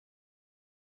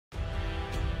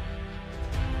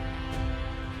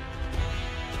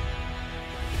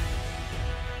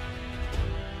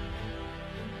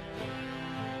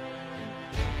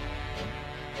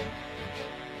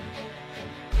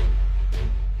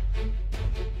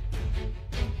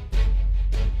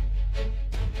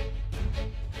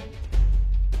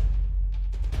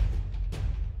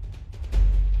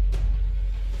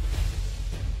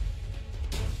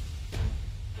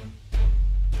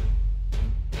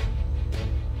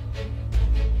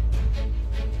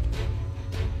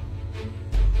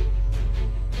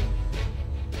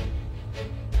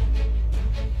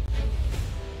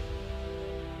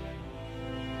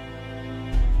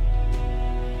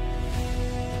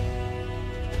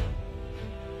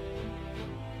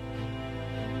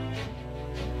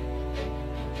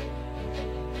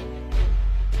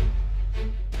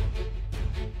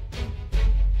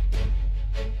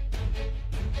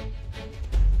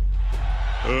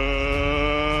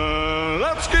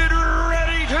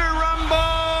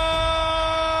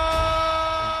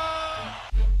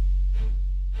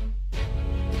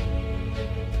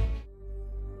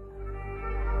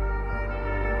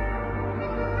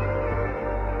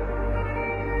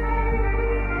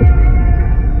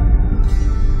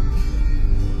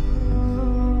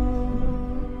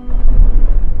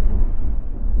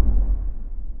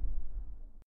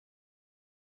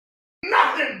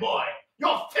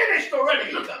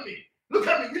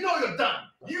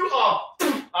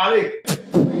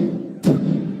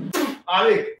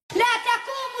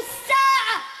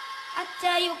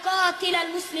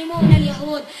المسلمون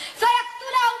اليهود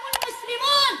فيقتلهم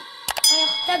المسلمون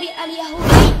ويختبئ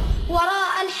اليهودي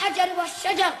وراء الحجر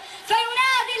والشجر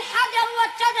فينادي الحجر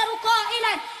والشجر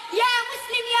قائلا يا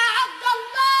مسلم يا عبد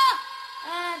الله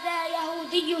هذا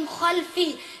يهودي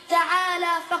خلفي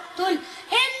تعالى فاقتل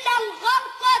إلا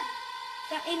الغرقد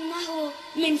فإنه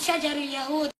من شجر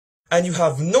اليهود. And you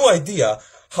have no idea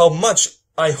how much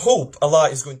I hope Allah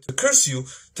is going to curse you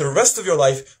to the rest of your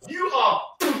life. You are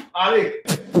Ali.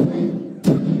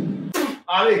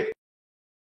 Ali.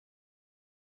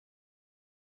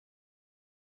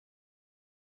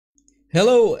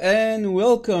 Hello and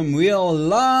welcome. We are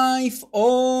live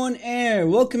on air.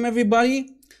 Welcome everybody.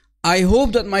 I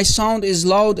hope that my sound is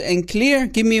loud and clear.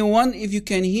 Give me a 1 if you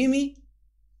can hear me.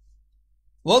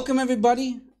 Welcome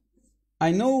everybody.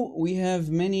 I know we have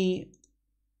many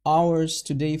hours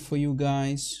today for you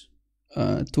guys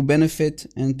to benefit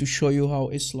and to show you how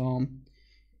Islam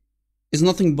is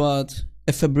nothing but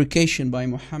a fabrication by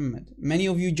Muhammad. Many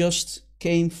of you just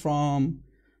came from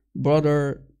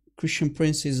brother Christian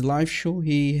Prince's live show.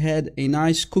 He had a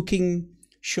nice cooking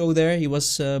show there. He was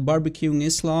barbecuing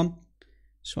Islam.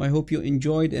 So I hope you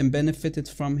enjoyed and benefited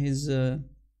from his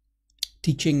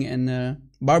teaching and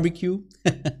barbecue.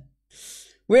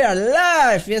 We are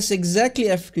live. Yes, exactly,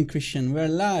 African Christian. We're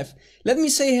live. Let me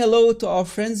say hello to our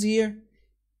friends here.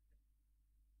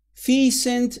 Fee,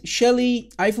 Sint,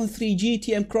 Shelly, iPhone 3G,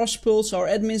 TM Crosspulse, our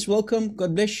admins, welcome.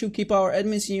 God bless you. Keep our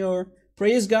admins in your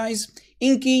prayers, guys.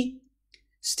 Inky,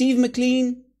 Steve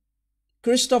McLean,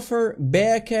 Christopher,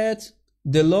 Bearcat,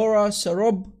 Delora,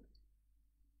 Sarob,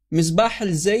 Misbah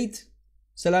al-Zayd,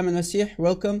 Salam al-Masih,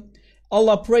 welcome.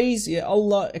 Allah prays. Yeah,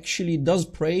 Allah actually does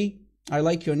pray. I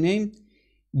like your name.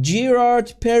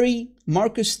 Gerard Perry,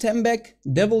 Marcus Tembeck,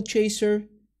 Devil Chaser,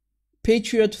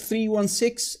 Patriot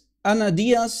 316, Anna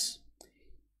Diaz,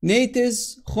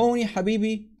 Natiz, Khoni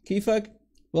Habibi, Kifak,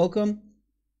 welcome.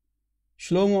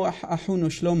 Shlomo Ahuno,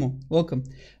 Shlomo, welcome.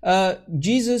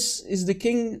 Jesus is the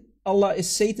king, Allah is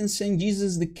Satan saying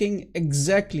Jesus is the king,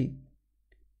 exactly.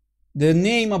 The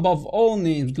name above all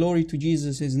names, glory to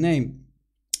Jesus, his name.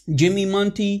 Jimmy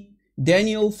Monty,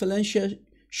 Daniel, Valencia,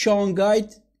 Sean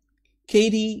Guide,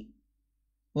 Katie,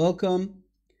 welcome.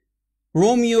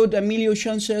 Romeo D'Amelio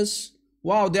Sanchez.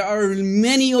 Wow, there are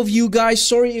many of you guys.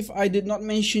 Sorry if I did not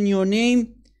mention your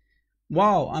name.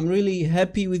 Wow, I'm really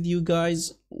happy with you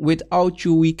guys. Without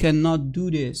you, we cannot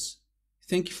do this.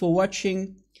 Thank you for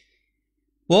watching.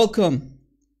 Welcome.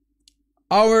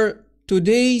 Our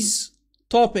today's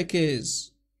topic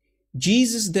is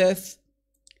Jesus' death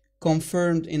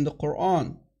confirmed in the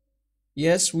Quran.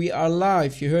 Yes, we are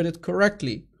live. You heard it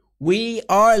correctly. We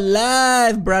are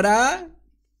live, brother.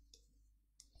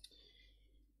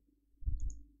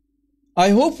 I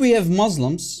hope we have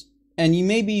Muslims, and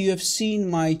maybe you have seen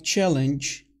my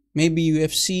challenge. Maybe you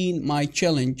have seen my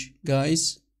challenge,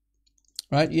 guys.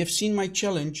 Right? You have seen my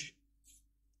challenge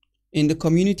in the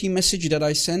community message that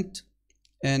I sent.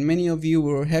 And many of you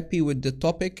were happy with the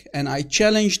topic. And I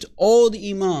challenged all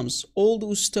the Imams, all the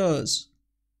Ustaz,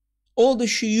 all the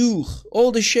Sheikh,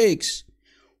 all the Sheikhs.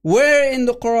 Where in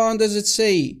the Quran does it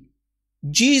say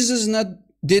Jesus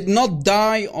did not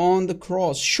die on the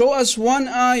cross? Show us one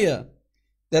ayah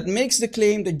that makes the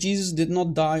claim that Jesus did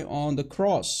not die on the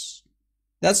cross.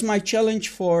 That's my challenge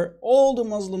for all the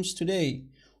Muslims today.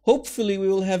 Hopefully we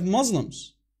will have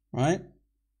Muslims, right?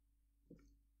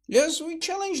 Yes, we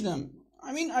challenge them.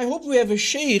 I mean, I hope we have a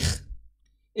Sheikh.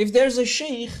 If there's a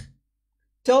Sheikh,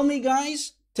 tell me,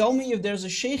 guys. Tell me if there's a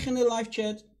Sheikh in the live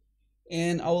chat.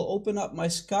 And I will open up my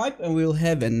Skype and we'll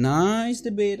have a nice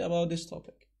debate about this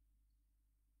topic.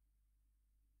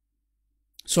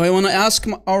 So I want to ask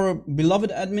our beloved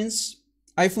admins,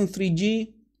 iPhone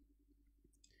 3G,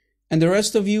 and the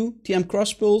rest of you, TM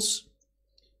Crosspulse,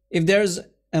 if there's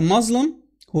a Muslim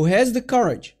who has the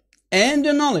courage and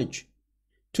the knowledge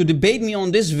to debate me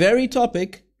on this very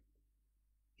topic,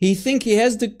 he think he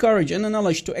has the courage and the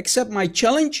knowledge to accept my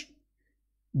challenge,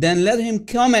 then let him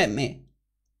come at me.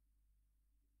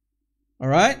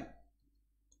 Alright?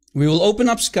 We will open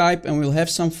up Skype and we'll have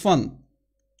some fun.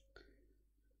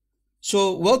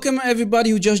 So welcome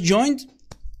everybody who just joined.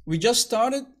 We just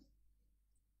started.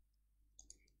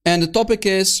 And the topic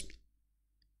is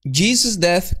Jesus'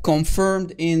 death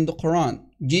confirmed in the Quran.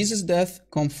 Jesus' death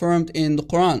confirmed in the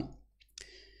Quran.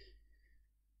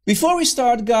 Before we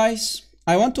start, guys,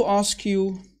 I want to ask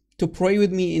you to pray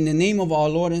with me in the name of our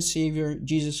Lord and Savior,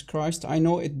 Jesus Christ. I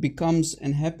know it becomes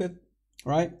a habit,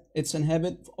 right? It's a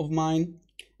habit of mine.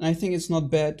 And I think it's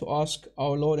not bad to ask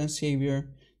our Lord and Savior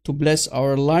to bless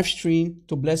our live stream,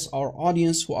 to bless our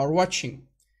audience who are watching.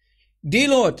 Dear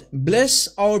Lord, bless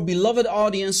our beloved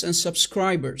audience and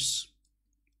subscribers.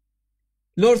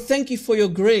 Lord, thank you for your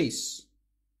grace.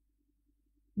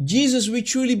 Jesus, we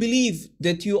truly believe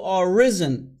that you are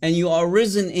risen, and you are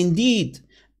risen indeed.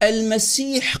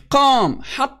 Al-Masih qam,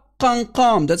 haqqan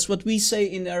qam. That's what we say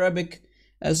in Arabic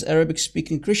as Arabic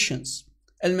speaking Christians.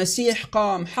 Al-Masih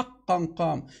qam, haqqan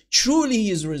qam. Truly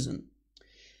he is risen.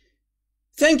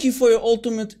 Thank you for your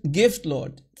ultimate gift,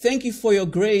 Lord. Thank you for your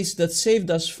grace that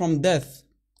saved us from death.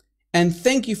 And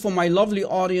thank you for my lovely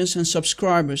audience and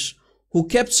subscribers who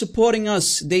kept supporting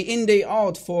us day in, day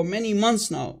out for many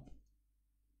months now.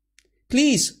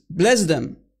 Please bless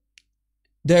them,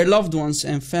 their loved ones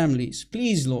and families.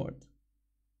 Please, Lord.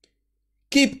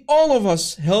 Keep all of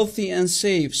us healthy and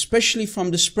safe, especially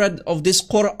from the spread of this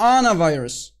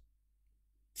coronavirus.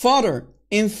 Father,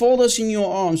 enfold us in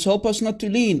your arms. Help us not to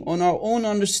lean on our own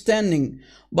understanding,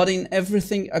 but in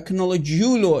everything acknowledge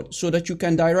you, Lord, so that you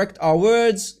can direct our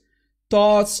words,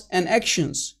 thoughts, and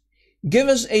actions. Give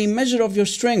us a measure of your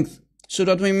strength, so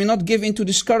that we may not give into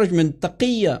discouragement,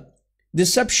 taqiyya,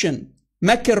 deception,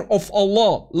 makr of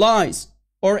Allah, lies,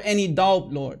 or any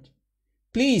doubt, Lord.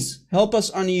 Please help us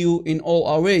honor you in all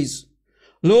our ways.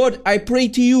 Lord, I pray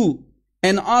to you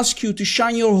and ask you to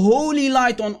shine your holy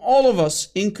light on all of us,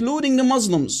 including the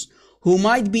Muslims who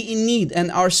might be in need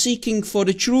and are seeking for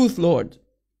the truth, Lord.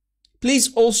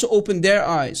 Please also open their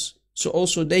eyes so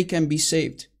also they can be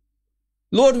saved.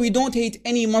 Lord, we don't hate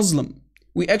any Muslim.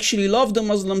 We actually love the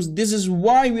Muslims. This is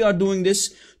why we are doing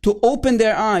this, to open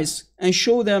their eyes and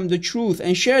show them the truth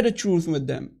and share the truth with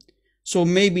them. So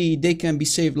maybe they can be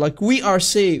saved like we are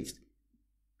saved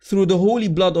through the holy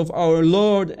blood of our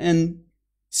Lord and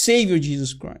Savior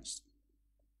Jesus Christ.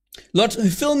 Lord,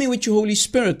 fill me with your Holy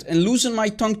Spirit and loosen my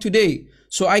tongue today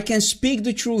so I can speak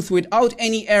the truth without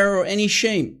any error or any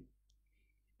shame.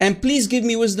 And please give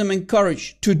me wisdom and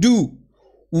courage to do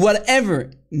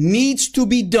whatever needs to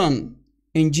be done.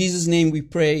 In Jesus' name we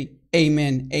pray.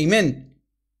 Amen. Amen.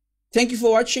 Thank you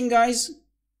for watching, guys.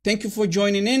 Thank you for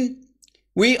joining in.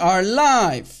 We are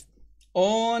live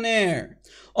on air.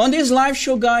 On this live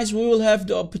show, guys, we will have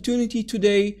the opportunity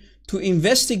today to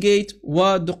investigate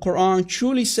what the Quran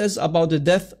truly says about the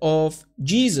death of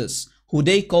Jesus, who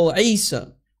they call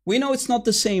Isa. We know it's not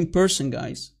the same person,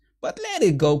 guys, but let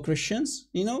it go, Christians,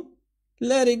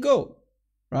 let it go,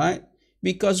 right?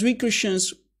 Because we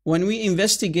Christians, when we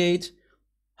investigate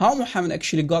how Muhammad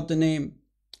actually got the name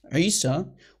Isa,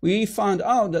 we found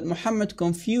out that Muhammad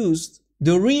confused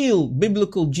the real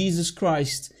biblical Jesus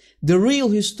Christ, the real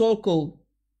historical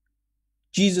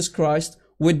Jesus Christ,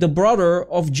 with the brother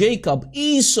of Jacob,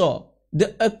 Esau,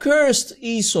 the accursed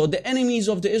Esau, the enemies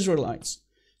of the Israelites.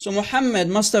 So Muhammad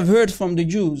must have heard from the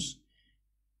Jews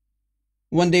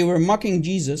when they were mocking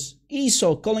Jesus,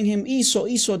 Esau, calling him Esau,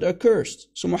 Esau the accursed.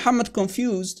 So Muhammad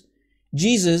confused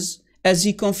Jesus as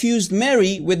he confused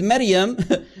Mary with Maryam,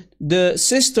 the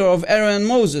sister of Aaron and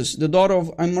Moses, the daughter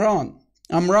of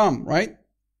Amram, right?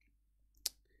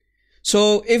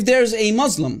 So if there's a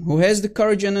Muslim who has the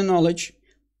courage and the knowledge,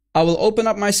 I will open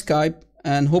up my Skype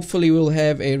and hopefully we'll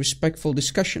have a respectful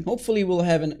discussion. Hopefully we'll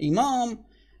have an Imam,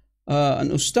 an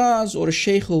Ustaz or a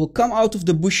Sheikh who will come out of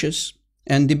the bushes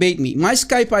and debate me. My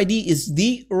Skype ID is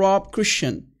the Rob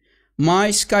Christian. My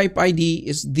Skype ID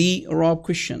is the Rob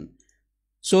Christian.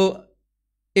 So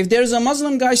if there's a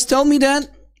Muslim, guys, tell me that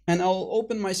and I'll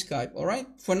open my Skype, all right?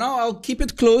 For now, I'll keep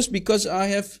it closed because I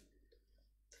have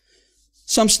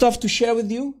some stuff to share with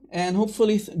you, and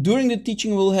hopefully during the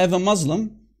teaching we'll have a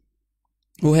Muslim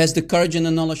who has the courage and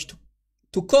the knowledge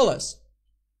to call us.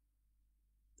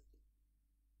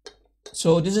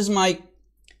 So this is my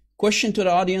question to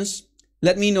the audience.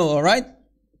 Let me know, all right?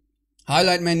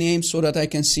 Highlight my name so that I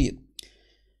can see it.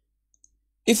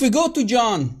 If we go to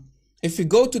John, if we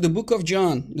go to the book of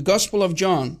John, the Gospel of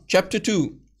John, chapter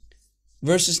 2,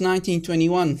 verses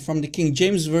 19-21, from the King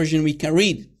James Version, we can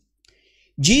read,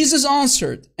 Jesus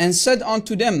answered and said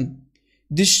unto them,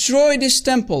 destroy this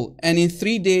temple, and in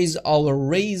 3 days I will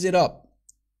raise it up.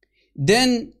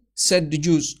 Then said the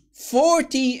Jews,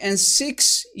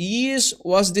 46 years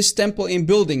was this temple in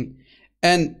building,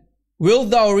 and wilt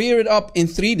thou rear it up in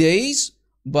 3 days?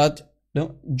 But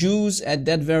the Jews at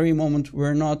that very moment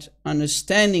were not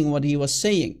understanding what he was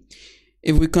saying.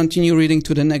 If we continue reading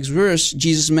to the next verse,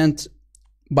 Jesus meant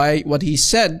by what he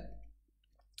said,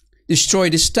 destroy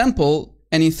this temple,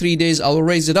 and in 3 days I will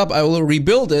raise it up, I will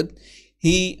rebuild it.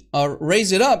 He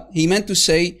raise it up, he meant to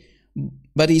say,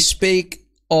 but he spake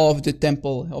of the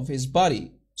temple of his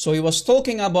body. So he was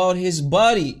talking about his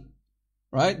body,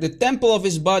 right? The temple of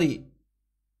his body.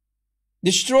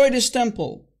 Destroy this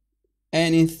temple,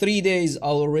 and in 3 days I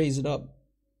will raise it up.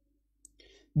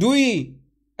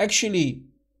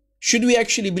 Should we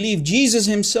actually believe Jesus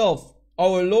himself,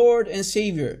 our Lord and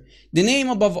Savior, the name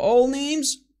above all names,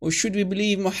 or should we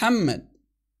believe Muhammad?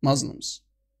 Muslims.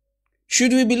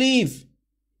 Should we believe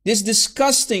this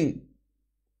disgusting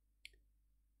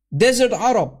desert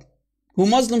Arab who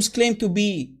Muslims claim to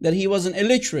be, that he was an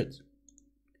illiterate?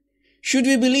 Should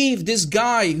we believe this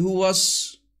guy who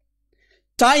was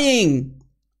tying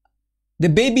the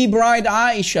baby bride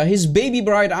Aisha, his baby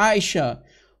bride Aisha,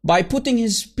 by putting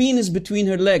his penis between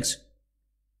her legs,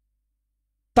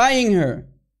 tying her,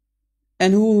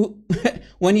 and who,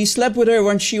 when he slept with her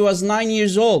when she was 9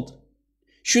 years old?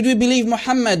 Should we believe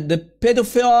Muhammad, the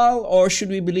pedophile, or should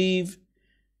we believe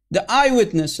the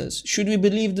eyewitnesses? Should we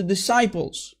believe the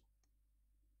disciples?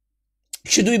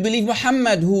 Should we believe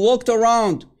Muhammad, who walked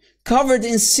around covered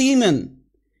in semen,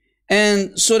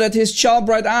 and so that his child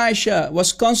bride Aisha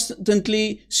was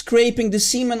constantly scraping the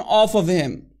semen off of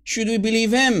him? Should we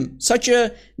believe him, such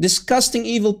a disgusting,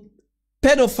 evil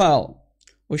pedophile?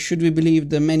 Or should we believe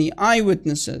the many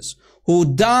eyewitnesses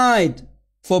who died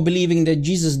for believing that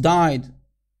Jesus died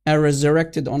and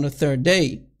resurrected on the third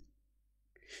day?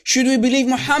 Should we believe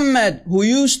Muhammad, who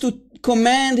used to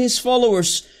command his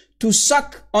followers to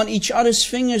suck on each other's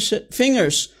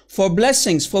fingers for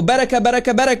blessings, for barakah,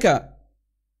 barakah, barakah?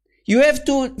 You have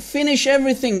to finish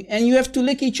everything and you have to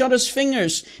lick each other's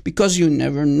fingers, because you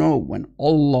never know when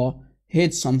Allah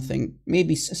hid something,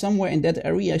 maybe somewhere in that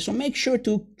area. So make sure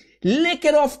to lick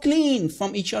it off clean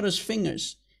from each other's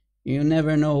fingers. You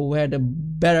never know where the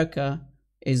barakah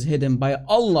is hidden by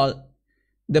Allah,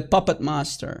 the puppet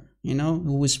master,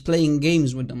 who is playing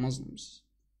games with the Muslims.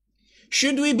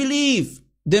 Should we believe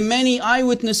the many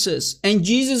eyewitnesses and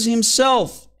Jesus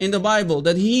himself in the Bible,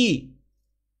 that he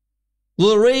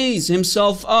will raise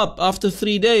himself up after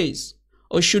 3 days?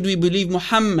 Or should we believe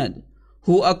Muhammad,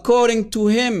 who according to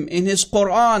him in his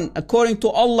Quran, according to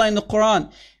Allah in the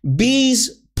Quran,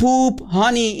 bees poop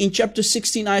honey in chapter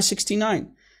 16, ayah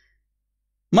 69?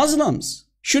 Muslims,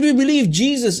 should we believe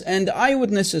Jesus and the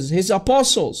eyewitnesses, his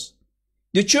apostles,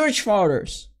 the church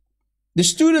fathers, the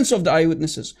students of the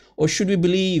eyewitnesses? Or should we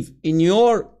believe in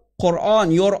your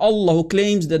Quran, your Allah, who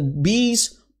claims that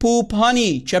bees poop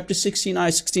honey, chapter 16,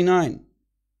 ayah 69?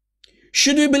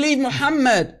 Should we believe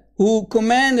Muhammad, who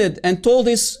commanded and told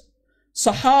his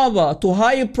Sahaba to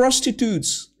hire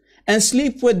prostitutes and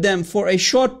sleep with them for a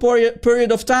short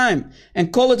period of time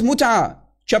and call it mut'a,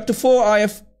 chapter 4, ayah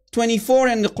 24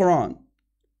 in the Quran?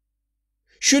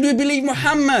 Should we believe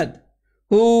Muhammad,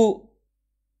 who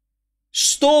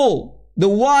stole the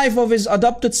wife of his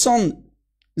adopted son,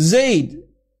 Zayd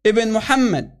ibn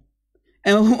Muhammad,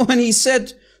 and when he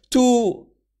said to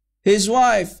his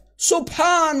wife,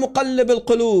 Subhan muqallib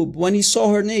al-qulub, when he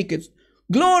saw her naked,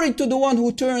 glory to the one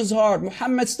who turns heart,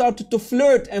 Muhammad started to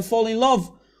flirt and fall in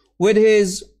love with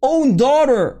his own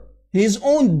daughter, his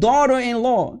own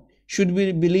daughter-in-law? Should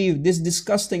we believe this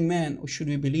disgusting man, or should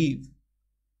we believe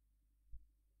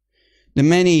the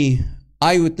many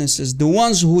eyewitnesses, the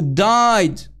ones who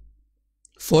died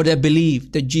for their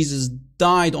belief that Jesus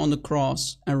died on the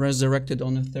cross and resurrected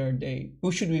on the third day?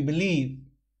 Who should we believe?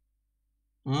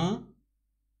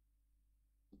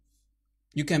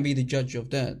 You can be the judge of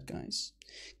that, guys.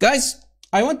 Guys,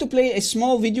 I want to play a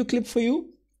small video clip for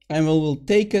you, and we will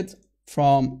take it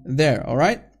from there, all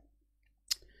right?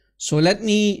 So let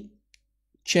me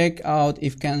check out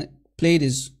if I can play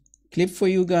this clip for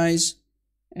you guys,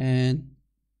 and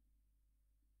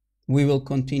we will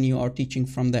continue our teaching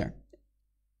from there.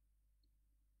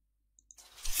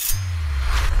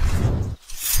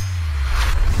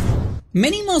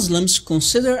 Many Muslims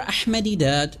consider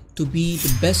Ahmadiyya to be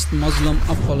the best Muslim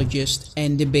apologist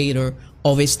and debater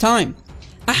of his time.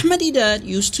 Ahmadiyya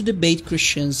used to debate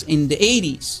Christians in the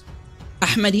 80s.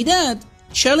 Ahmadiyya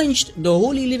challenged the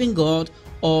holy living God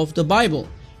of the Bible,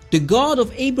 the God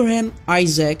of Abraham,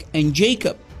 Isaac, and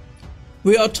Jacob.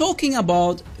 We are talking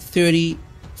about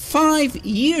 35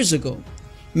 years ago.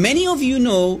 Many of you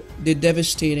know the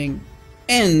devastating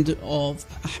end of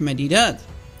Ahmadiyya.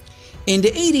 In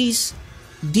the 80s,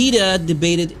 Dida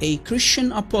debated a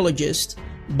Christian apologist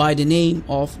by the name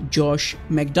of Josh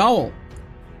McDowell.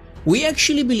 We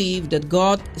actually believe that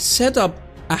God set up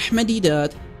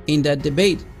Ahmadiyya in that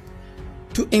debate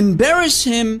to embarrass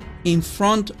him in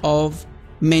front of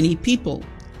many people.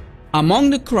 Among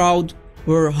the crowd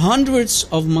were hundreds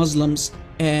of Muslims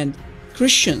and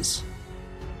Christians.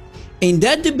 In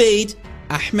that debate,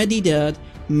 Ahmadiyya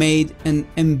made an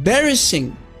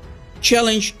embarrassing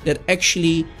challenge that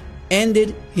actually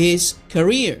ended his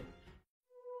career.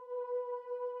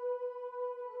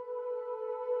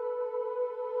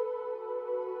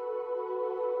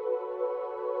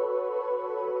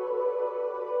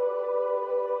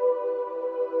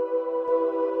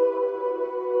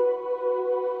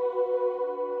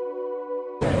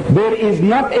 there is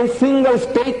not a single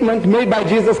statement made by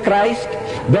Jesus Christ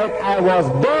that I was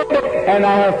dead and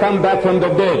I have come back from the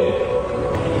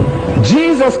dead.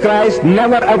 Jesus Christ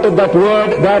never uttered that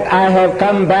word that I have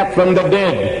come back from the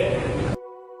dead.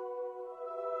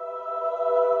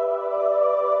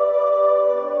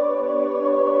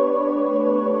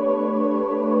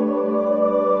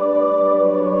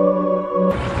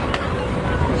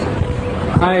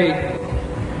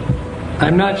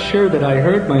 I'm not sure that I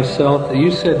heard myself.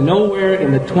 You said nowhere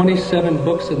in the 27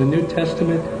 books of the New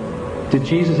Testament did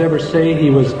Jesus ever say he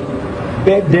was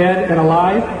dead and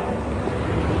alive.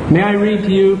 May I read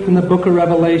to you from the book of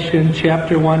Revelation,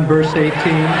 chapter 1, verse 18?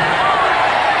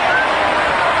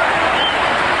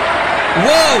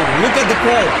 Whoa, look at the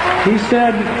quote. He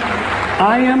said,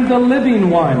 I am the living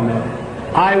one.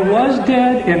 I was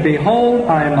dead, and behold,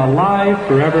 I am alive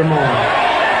forevermore.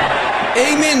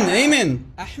 Amen, amen.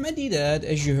 Ahmadiyya,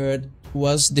 as you heard,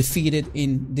 was defeated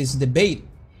in this debate.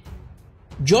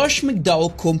 Josh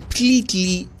McDowell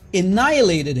completely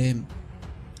annihilated him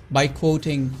by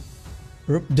quoting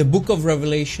the book of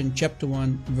Revelation, chapter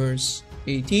 1, verse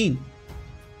 18.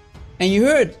 And you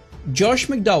heard Josh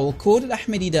McDowell quoted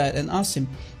Ahmadiyya and asked him,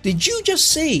 did you just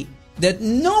say that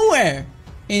nowhere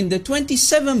in the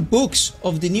 27 books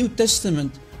of the New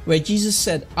Testament where Jesus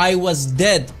said, I was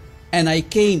dead and I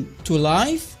came to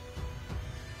life?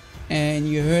 And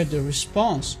you heard the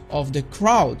response of the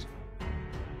crowd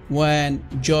when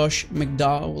Josh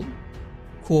McDowell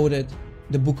quoted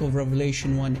the book of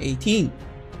Revelation 1:18.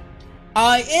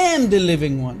 I am the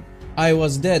living one. I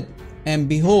was dead, and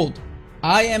behold,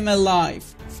 I am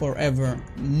alive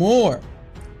forevermore.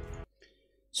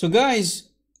 So guys,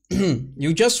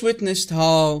 you just witnessed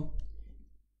how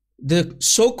the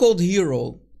so-called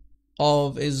hero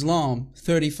of Islam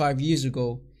 35 years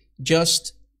ago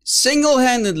just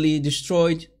single-handedly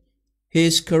destroyed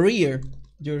his career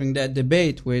during that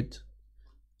debate with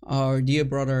our dear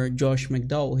brother Josh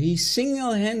McDowell. He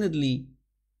single-handedly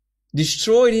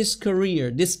destroyed his career,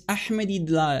 this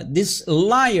Ahmadiyya, this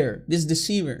liar, this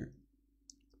deceiver,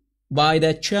 by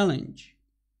that challenge.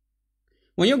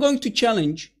 When you're going to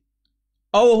challenge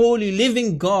our holy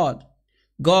living God,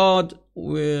 God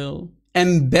will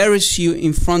embarrass you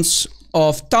in front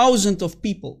of thousands of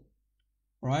people,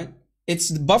 right?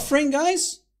 It's buffering,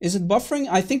 guys. Is it buffering?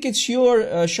 I think it's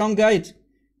your Sean Guide.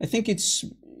 I think it's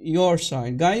your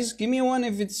side, guys. Give me one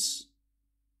if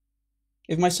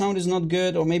my sound is not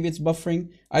good, or maybe it's buffering.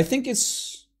 I think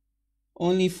it's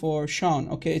only for Sean.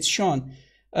 Okay, it's Sean.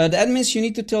 The admins, you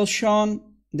need to tell Sean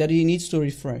that he needs to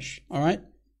refresh. All right.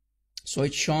 So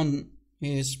it's Sean,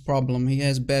 his problem. He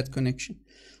has bad connection.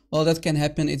 Well, that can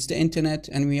happen. It's the internet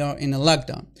and we are in a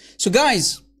lockdown. So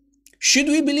guys, should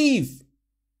we believe?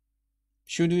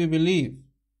 Should we believe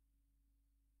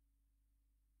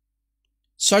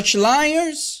such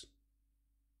liars?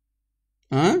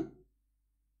 Huh?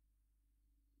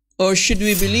 Or should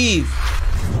we believe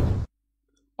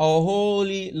our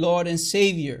holy Lord and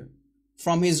Savior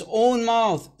from his own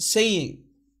mouth saying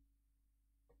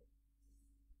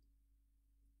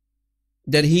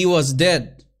that he was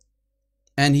dead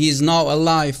and he is now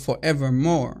alive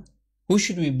forevermore? Who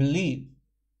should we believe?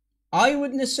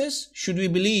 Eyewitnesses? Should we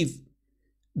believe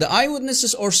the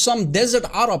eyewitnesses, or some desert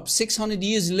Arab 600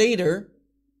 years later,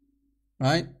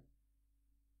 right?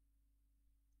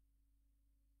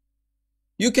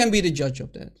 You can be the judge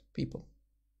of that, people.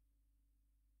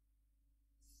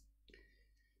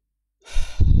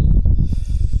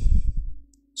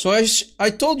 So I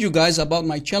told you guys about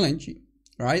my challenge,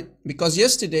 right? Because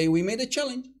yesterday we made a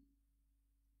challenge.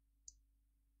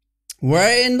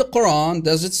 Where in the Quran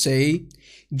does it say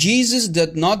Jesus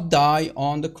did not die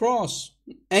on the cross?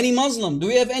 Any Muslim? Do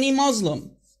we have any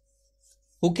Muslim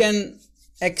who can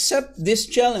accept this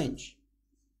challenge?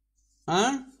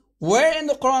 Huh? Where in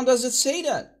the Quran does it say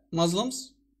that,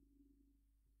 Muslims?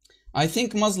 I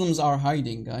think Muslims are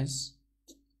hiding, guys.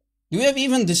 Do we have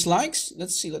even dislikes?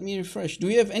 Let's see, let me refresh. Do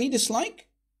we have any dislike?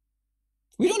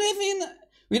 We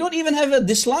don't even have a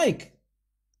dislike.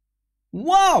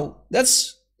 Wow,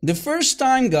 that's the first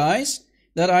time, guys,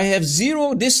 that I have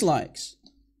 0 dislikes.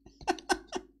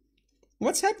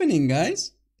 What's happening,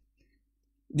 guys?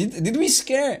 Did we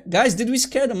scare, guys, did we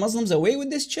scare the Muslims away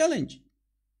with this challenge?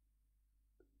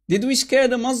 Did we scare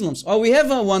the Muslims? Oh, we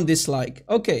have a 1 dislike.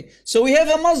 Okay, so we have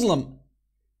a Muslim.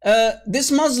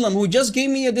 This Muslim who just gave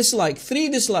me a dislike, 3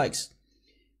 dislikes.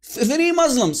 3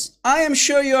 Muslims, I am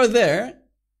sure you're there.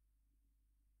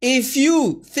 If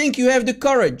you think you have the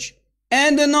courage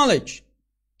and the knowledge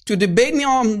to debate me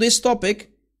on this topic,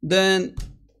 then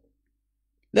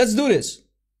let's do this.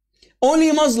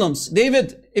 Only Muslims.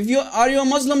 David, are you a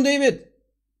Muslim, David?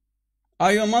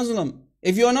 Are you a Muslim?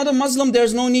 If you are not a Muslim,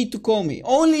 there's no need to call me.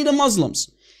 Only the Muslims.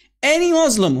 Any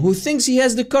Muslim who thinks he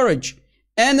has the courage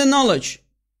and the knowledge,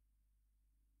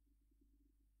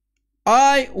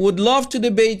 I would love to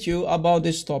debate you about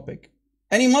this topic.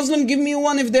 Any Muslim, give me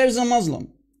one if there's a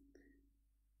Muslim.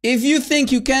 If you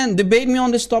think you can debate me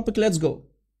on this topic, let's go.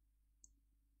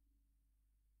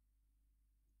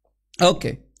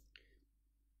 Okay.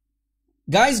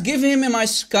 Guys, give him my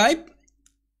Skype.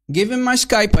 Give him my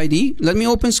Skype ID. Let me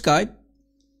open Skype.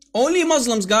 Only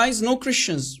Muslims, guys. No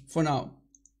Christians for now.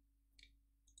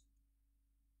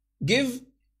 Give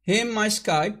him my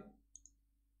Skype.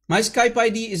 My Skype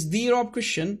ID is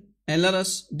TheRobChristian. And let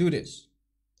us do this.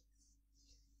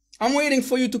 I'm waiting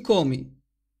for you to call me.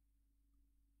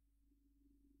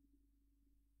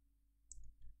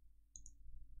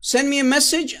 Send me a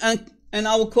message and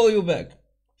I will call you back.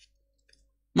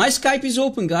 My Skype is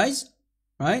open, guys.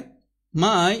 Right?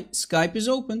 My Skype is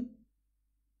open.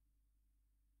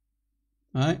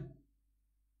 Right?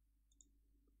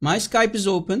 My Skype is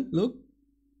open. Look.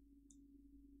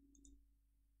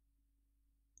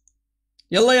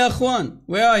 Yalla ya akhwan.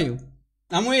 Where are you?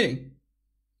 I'm waiting.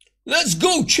 Let's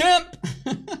go, champ.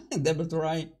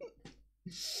 Debattorai.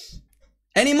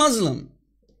 Any Muslim?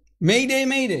 Mayday,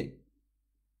 mayday.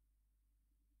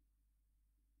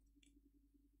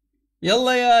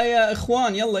 Yalla ya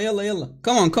ikhwan, yalla, yalla, yalla.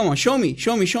 Come on, show me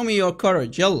your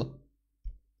courage, yalla.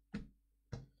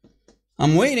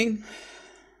 I'm waiting.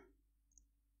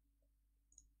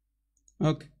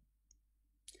 Okay.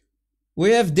 We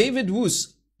have David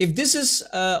Woos. If this is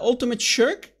ultimate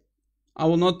shirk, I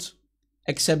will not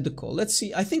accept the call. Let's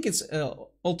see. I think it's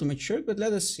ultimate shirk, but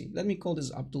let us see. Let me call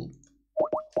this Abdul.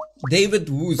 David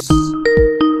Woos.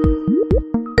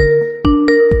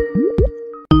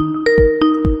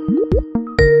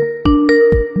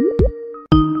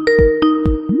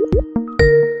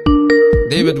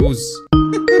 David Woos. I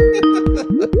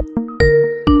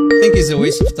think he's a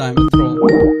waste of time, a troll.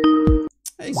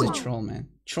 He's a troll, man.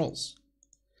 Trolls.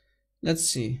 Let's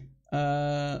see.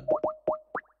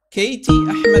 Katie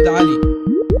Ahmed Ali.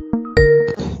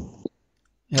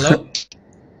 Hello?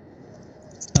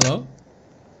 Hello?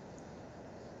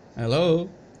 Hello?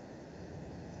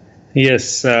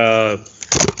 Yes,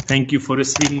 thank you for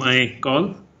receiving my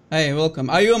call. Hey, welcome.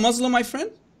 Are you a Muslim, my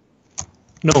friend?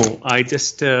 No, I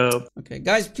just... Okay,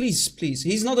 guys, please.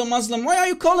 He's not a Muslim. Why are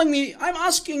you calling me? I'm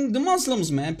asking the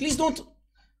Muslims, man. Please don't...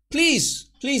 Please,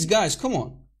 guys, come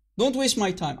on. Don't waste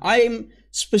my time. I am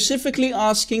specifically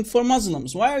asking for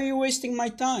Muslims. Why are you wasting my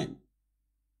time?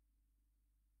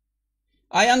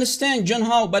 I understand, John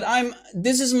Howe, but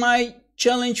this is my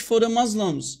challenge for the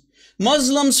Muslims.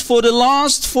 Muslims for the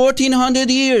last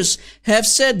 1400 years have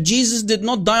said Jesus did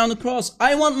not die on the cross.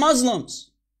 I want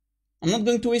Muslims. I'm not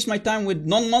going to waste my time with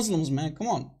non-Muslims, man. Come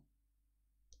on.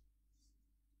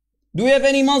 Do we have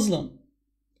any Muslim?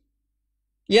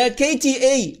 Yeah,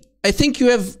 KTA, I think you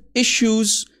have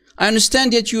issues. I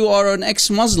understand that you are an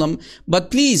ex-Muslim, but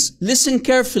please listen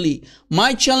carefully.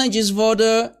 My challenge is for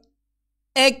the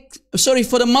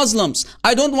Muslims.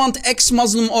 I don't want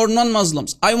ex-Muslim or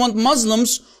non-Muslims. I want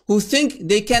Muslims who think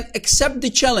they can accept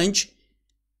the challenge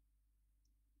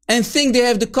and think they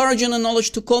have the courage and the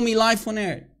knowledge to call me live on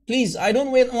air. Please, I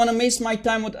don't want to waste my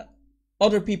time with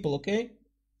other people, okay?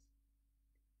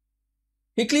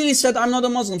 He clearly said I'm not a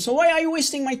Muslim. So why are you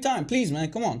wasting my time? Please,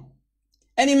 man, come on.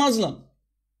 Any Muslim?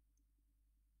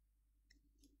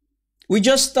 We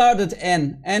just started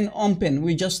N Ompin.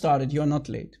 We just started. You're not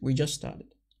late. We just started.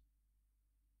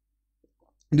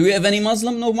 Do we have any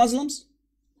Muslim? No Muslims?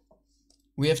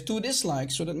 We have 2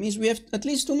 dislikes, so that means we have at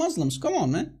least 2 Muslims. Come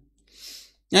on, man.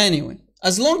 Anyway,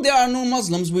 as long there are no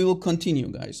Muslims, we will continue,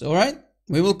 guys. All right?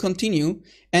 We will continue.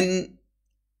 And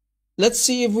let's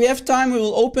see if we have time. We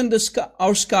will open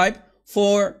our Skype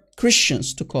for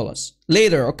Christians to call us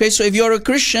later. Okay? So if you're a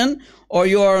Christian or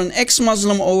you are an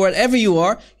ex-Muslim or wherever you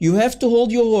are, you have to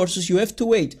hold your horses. You have to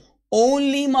wait.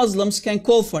 Only Muslims can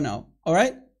call for now. All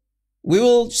right? We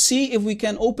will see if we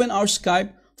can open our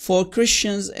Skype for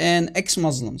Christians and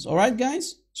ex-Muslims. All right,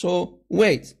 guys? So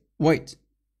wait. All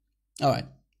right.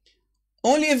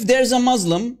 Only if there's a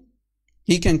Muslim,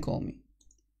 he can call me.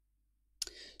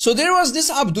 So there was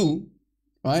this Abdul,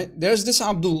 right? There's this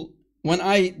Abdul. When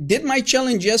I did my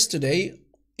challenge yesterday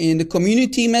in the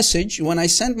community message, when I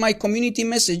sent my community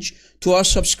message to our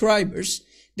subscribers,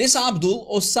 this Abdul,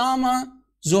 Osama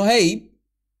Zohaib,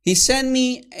 he sent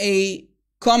me a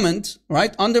comment,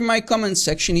 right? Under my comment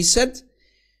section, he said,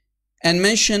 and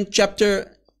mentioned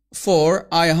chapter 4,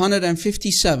 ayah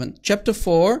 157. Chapter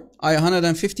 4, ayah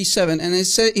 157. And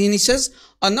he says,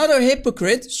 another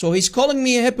hypocrite, so he's calling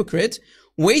me a hypocrite,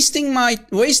 wasting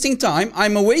time.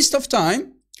 I'm a waste of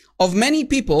time of many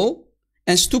people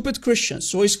and stupid Christians.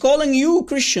 So he's calling you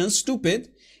Christians stupid,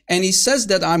 and he says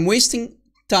that I'm wasting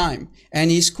time. And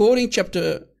he's quoting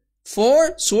chapter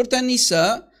 4, Surah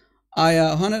An-Nisa,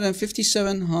 ayah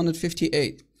 157,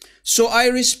 158. So I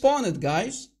responded,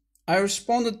 guys. I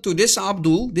responded to this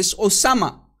this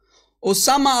Osama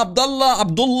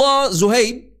Abdullah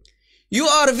Zuhaib. You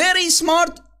are very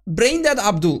smart, brain dead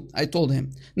Abdul, I told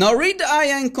him. Now read the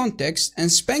ayah in context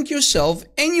and spank yourself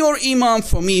and your Imam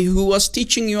for me who was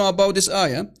teaching you about this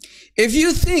ayah. If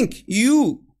you think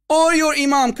you or your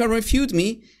Imam can refute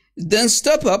me, then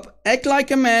step up, act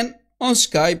like a man on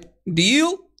Skype.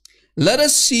 Deal? Let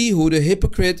us see who the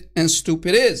hypocrite and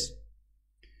stupid is.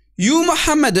 You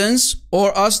Mohammedans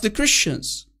or us the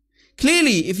Christians.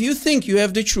 Clearly, if you think you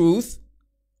have the truth,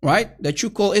 right, that you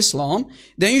call Islam,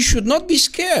 then you should not be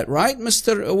scared, right,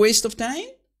 Mr. A waste of time?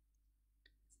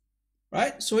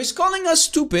 Right? So he's calling us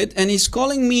stupid and he's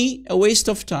calling me a waste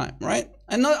of time, right?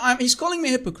 And he's calling me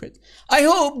a hypocrite. I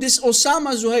hope this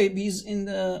Osama Zuhaib is in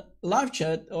the live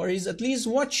chat or he's at least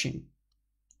watching.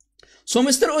 So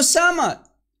Mr. Osama,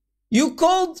 you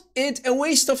called it a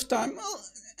waste of time. Well,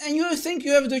 and you think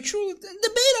you have the truth, then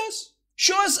debate us.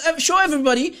 Show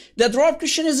everybody that Rob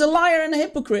Christian is a liar and a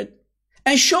hypocrite.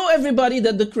 And show everybody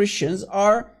that the Christians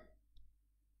are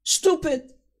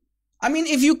stupid. I mean,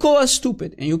 if you call us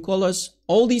stupid and you call us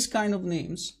all these kind of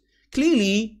names,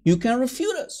 clearly you can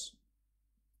refute us.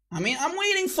 I mean, I'm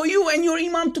waiting for you and your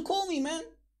Imam to call me, man.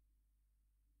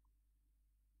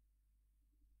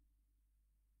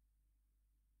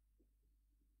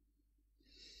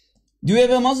 Do you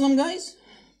have a Muslim, guys?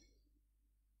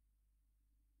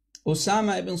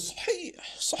 Osama ibn Sahih.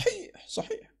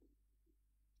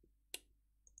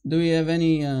 Do we have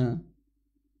any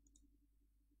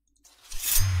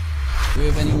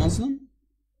Muslim?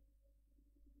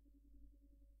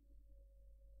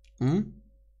 Huh?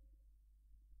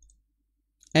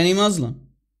 Any Muslim?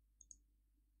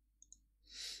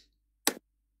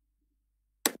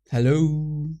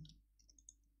 Hello?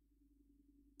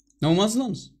 No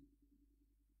Muslims?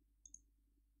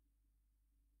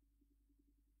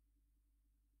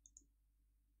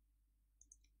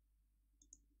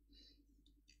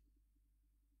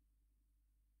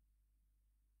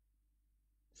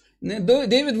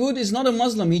 David Wood is not a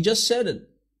Muslim. He just said it.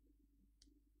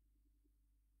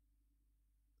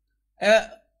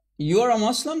 You're a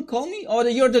Muslim? Call me? Or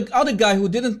you're the other guy who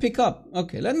didn't pick up?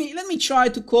 Okay, let me try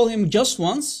to call him just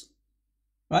once.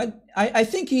 Right? I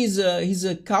think he's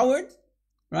a coward.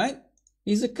 Right?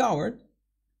 He's a coward.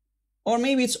 Or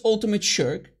maybe it's ultimate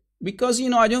shirk. Because, you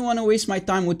know, I don't want to waste my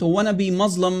time with a wannabe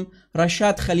Muslim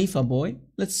Rashad Khalifa boy.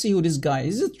 Let's see who this guy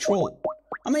is. He's a troll.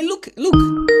 I mean, look.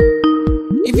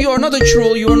 If you are not a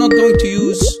troll, you are not going to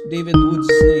use David Wood's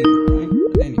name, right?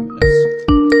 But anyway,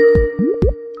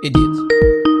 idiot.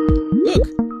 Look.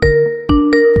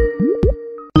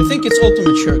 I think it's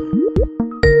ultimate shirk.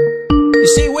 You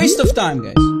see, waste of time,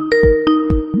 guys.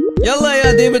 Yalla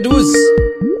ya David Woods.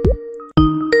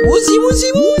 Woozy.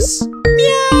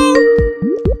 Meow.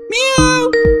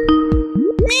 Meow.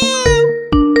 Meow.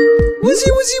 Woozy.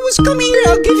 Come here.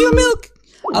 I'll give you milk.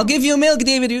 I'll give you milk,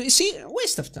 David. You see,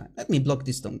 waste of time. Let me block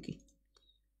this donkey.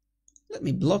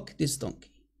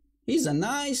 He's a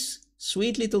nice,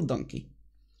 sweet little donkey.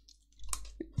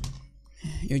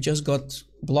 You just got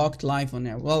blocked live on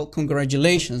air. Well,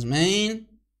 congratulations, man.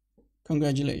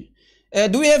 Congratulations.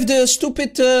 Do we have the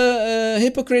stupid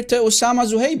hypocrite Osama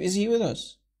Zuhaib? Is he with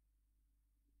us?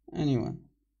 Anyone?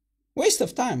 Waste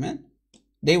of time, man.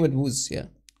 David Woods, yeah.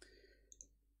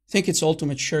 I think it's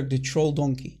ultimate shirk, the troll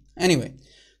donkey. Anyway.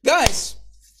 Guys,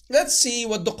 let's see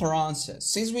what the Quran says.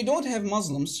 Since we don't have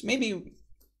Muslims, maybe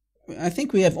I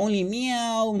think we have only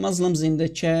meow Muslims in the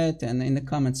chat and in the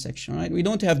comment section, right? We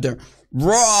don't have the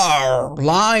roar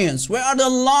lions. Where are the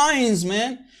lions,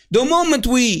 man? The moment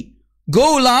we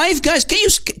go live, guys, can you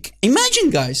imagine,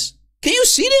 guys? Can you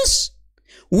see this?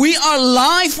 We are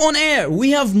live on air. We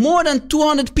have more than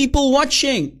 200 people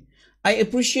watching. I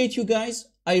appreciate you guys.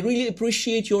 I really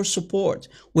appreciate your support.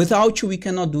 Without you, we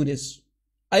cannot do this.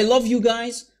 I love you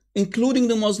guys, including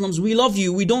the Muslims. We love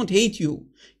you. We don't hate you.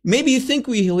 Maybe you think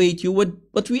we hate you,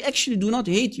 but we actually do not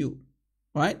hate you.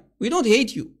 Right? We don't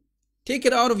hate you. Take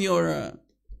it out of your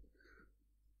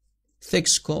thick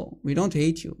skull. We don't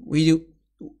hate you. We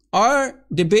are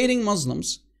debating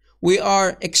Muslims. We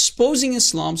are exposing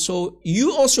Islam so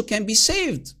you also can be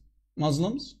saved,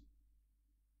 Muslims.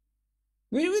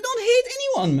 We don't hate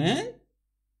anyone, man.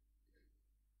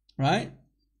 Right?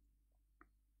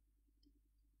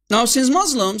 Now, since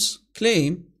Muslims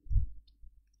claim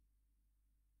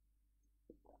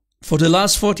for the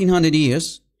last 1400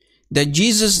 years that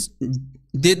Jesus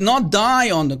did not die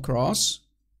on the cross,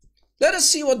 let us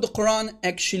see what the Quran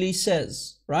actually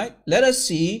says, right? Let us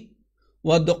see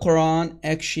what the Quran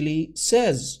actually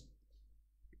says,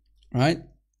 right?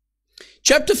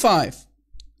 Chapter 5,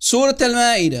 Surah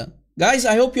Al-Ma'idah. Guys,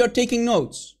 I hope you are taking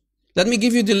notes. Let me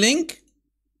give you the link.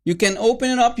 You can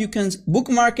open it up, you can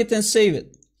bookmark it and save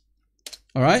it.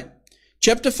 All right?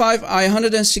 Chapter 5, ayah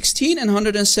 116 and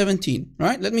 117.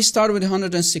 Right? Let me start with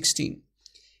 116.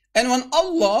 And when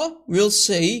Allah will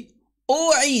say,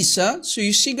 O Isa, so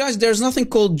you see guys, there's nothing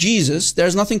called Jesus,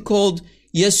 there's nothing called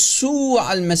Yeshua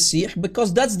al-Masih,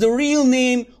 because that's the real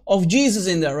name of Jesus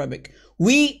in the Arabic.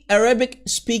 We Arabic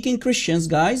speaking Christians,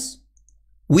 guys,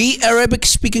 we Arabic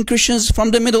speaking Christians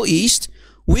from the Middle East,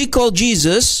 we call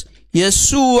Jesus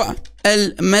Yeshua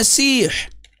al-Masih,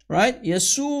 right?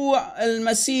 Yeshua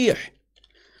al-Masih.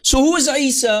 So who is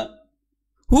Isa?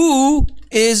 Who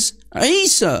is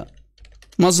Isa?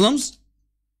 Muslims,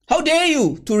 how dare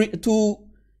you to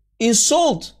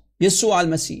insult Yeshua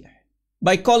al-Masih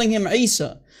by calling him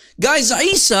Isa? Guys,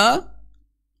 Isa,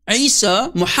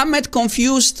 Muhammad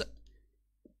confused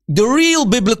the real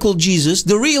biblical Jesus,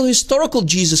 the real historical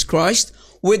Jesus Christ,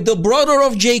 with the brother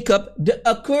of Jacob, the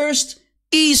accursed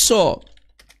Esau.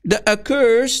 The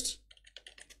accursed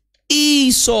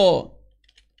Esau.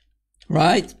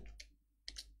 Right?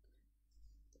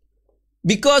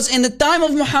 Because in the time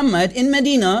of Muhammad in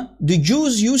Medina, the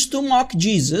Jews used to mock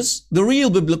Jesus, the real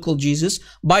biblical Jesus,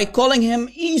 by calling him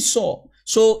Esau.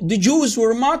 So the Jews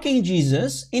were mocking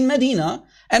Jesus in Medina,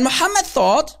 and Muhammad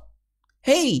thought,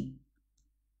 hey,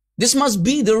 this must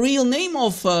be the real name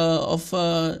of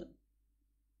the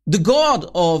God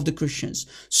of the Christians.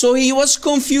 So he was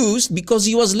confused because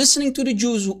he was listening to the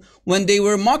Jews when they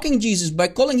were mocking Jesus by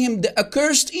calling him the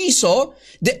accursed Esau,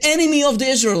 the enemy of the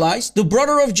Israelites, the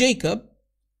brother of Jacob,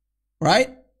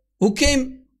 right? Who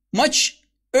came much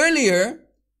earlier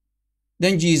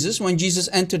than Jesus, when Jesus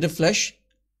entered the flesh,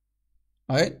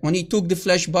 right? When he took the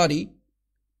flesh body.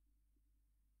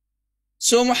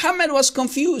 So Muhammad was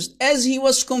confused, as he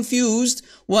was confused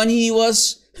when he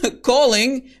was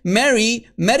calling Mary,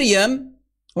 Maryam,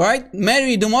 right?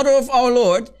 Mary, the mother of our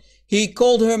Lord. He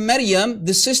called her Maryam,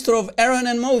 the sister of Aaron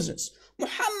and Moses.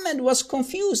 Muhammad was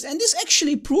confused, and this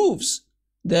actually proves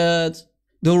that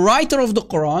the writer of the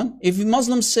Quran, if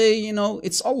Muslims say, you know,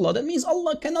 it's Allah, that means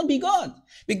Allah cannot be God,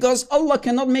 because Allah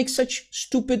cannot make such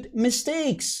stupid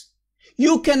mistakes.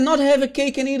 You cannot have a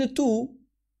cake and eat it too,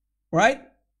 right?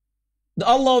 The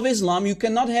Allah of Islam, you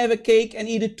cannot have a cake and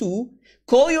eat it too.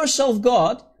 Call yourself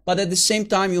God, but at the same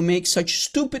time you make such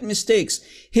stupid mistakes.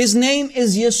 His name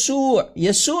is Yeshua.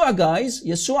 Yeshua, guys,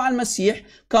 Yeshua al-Masih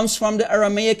comes from the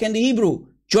Aramaic and the Hebrew.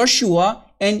 Joshua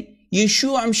and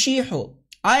Yeshua Amshihu.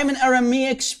 I am an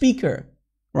Aramaic speaker,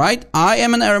 right? I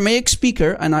am an Aramaic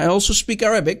speaker, and I also speak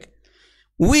Arabic.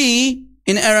 We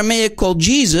in Aramaic call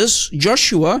Jesus,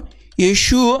 Joshua,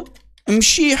 Yeshua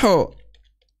Amshihu.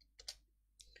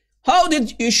 How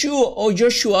did Yeshua or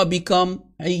Joshua become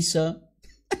Isa?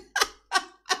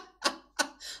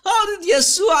 How did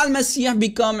Yeshua al-Masih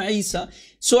become Isa?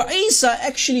 So Isa,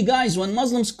 actually guys, when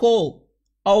Muslims call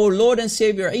our Lord and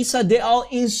Savior Isa, they are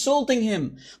insulting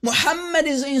him. Muhammad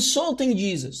is insulting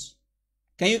Jesus.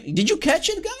 Did you catch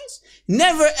it, guys?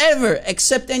 Never ever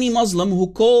accept any Muslim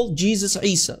who call Jesus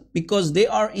Isa, because they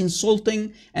are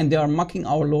insulting and they are mocking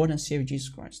our Lord and Savior Jesus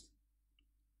Christ.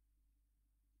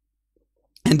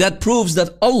 And that proves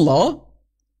that Allah,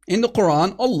 in the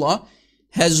Quran, Allah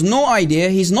has no idea.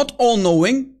 He's not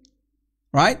all-knowing,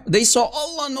 right? They saw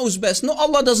Allah knows best. No,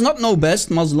 Allah does not know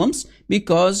best, Muslims,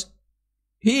 because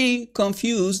he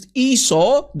confused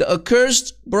Esau, the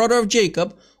accursed brother of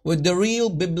Jacob, with the real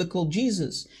biblical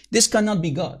Jesus. This cannot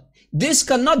be God. This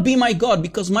cannot be my God,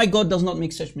 because my God does not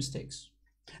make such mistakes.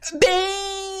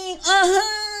 Bang!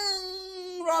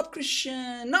 Rob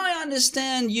Christian, now I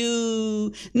understand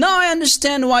you. Now I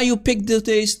understand why you picked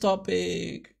today's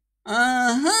topic.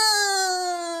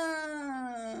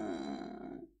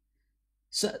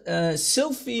 So,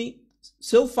 Sylphy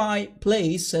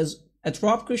Place says, at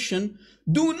Rob Christian,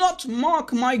 do not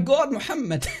mock my God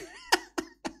Muhammad.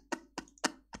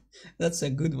 That's a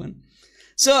good one.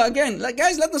 So again,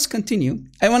 guys, let us continue.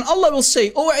 And when Allah will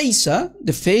say, O Isa,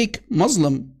 the fake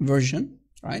Muslim version,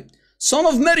 right? Son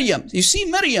of Maryam. You see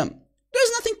Maryam.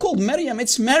 There's nothing called Maryam.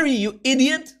 It's Mary, you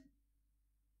idiot.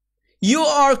 You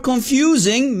are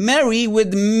confusing Mary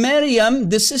with Maryam,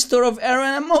 the sister of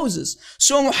Aaron and Moses.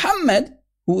 So Muhammad,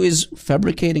 who is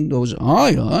fabricating those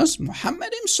ayahs,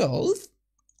 Muhammad himself,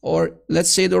 or let's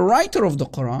say the writer of the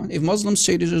Quran, if Muslims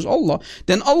say this is Allah,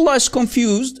 then Allah is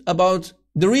confused about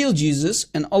the real Jesus,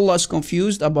 and Allah is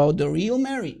confused about the real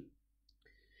Mary.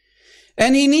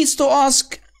 And he needs to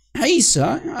ask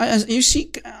Isa, you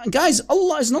see, guys,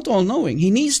 Allah is not all-knowing.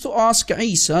 He needs to ask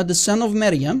Isa, the son of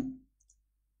Maryam,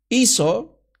 Esau,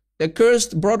 the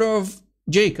cursed brother of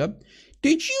Jacob,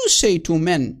 did you say to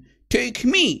men, take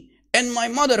me and my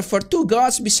mother for two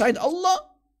gods beside Allah?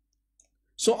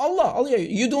 So Allah,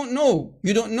 you don't know.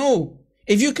 You don't know.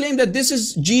 If you claim that this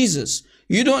is Jesus,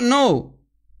 you don't know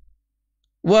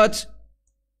what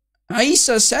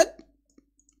Isa said.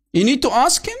 You need to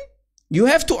ask him. You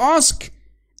have to ask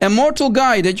a mortal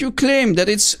guy that you claim that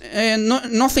it's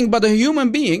nothing but a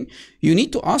human being. You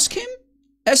need to ask him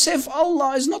as if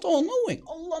Allah is not all-knowing.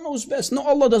 Allah knows best. No,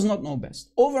 Allah does not know best.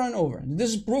 Over and over.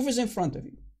 This proof is in front of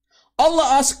you.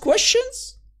 Allah asks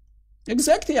questions.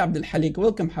 Exactly, Abdul Halik.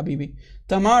 Welcome, Habibi.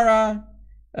 Tamara,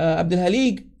 Abdul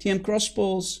Halik, TM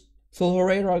Crosspulse, Phil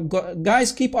Herrera.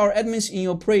 Guys, keep our admins in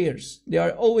your prayers. They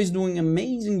are always doing an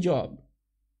amazing job.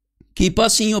 Keep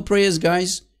us in your prayers,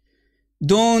 guys.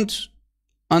 Don't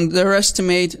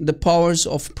underestimate the powers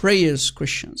of prayers,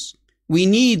 Christians. We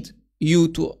need you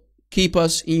to keep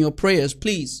us in your prayers,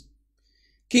 please.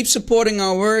 Keep supporting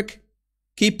our work.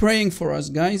 Keep praying for us,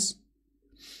 guys.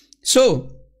 So,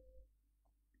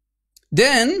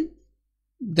 then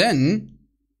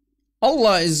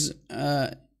Allah is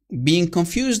being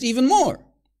confused even more,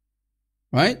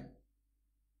 right?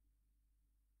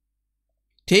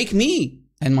 Take me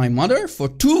and my mother for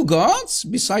two gods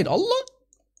beside Allah?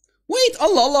 Wait,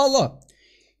 Allah,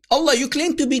 you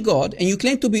claim to be God and you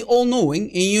claim to be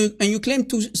all-knowing and you claim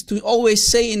to always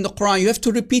say in the Quran, you have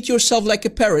to repeat yourself like a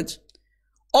parrot.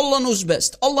 Allah knows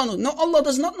best. Allah knows. No, Allah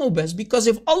does not know best, because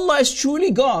if Allah is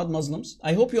truly God, Muslims,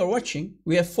 I hope you are watching.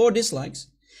 We have 4 dislikes.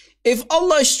 If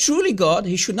Allah is truly God,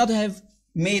 He should not have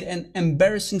made an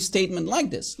embarrassing statement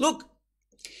like this. Look,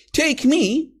 take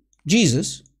me,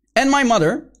 Jesus, and my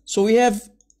mother. So we have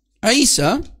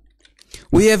Isa,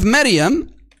 we have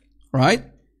Maryam, right?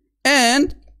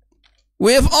 And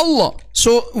we have Allah.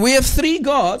 So we have 3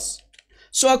 gods.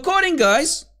 So according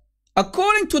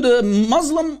to the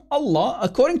Muslim Allah,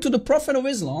 according to the Prophet of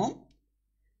Islam,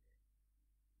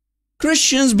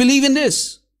 Christians believe in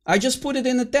this. I just put it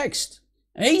in the text.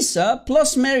 Isa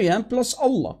plus Maryam plus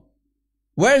Allah.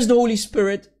 Where's the Holy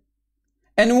Spirit?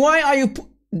 And why are you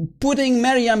putting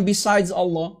Maryam besides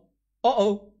Allah?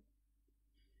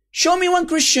 Show me one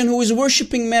Christian who is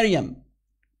worshipping Maryam.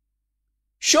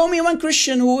 Show me one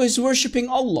Christian who is worshipping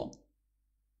Allah.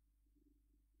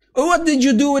 What did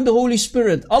you do with the Holy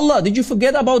Spirit? Allah, did you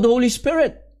forget about the Holy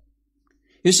Spirit?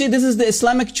 You see, this is the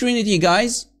Islamic Trinity,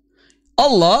 guys.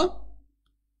 Allah,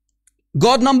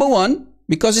 God number 1,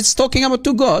 because it's talking about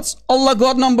 2 gods. Allah,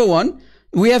 God number 1.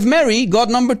 We have Mary, God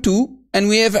number 2. And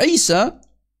we have Isa,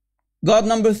 God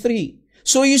number 3.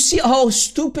 So you see how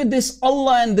stupid this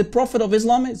Allah and the Prophet of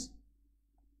Islam is?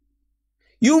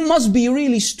 You must be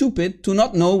really stupid to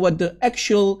not know what the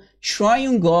actual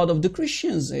triune God of the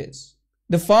Christians is.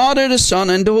 The Father, the Son,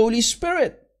 and the Holy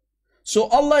Spirit. So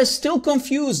Allah is still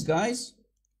confused, guys.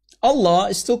 Allah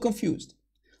is still confused.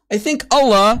 I think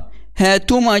Allah had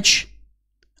too much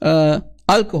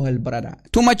alcohol, brother.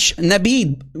 Too much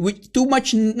nabid. Too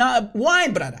much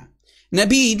wine, brother.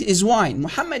 Nabid is wine.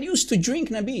 Muhammad used to drink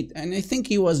nabid. And I think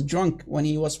he was drunk when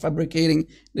he was fabricating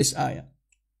this ayah.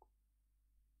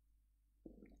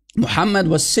 Muhammad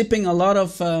was sipping a lot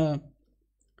of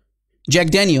Jack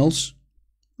Daniels,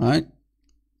 right?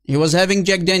 He was having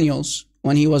Jack Daniels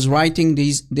when he was writing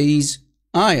these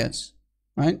ayahs,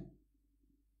 right?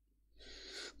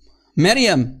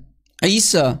 Maryam,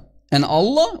 Isa, and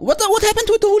Allah. What happened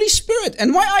with the Holy Spirit?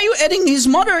 And why are you adding his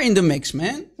mother in the mix,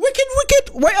 man? Wicked.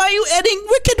 Why are you adding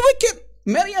wicked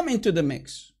Maryam into the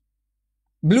mix?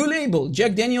 Blue Label,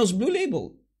 Jack Daniels Blue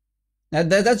Label.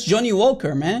 That's Johnny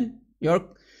Walker, man.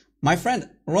 My friend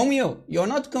Romeo, you're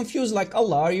not confused like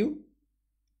Allah, are you?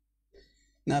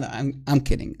 No, I'm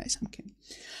kidding, guys. I'm kidding.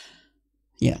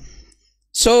 Yeah.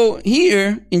 So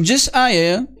here in this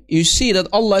ayah, you see that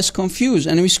Allah is confused,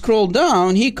 and we scroll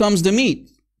down. Here comes the meat.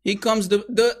 Here comes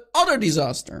the other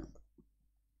disaster.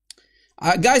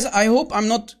 Guys, I hope I'm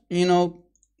not,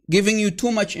 giving you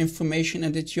too much information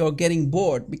and that you're getting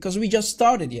bored, because we just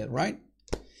started yet, right?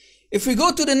 If we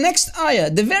go to the next ayah,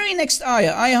 the very next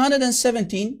ayah, ayah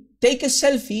 117, take a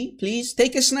selfie, please.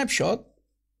 Take a snapshot,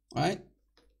 right?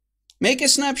 Make a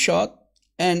snapshot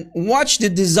and watch the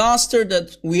disaster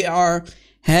that we are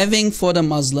having for the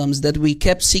Muslims, that we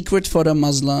kept secret for the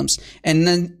Muslims. And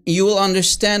then you will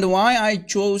understand why I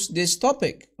chose this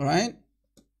topic, right?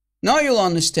 Now you'll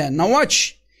understand. Now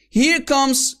watch. Here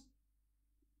comes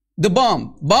The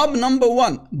bomb. Bomb number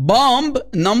one. Bomb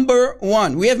number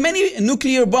one. We have many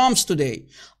nuclear bombs today.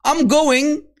 I'm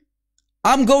going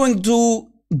to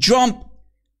drop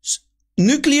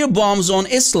nuclear bombs on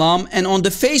Islam and on the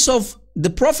face of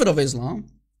the Prophet of Islam,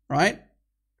 right?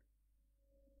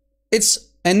 It's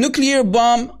a nuclear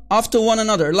bomb after one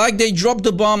another, like they dropped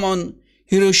the bomb on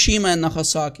Hiroshima and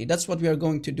Nagasaki. That's what we are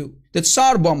going to do. The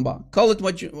Tsar Bomba. Call it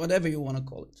whatever you want to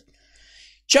call it.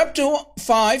 Chapter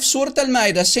 5, Surah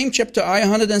Al-Ma'idah, same chapter, ayah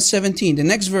 117, the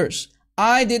next verse.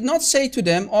 I did not say to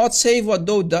them, aught save what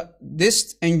thou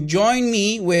didst enjoin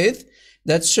me with,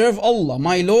 that serve Allah,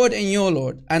 my Lord and your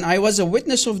Lord, and I was a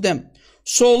witness of them,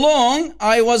 so long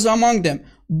I was among them.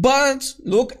 But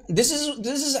look, this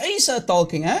is Isa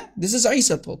talking, eh? This is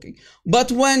Isa talking.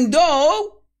 But when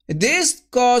thou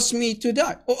didst cause me to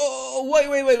die. Oh, wait.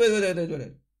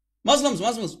 Muslims.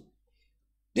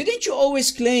 Didn't you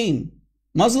always claim,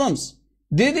 Muslims,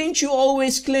 didn't you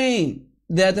always claim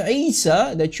that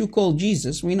Isa, that you call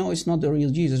Jesus, we know it's not the real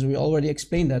Jesus, we already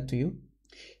explained that to you.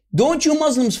 Don't you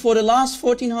Muslims for the last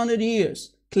 1400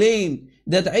 years claim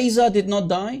that Isa did not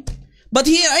die? But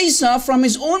here Isa from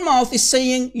his own mouth is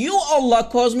saying, you Allah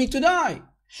caused me to die.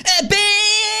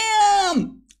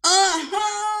 Bam!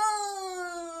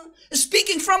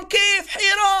 Speaking from cave,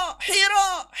 Hira.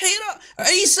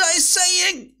 Isa is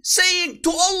saying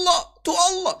to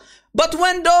Allah. But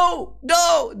when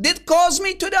thou did cause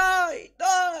me to die.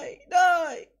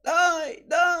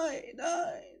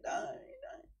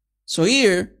 So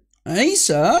here,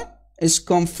 Isa is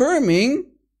confirming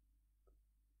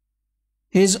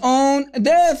his own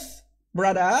death,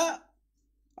 brother.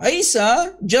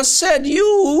 Isa just said,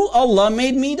 you, Allah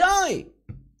made me die.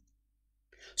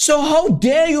 So how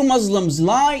dare you Muslims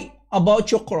lie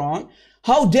about your Quran?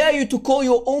 How dare you to call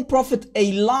your own prophet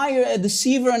a liar, a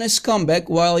deceiver, and a scumbag,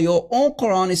 while your own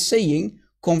Quran is saying,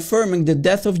 confirming the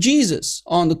death of Jesus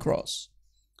on the cross?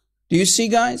 Do you see,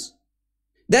 guys?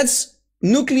 That's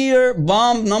nuclear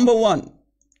bomb number one.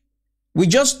 We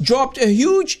just dropped a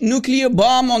huge nuclear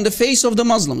bomb on the face of the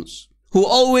Muslims, who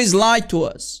always lied to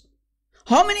us.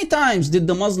 How many times did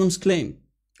the Muslims claim,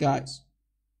 guys?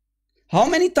 How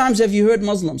many times have you heard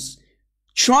Muslims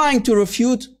trying to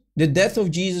refute the death of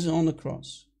Jesus on the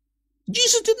cross?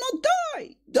 Jesus did not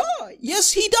die.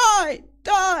 Yes, he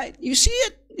died. You see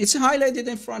it? It's highlighted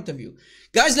in front of you.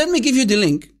 Guys, let me give you the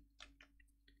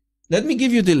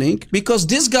link. Because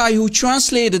this guy who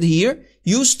translated here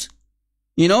used,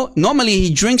 normally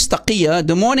he drinks taqiyya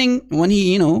the morning when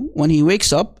he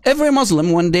wakes up. Every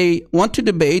Muslim, when they want to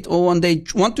debate or when they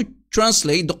want to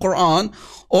translate the Quran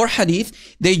or Hadith,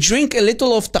 they drink a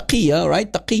little of taqiyya,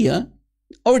 right? Taqiyya.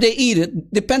 Or they eat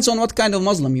it. Depends on what kind of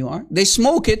Muslim you are. They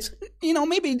smoke it.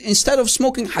 Maybe instead of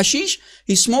smoking hashish,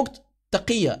 he smoked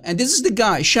taqiyya. And this is the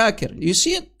guy, Shakir. You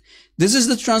see it? This is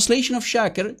the translation of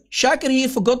Shakir. Shakir here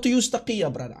forgot to use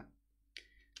taqiyya, brother.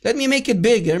 Let me make it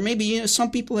bigger. Maybe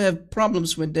some people have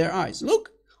problems with their eyes.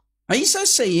 Look, Isa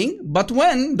saying, but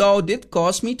when thou did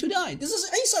cause me to die. This is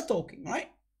Isa talking, right?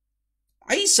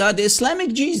 Isa, the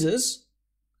Islamic Jesus,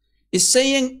 is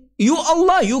saying, you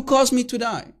Allah, you caused me to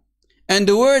die. And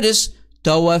the word is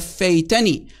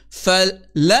tawaffaytani.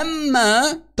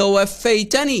 فَلَمَّا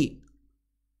tawaffaytani.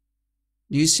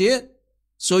 Do you see it?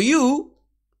 So you,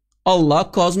 Allah,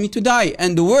 caused me to die.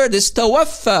 And the word is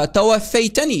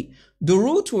tawaffaytani. The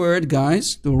root word,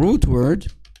 guys, the root word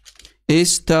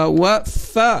is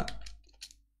tawaffa.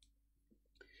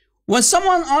 When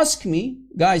someone asks me,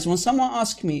 guys,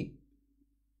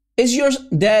 is your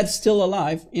dad still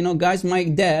alive? Guys, my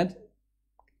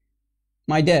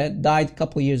dad died a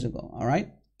couple years ago, all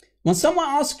right? When someone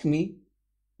asks me,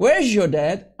 where's your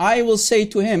dad? I will say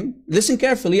to him, listen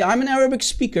carefully, I'm an Arabic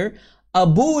speaker,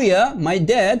 Abuya, my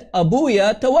dad,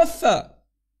 Abuya tawaffa.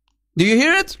 Do you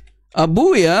hear it?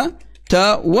 Abuya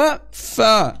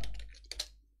tawaffa.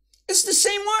 It's the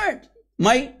same word.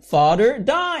 My father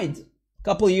died a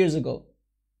couple years ago.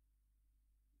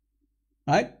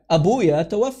 Right? Abuya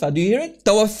tawaffa. Do you hear it?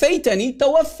 Tawaffaytani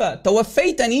tawaffa.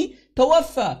 Tawaffaytani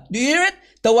tawaffa. Do you hear it?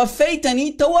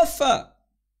 Tawaffaytani tawaffa.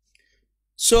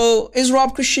 So, is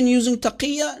Rob Christian using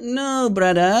taqiyya? No,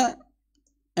 brother.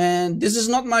 And this is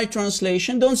not my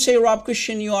translation. Don't say, Rob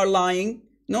Christian, you are lying.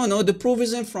 No, the proof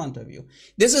is in front of you.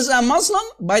 This is a Muslim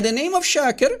by the name of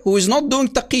Shakir who is not doing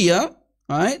taqiyya,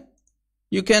 right?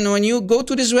 You can, when you go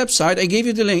to this website, I gave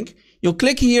you the link, you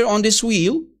click here on this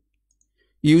wheel,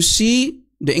 you see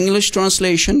the English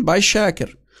translation by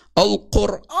Shakir.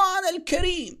 Al-Quran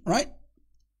al-Kareem, right?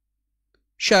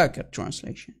 Shakir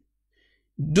translation.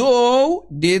 Thou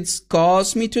didst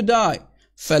cause me to die.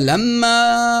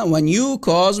 Falamma, when you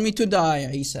caused me to die,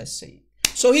 Isa is saying.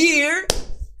 So here,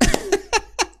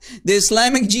 The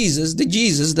Islamic Jesus, the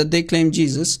Jesus that they claim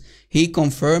Jesus, he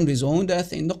confirmed his own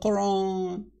death in the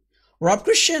Quran. Rob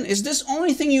Christian, is this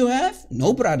only thing you have?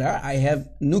 No, brother. I have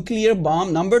nuclear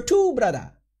bomb number 2,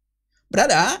 brother.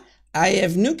 Brother, I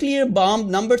have nuclear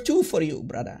bomb number 2 for you,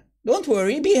 brother. Don't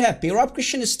worry, be happy. Rob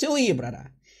Christian is still here,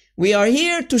 brother. We are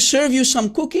here to serve you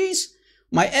some cookies.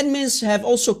 My admins have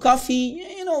also coffee.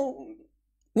 You know,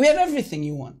 we have everything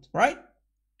you want, right?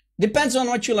 Depends on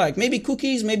what you like. Maybe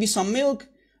cookies, maybe some milk.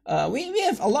 We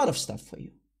have a lot of stuff for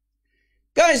you.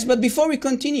 Guys, but before we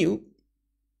continue,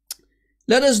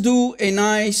 let us do a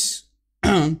nice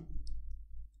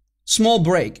small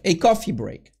break, a coffee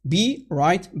break. Be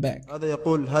right back. هذا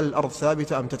يقول هل الأرض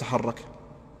ثابتة أم تتحرك؟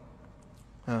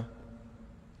 ها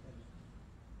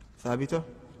ثابتة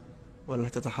ولا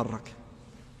تتحرك؟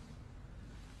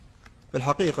 في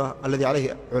الحقيقة الذي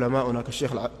عليه علماؤنا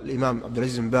كالشيخ الإمام عبد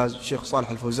العزيز بن باز الشيخ صالح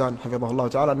الفوزان حفظه الله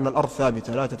تعالى أن الأرض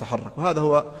ثابتة لا تتحرك، وهذا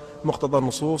هو مقتضى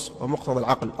النصوص ومقتضى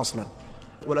العقل أصلا،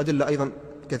 والأدلة أيضا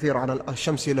كثيرة عن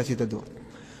الشمس التي تدور.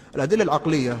 الأدلة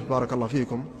العقلية بارك الله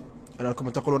فيكم أنكم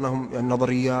تقولون أنهم يعني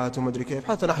نظريات ومدري كيف،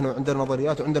 حتى نحن عندنا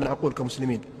نظريات وعندنا عقول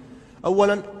كمسلمين.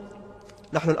 أولا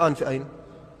نحن الآن في أين؟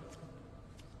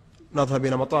 نذهب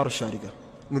إلى مطار الشارقة،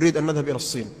 نريد أن نذهب إلى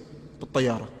الصين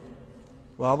بالطيارة،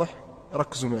 واضح؟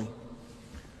 ركزوا معي.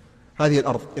 هذه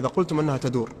الأرض إذا قلتم أنها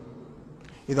تدور،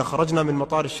 إذا خرجنا من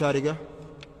مطار الشارقة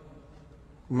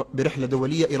برحلة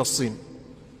دولية إلى الصين،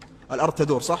 الأرض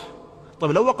تدور صح؟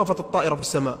 طيب لو وقفت الطائرة في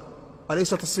السماء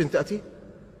أليست الصين تأتي؟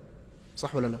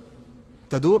 صح ولا لا؟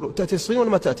 تدور تأتي الصين ولا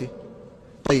ما تأتي؟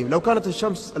 طيب لو كانت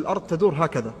الشمس الأرض تدور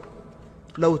هكذا،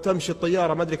 لو تمشي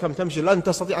الطيارة ما أدري كم تمشي لن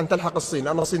تستطيع أن تلحق الصين،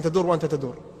 لأن الصين تدور وأنت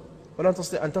تدور، ولن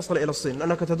تستطيع أن تصل إلى الصين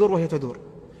لأنك تدور وهي تدور،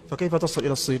 فكيف تصل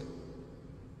إلى الصين؟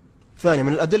 ثانيا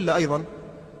من الأدلة أيضا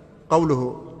قوله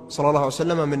صلى الله عليه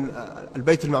وسلم من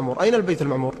البيت المعمور. أين البيت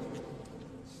المعمور؟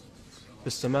 في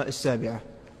السماء السابعة.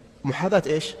 محاذاة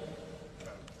إيش؟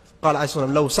 قال عليه الصلاة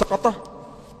والسلام لو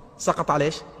سقط على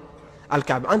إيش؟ على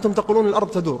الكعبة. أنتم تقولون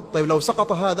الأرض تدور، طيب لو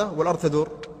سقط هذا والأرض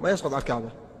تدور ما يسقط على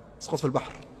الكعبة، يسقط في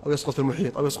البحر أو يسقط في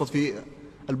المحيط أو يسقط في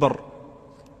البر،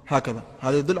 هكذا.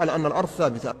 هذا يدل على أن الأرض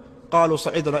ثابتة. قالوا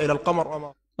صعدنا إلى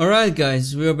القمر. Alright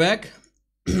guys, we're back.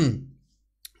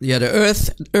 Yeah, the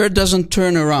earth doesn't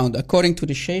turn around. According to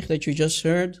the Sheikh that you just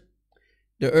heard,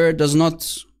 the earth does not,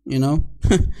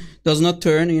 does not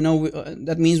turn,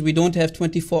 that means we don't have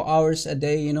 24 hours a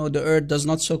day, the earth does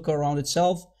not circle around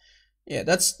itself. Yeah,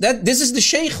 this is the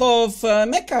Sheikh of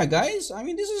Mecca, guys. I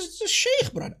mean, this is the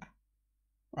Sheikh, brother.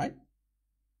 Right?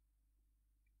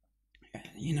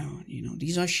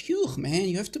 These are Sheikh, man.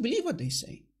 You have to believe what they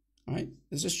say. Right?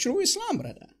 This is true Islam,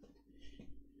 brother.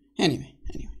 Anyway.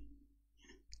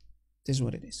 This is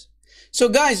what it is. So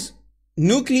guys,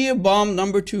 nuclear bomb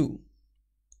number 2.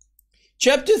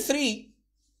 Chapter 3.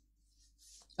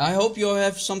 I hope you all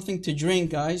have something to drink,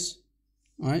 guys.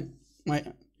 Alright?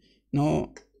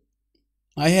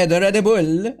 I had a Red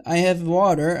Bull. I have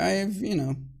water. I have,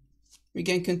 we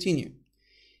can continue.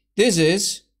 This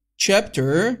is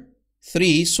chapter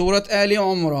 3, Surah Ali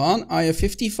Imran, ayah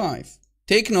 55.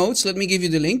 Take notes. Let me give you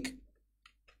the link.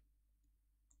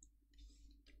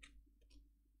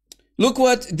 Look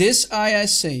what this ayah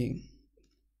is saying.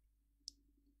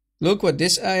 Look what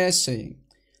this ayah is saying.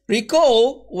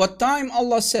 Recall what time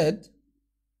Allah said.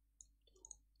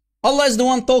 Allah is the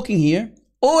one talking here.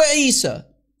 O Isa,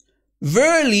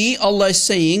 verily Allah is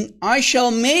saying, I shall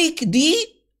make thee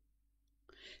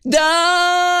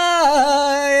die.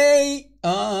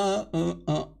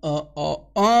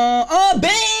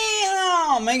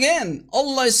 Bam! Again,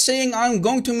 Allah is saying, I'm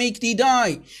going to make thee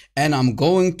die, and I'm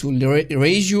going to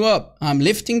raise you up. I'm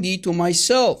lifting thee to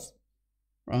myself.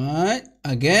 Right?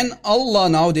 Again, Allah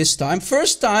now this time.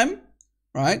 First time,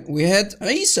 right? We had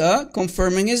Isa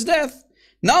confirming his death.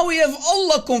 Now we have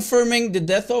Allah confirming the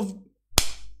death of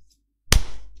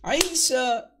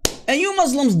Isa. And you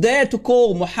Muslims dare to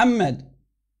call Muhammad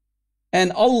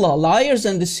and Allah liars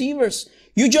and deceivers.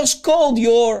 You just called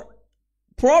your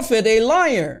prophet a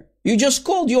liar. You just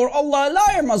called your Allah a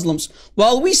liar, Muslims.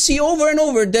 While we see over and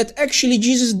over that actually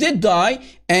Jesus did die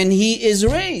and he is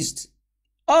raised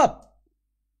up.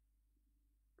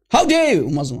 How dare you,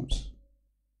 Muslims?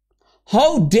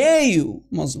 How dare you,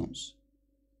 Muslims?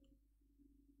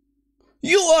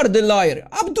 You are the liar.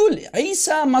 Abdul,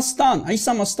 Isa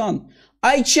Mastan.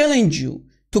 I challenge you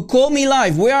to call me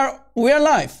live. We are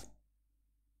live.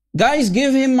 Guys,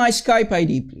 give him my Skype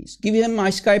ID, please. Give him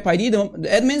my Skype ID, the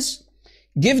admins.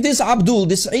 Give this Abdul,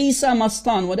 this Isa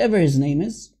Mastan, whatever his name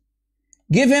is.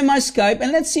 Give him my Skype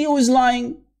and let's see who is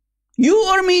lying. You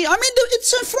or me? I mean,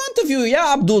 it's in front of you.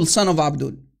 Yeah, Abdul, son of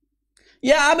Abdul.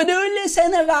 Ya Abdul,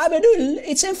 son of Abdul,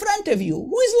 it's in front of you.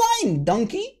 Who is lying,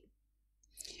 donkey?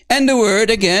 And the word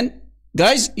again,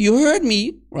 guys, you heard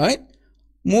me, right?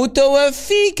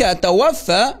 Mutawaffika,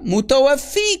 tawaffa,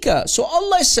 mutawaffika. So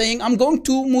Allah is saying, I'm going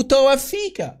to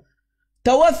mutawaffika.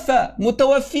 Tawaffa,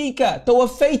 mutawaffika,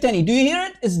 tawaffaytani. Do you hear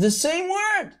it? It's the same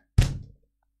word.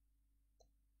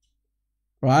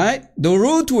 Right? The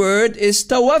root word is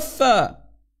tawaffa.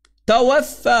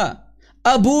 Tawaffa.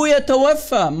 Abuya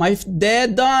tawaffa. My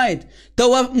dad died.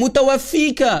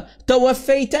 Mutawaffika.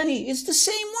 Tawaffaytani. It's the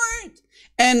same word.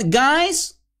 And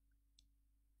guys,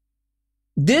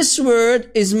 this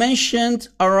word is mentioned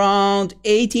around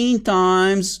 18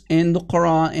 times in the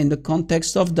Quran in the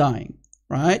context of dying.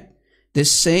 Right? The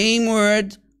same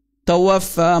word,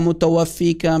 tawaffa,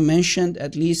 mutawaffika, mentioned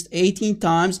at least 18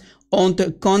 times on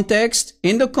the context,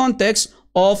 in the context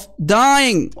of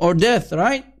dying or death,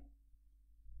 right?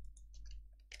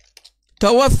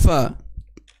 Tawaffa,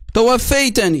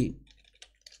 tawaffaytani.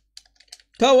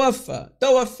 Tawaffa,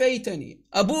 tawaffaytani.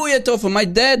 Abuya tawaffa, my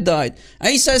dad died.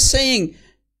 Isa is saying,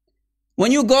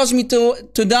 when you caused me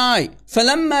to die,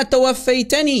 falamma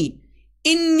tawaffaytani,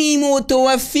 inni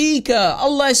mutawaffika.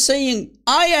 Allah is saying,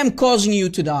 I am causing you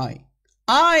to die.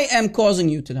 I am causing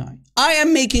you to die. I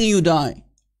am making you die.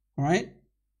 Alright?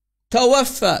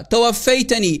 Tawaffa,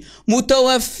 tawaffaytani,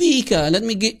 mutawaffika. Let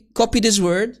me copy this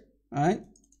word. Alright?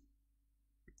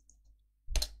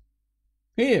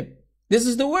 Here. This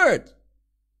is the word.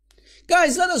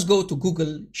 Guys, let us go to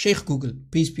Google, Sheikh Google,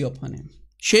 peace be upon him.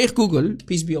 Sheikh Google,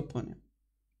 peace be upon him.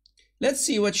 Let's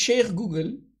see what Sheikh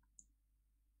Google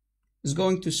is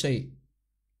going to say.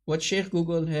 What Sheikh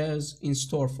Google has in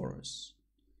store for us.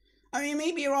 I mean,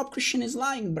 maybe Rob Christian is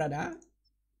lying, brother.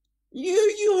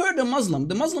 You heard the Muslim.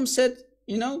 The Muslim said,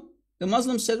 the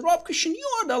Muslim said, Rob Christian, you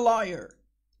are the liar.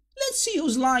 Let's see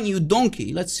who's lying, you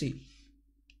donkey. Let's see.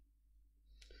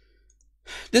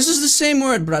 This is the same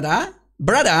word, brother.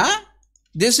 Brother,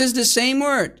 this is the same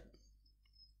word.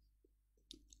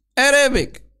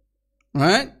 Arabic.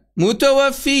 Right?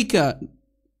 Mutawaffika.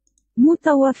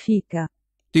 Mutawaffika.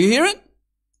 Do you hear it?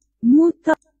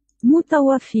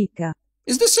 Mutawaffika.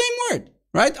 It's the same word,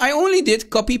 right? I only did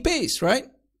copy paste, right?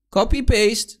 Copy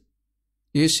paste.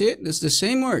 You see it? It's the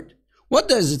same word. What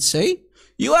does it say?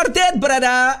 You are dead,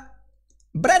 brother.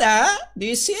 Brother, do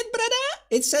you see it, brother?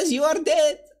 It says you are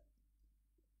dead.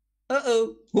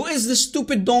 Uh-oh. Who is the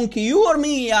stupid donkey? You or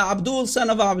me, ya Abdul, son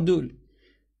of Abdul?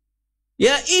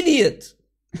 Yeah, idiot.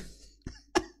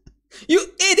 You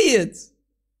idiot.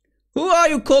 Who are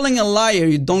you calling a liar,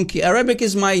 you donkey? Arabic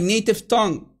is my native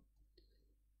tongue.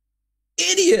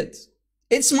 Idiot.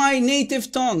 It's my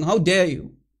native tongue. How dare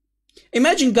you?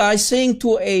 Imagine, guys, saying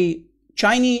to a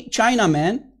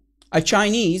Chinaman, a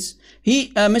Chinese,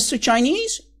 Mr.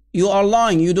 Chinese, you are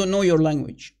lying. You don't know your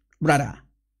language, brother.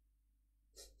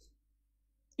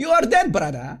 You are dead,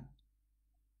 brother.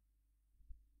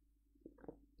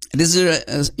 This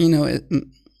is a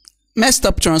messed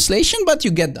up translation, but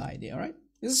you get the idea, right?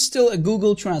 This is still a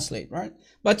Google Translate, right?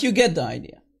 But you get the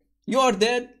idea. You are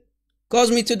dead. Cause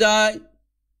me to die.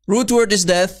 Root word is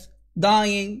death.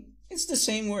 Dying. It's the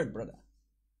same word, brother.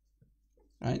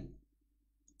 Right?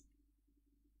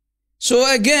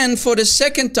 So again, for the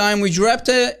second time, we dropped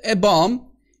a bomb,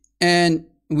 and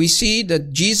we see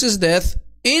that Jesus' death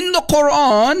in the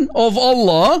Quran of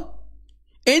Allah,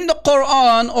 in the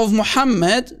Quran of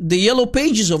Muhammad, the yellow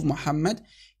pages of Muhammad,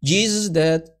 Jesus'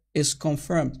 death is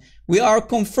confirmed. We are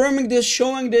confirming this,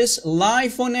 showing this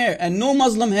live on air, and no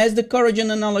Muslim has the courage and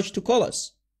the knowledge to call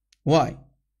us. Why?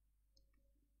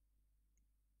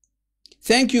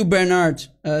 Thank you, Bernard.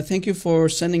 Thank you for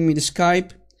sending me the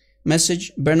Skype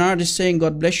message. Bernard is saying,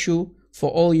 God bless you for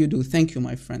all you do. Thank you,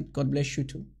 my friend. God bless you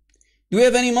too. Do we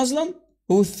have any Muslim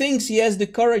who thinks he has the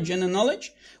courage and the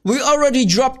knowledge? We already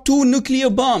dropped 2 nuclear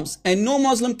bombs and no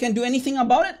Muslim can do anything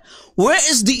about it. Where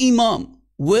is the Imam?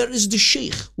 Where is the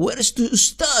Sheikh? Where is the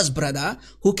Ustaz, brother,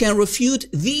 who can refute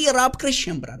the Arab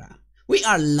Christian, brother? We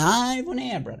are live on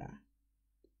air, brother.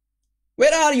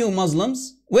 Where are you,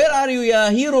 Muslims? Where are you, ya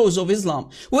heroes of Islam?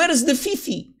 Where is the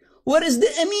Fifi? Where is the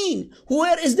Amin?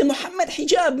 Where is the Muhammad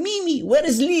Hijab? Mimi? Where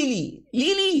is Lili?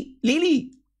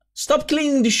 Lili. Stop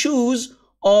cleaning the shoes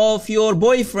of your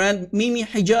boyfriend, Mimi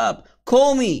Hijab.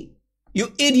 Call me.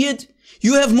 You idiot.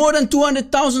 You have more than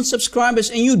 200,000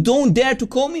 subscribers and you don't dare to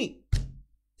call me.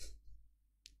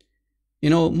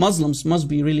 Muslims must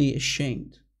be really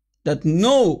ashamed that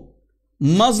no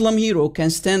Muslim hero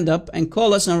can stand up and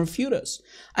call us and refute us.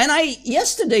 And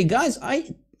yesterday, guys, how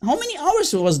many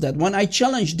hours was that when I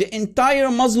challenged the entire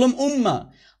Muslim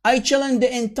Ummah? I challenged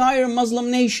the entire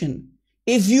Muslim nation.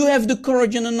 If you have the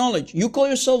courage and the knowledge, you call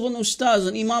yourself an Ustaz,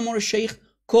 an Imam or a Sheikh,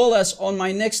 call us on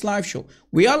my next live show.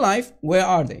 We are live. Where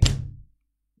are they?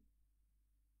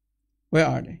 Where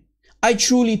are they? I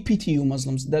truly pity you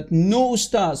Muslims that no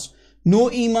Ustaz,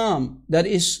 no Imam that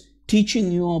is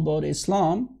teaching you about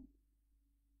Islam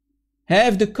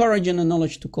have the courage and the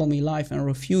knowledge to call me live and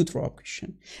refute Rob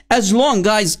Christian. As long,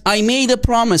 guys, I made a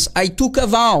promise, I took a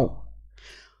vow.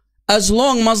 As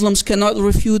long Muslims cannot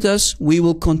refute us, we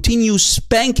will continue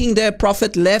spanking their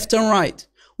prophet left and right.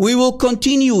 We will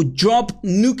continue drop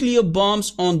nuclear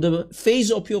bombs on the face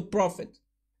of your prophet,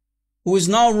 who is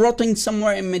now rotting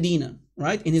somewhere in Medina,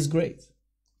 right? In his grave.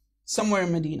 Somewhere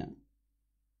in Medina.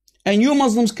 And you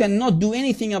Muslims cannot do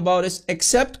anything about us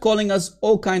except calling us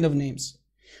all kind of names.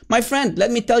 My friend,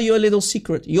 let me tell you a little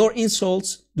secret. Your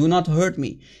insults do not hurt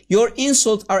me. Your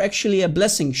insults are actually a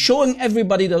blessing, showing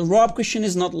everybody that Rob Christian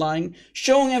is not lying,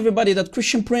 showing everybody that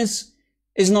Christian Prince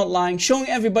is not lying, showing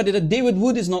everybody that David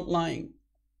Wood is not lying.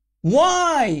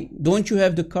 Why don't you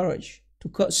have the courage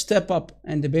to step up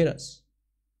and debate us?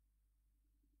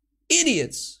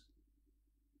 Idiots.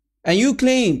 And you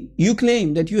claim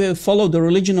that you have followed the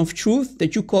religion of truth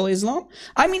that you call Islam.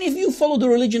 I mean, if you follow the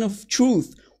religion of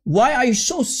truth, why are you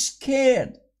so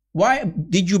scared? Why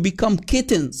did you become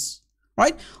kittens?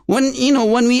 Right? When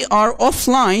we are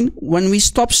offline, when we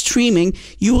stop streaming,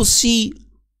 you will see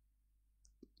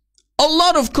a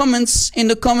lot of comments in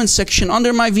the comment section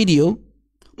under my video.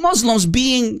 Muslims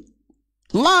being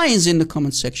lions in the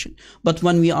comment section. But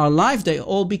when we are live, they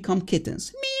all become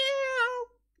kittens. Meow,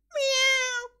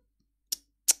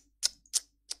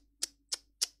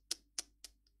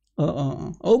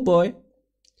 meow. Oh boy.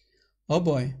 Oh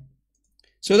boy.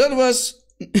 So that was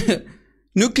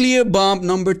nuclear bomb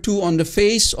number 2 on the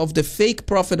face of the fake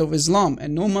prophet of Islam.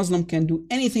 And no Muslim can do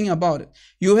anything about it.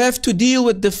 You have to deal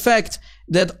with the fact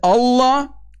that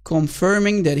Allah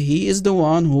confirming that He is the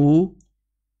one who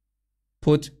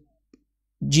put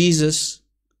Jesus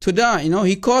to die.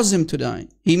 He caused Him to die.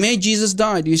 He made Jesus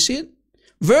die. Do you see it?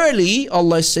 Verily,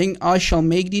 Allah is saying, I shall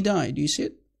make thee die. Do you see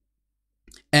it?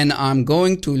 And I'm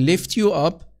going to lift you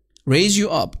up, raise you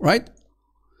up, right?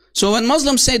 So when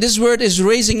Muslims say this word is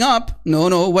raising up,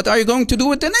 no, what are you going to do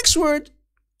with the next word?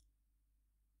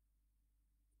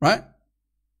 Right?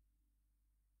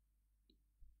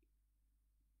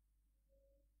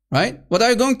 Right? What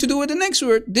are you going to do with the next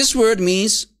word? This word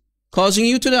means causing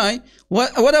you to die.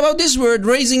 What about this word,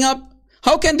 raising up?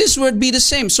 How can this word be the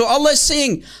same? So Allah is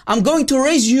saying, I'm going to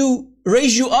raise you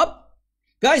up.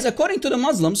 Guys, according to the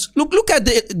Muslims, look at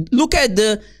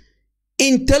the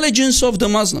intelligence of the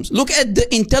Muslims. Look at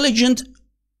the intelligent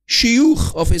Sheikh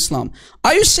of Islam.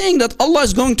 Are you saying that Allah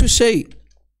is going to say,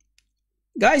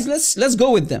 guys, let's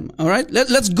go with them, all right?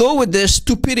 Let's go with their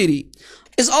stupidity.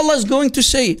 Is Allah is going to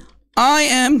say, I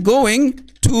am going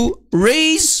to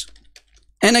raise,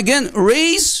 and again,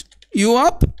 raise you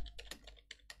up?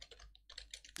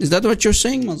 Is that what you're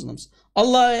saying, Muslims?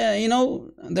 Allah,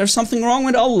 there's something wrong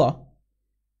with Allah.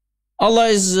 Allah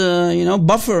is,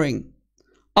 buffering.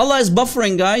 Allah is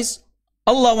buffering, guys.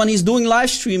 Allah, when He's doing live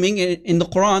streaming in the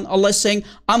Quran, Allah is saying,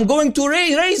 I'm going to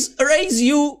raise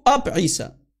you up,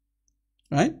 Isa.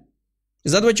 Right?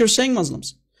 Is that what you're saying,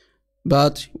 Muslims?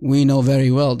 But we know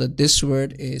very well that this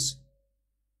word is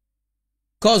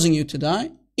causing you to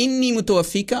die. Inni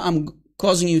mutawaffika, I'm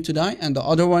causing you to die. And the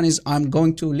other one is, I'm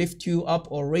going to lift you up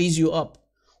or raise you up.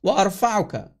 Wa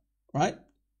arfa'uka. Right?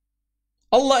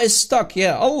 Allah is stuck.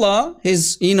 Yeah, Allah,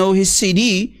 His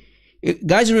CD.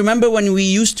 Guys, remember when we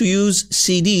used to use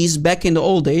CDs back in the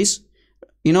old days?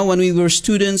 When we were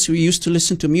students, we used to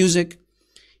listen to music.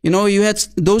 You had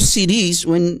those CDs,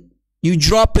 when you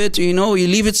drop it, you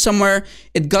leave it somewhere,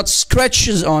 it got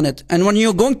scratches on it. And when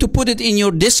you're going to put it in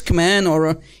your Discman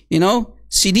or,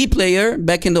 CD player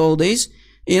back in the old days,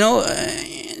 it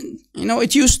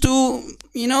used to,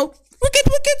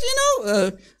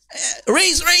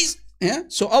 raise. Yeah.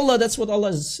 So Allah, that's what Allah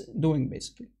is doing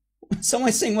basically. Someone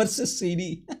is saying, what's a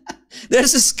CD?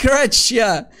 There's a scratch,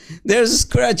 yeah. There's a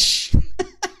scratch.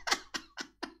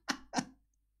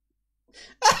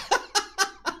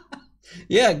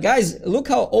 Yeah, guys, look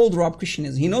how old Rob Christian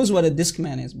is. He knows what a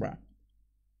Discman is, bruh.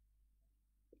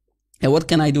 And what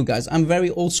can I do, guys? I'm a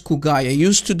very old school guy. I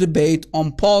used to debate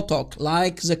on Paul Talk,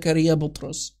 like Zakaria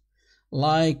Butros,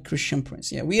 like Christian Prince.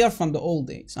 Yeah, we are from the old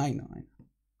days. I know.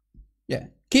 Yeah.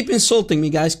 Keep insulting me,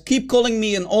 guys. Keep calling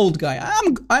me an old guy.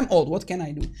 I'm old. What can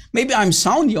I do? Maybe I'm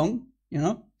sound young,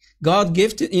 God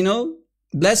gifted,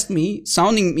 blessed me,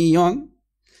 sounding me young.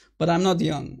 But I'm not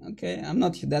young, okay? I'm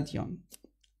not that young.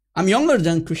 I'm younger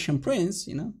than Christian Prince,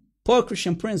 Poor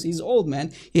Christian Prince. He's old,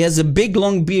 man. He has a big,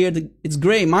 long beard. It's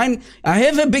gray. Mine, I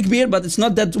have a big beard, but it's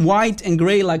not that white and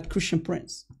gray like Christian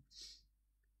Prince.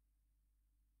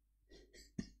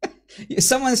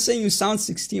 Someone's saying you sound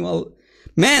 16. Well,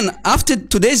 man, after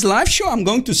today's live show, I'm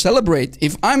going to celebrate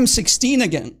if I'm 16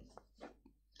 again.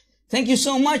 Thank you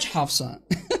so much, Hafsa.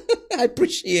 I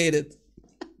appreciate it.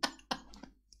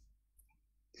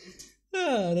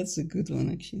 Ah, that's a good one,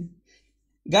 actually.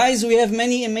 Guys, we have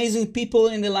many amazing people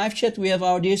in the live chat. We have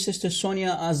our dear sister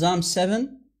Sonia Azam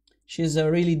 7. She's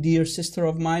a really dear sister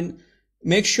of mine.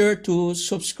 Make sure to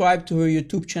subscribe to her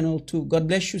YouTube channel too. God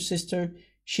bless you, sister.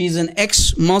 She's an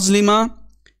ex-Muslima.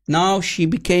 Now she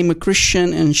became a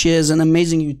Christian and she has an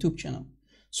amazing YouTube channel.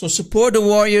 So support the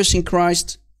warriors in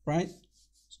Christ, right?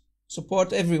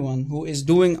 Support everyone who is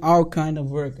doing our kind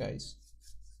of work, guys.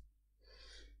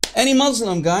 Any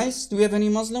Muslim, guys? Do we have any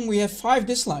Muslim? We have 5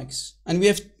 dislikes. And we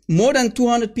have more than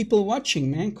 200 people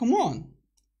watching, man. Come on.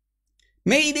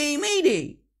 Mayday,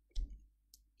 mayday.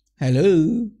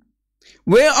 Hello.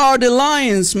 Where are the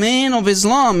lions, man, of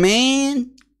Islam,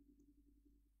 man?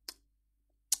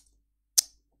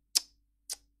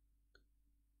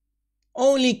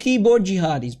 Only keyboard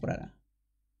jihadis, brother.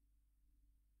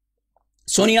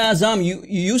 Sonia Azam, you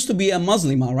used to be a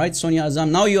Muslima, right? Sonia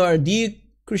Azam. Now you are a dear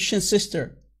Christian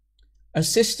sister. A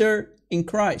sister in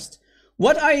Christ.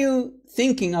 What are you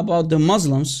thinking about the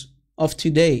Muslims of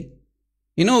today?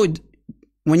 You know,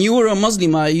 when you were a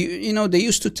Muslima, you know, they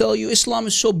used to tell you Islam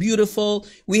is so beautiful.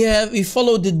 We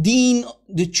follow the deen,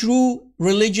 the true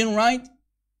religion, right?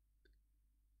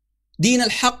 Deen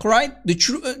al-Haq, right?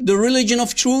 The religion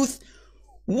of truth.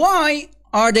 Why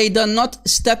are they then not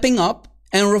stepping up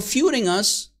and refuting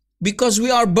us? Because we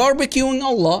are barbecuing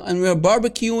Allah and we are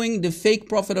barbecuing the fake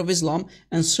prophet of Islam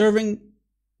and serving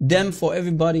them for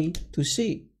everybody to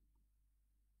see.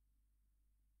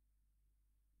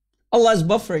 Allah is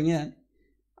buffering, yeah.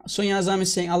 Sonia Azam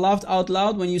is saying, I laughed out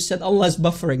loud when you said Allah is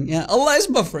buffering. Yeah, Allah is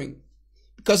buffering.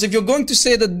 Because if you're going to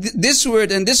say that this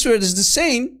word and this word is the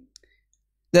same,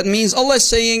 that means Allah is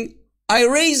saying, I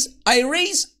raise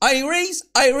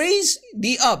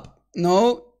thee up.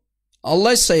 No.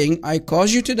 Allah is saying, I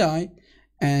cause you to die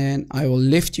and I will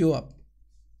lift you up.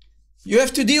 You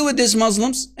have to deal with these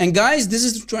Muslims. And guys, this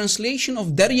is the translation of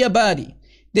Daryabadi.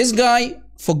 This guy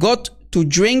forgot to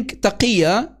drink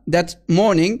taqiyya that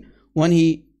morning when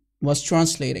he was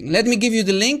translating. Let me give you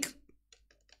the link.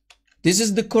 This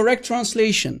is the correct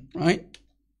translation, right?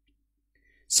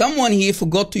 Someone here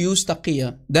forgot to use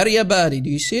taqiyya. Daryabadi,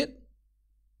 do you see it?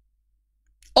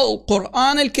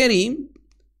 Al-Quran al-Kareem.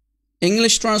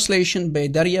 English translation by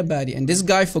Daryabadi. And this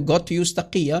guy forgot to use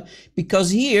taqiyya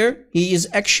because here he is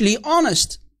actually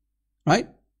honest. Right?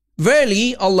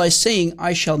 Verily, Allah is saying,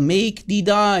 I shall make thee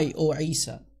die, O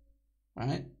Isa.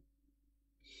 Right?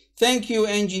 Thank you,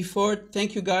 Angie Ford.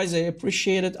 Thank you, guys. I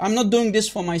appreciate it. I'm not doing this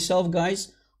for myself,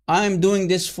 guys. I'm doing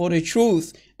this for the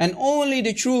truth. And only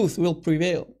the truth will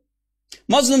prevail.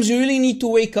 Muslims, you really need to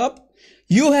wake up.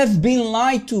 You have been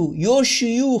lied to. Your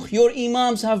shuyukh, your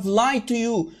imams have lied to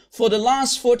you for the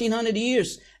last 1400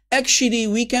 years. Actually,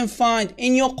 we can find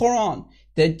in your Quran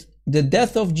that the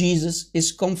death of Jesus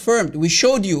is confirmed. We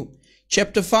showed you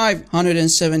chapter 5,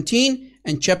 117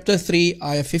 and chapter 3,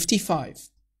 ayah 55.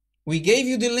 We gave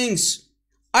you the links.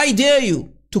 I dare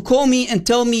you to call me and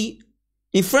tell me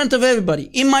in front of everybody,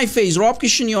 in my face, Rob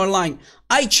Christian, you are lying.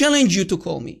 I challenge you to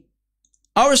call me.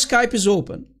 Our Skype is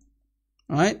open.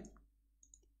 All right?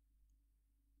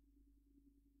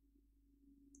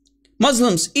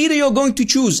 Muslims, either you're going to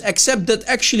choose, accept that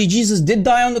actually Jesus did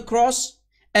die on the cross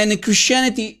and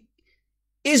Christianity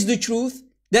is the truth.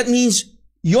 That means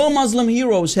your Muslim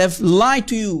heroes have lied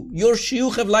to you. Your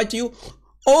shuyukh have lied to you.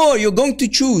 Or you're going to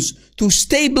choose to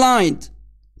stay blind,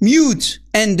 mute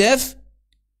and deaf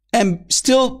and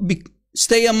still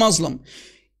stay a Muslim.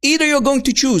 Either you're going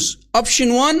to choose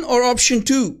option 1 or option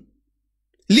 2.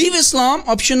 Leave Islam,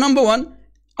 option number 1.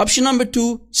 Option number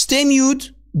 2, stay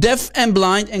mute, deaf and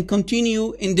blind and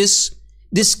continue in this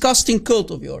disgusting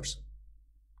cult of yours.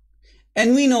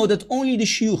 And we know that only the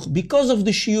shuyukh, because of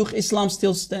the shuyukh, Islam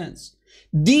still stands.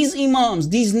 These imams,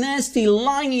 these nasty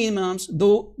lying imams,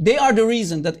 though they are the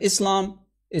reason that Islam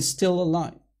is still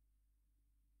alive.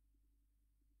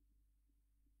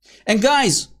 And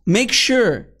guys, make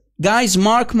sure, guys,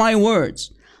 mark my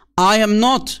words. I'm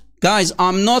not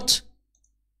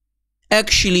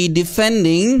actually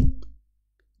defending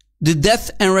the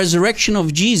death and resurrection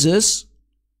of Jesus.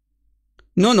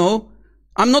 No.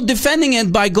 I'm not defending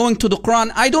it by going to the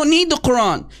Quran. I don't need the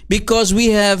Quran because we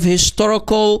have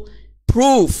historical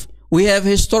proof. We have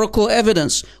historical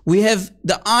evidence. We have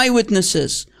the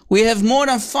eyewitnesses. We have more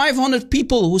than 500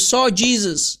 people who saw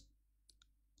Jesus,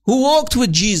 who walked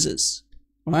with Jesus,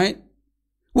 right?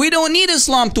 We don't need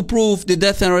Islam to prove the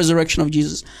death and resurrection of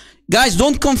Jesus. Guys,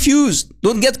 don't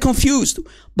get confused.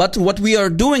 But what we are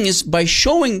doing is by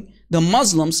showing the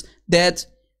Muslims that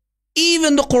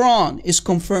even the Quran is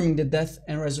confirming the death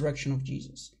and resurrection of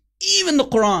Jesus. Even the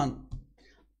Quran.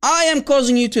 I am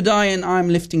causing you to die and I am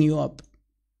lifting you up.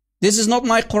 This is not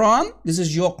my Quran. This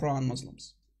is your Quran,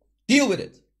 Muslims. Deal with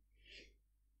it.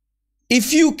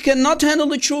 If you cannot handle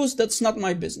the truth, that's not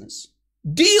my business.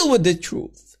 Deal with the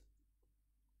truth.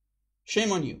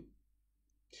 Shame on you.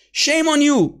 Shame on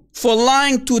you for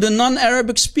lying to the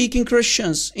non-Arabic speaking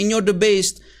Christians in your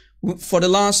debates for the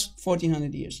last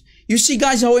 1400 years. You see,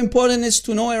 guys, how important it is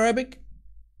to know Arabic?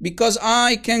 Because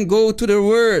I can go to the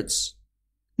words.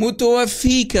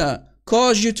 Mutawafika,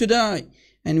 cause you to die.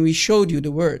 And we showed you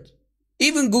the word.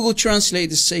 Even Google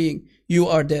Translate is saying, you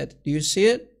are dead. Do you see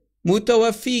it?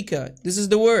 Mutawafika. This is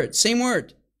the word. Same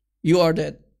word. You are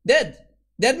dead. Dead.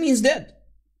 Dead means dead.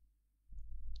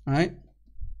 Alright?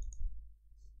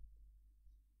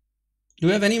 Do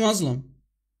we have any Muslim?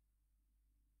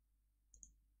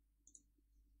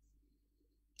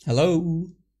 Hello?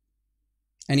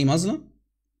 Any Muslim?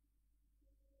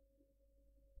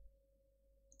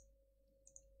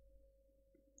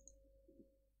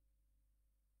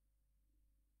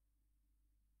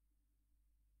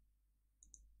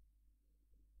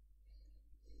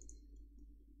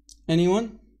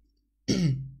 Anyone?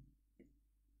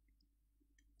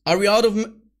 Are we out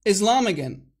of Islam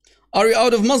again? Are we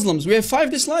out of Muslims? We have 5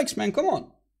 dislikes, man. Come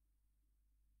on.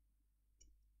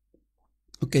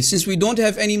 Okay, since we don't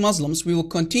have any Muslims, we will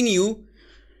continue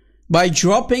by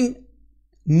dropping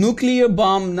nuclear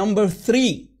bomb number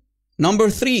 3. Number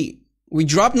 3. We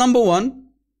dropped number 1.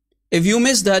 If you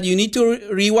missed that, you need to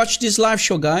rewatch this live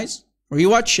show, guys.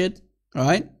 Rewatch it.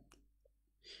 Alright?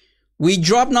 We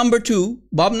dropped number 2,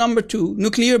 bomb number 2,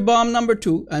 nuclear bomb number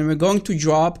 2, and we're going to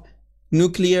drop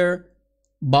nuclear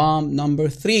bomb number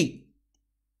 3.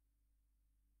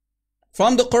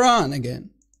 From the Quran again.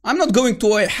 I'm not going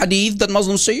to a hadith that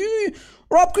Muslims say,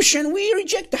 Rob Christian, we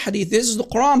reject the hadith. This is the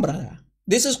Quran, brother.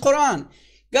 This is Quran.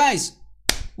 Guys,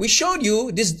 we showed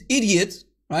you this idiot,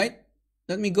 right?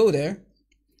 Let me go there.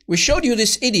 We showed you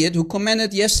this idiot who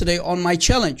commented yesterday on my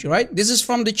challenge, right? This is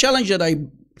from the challenge that I...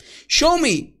 Show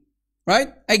me,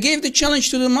 right? I gave the challenge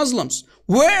to the Muslims.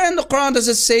 Where in the Quran does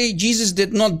it say Jesus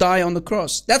did not die on the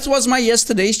cross? That was my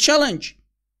yesterday's challenge.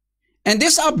 And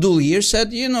this Abdul here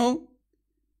said, you know,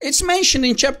 it's mentioned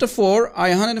in chapter 4,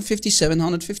 ayah 157,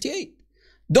 158.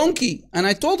 Donkey. And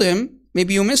I told him,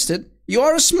 maybe you missed it, you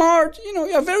are a smart,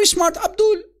 you are very smart,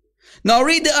 Abdul. Now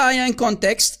read the ayah in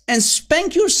context and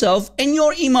spank yourself and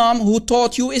your Imam who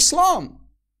taught you Islam.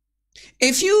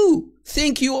 If you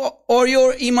think you or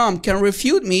your Imam can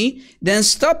refute me, then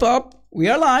step up. We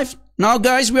are live. Now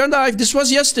guys, we are live. This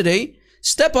was yesterday.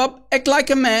 Step up, act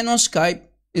like a man on Skype.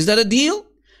 Is that a deal?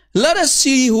 Let us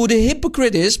see who the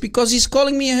hypocrite is, because he's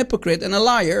calling me a hypocrite and a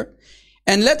liar.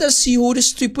 And let us see who the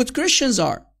stupid Christians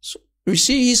are. So, you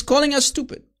see, he's calling us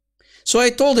stupid. So I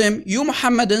told him, you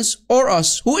Muhammadans or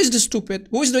us, who is the stupid?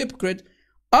 Who is the hypocrite?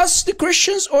 Us, the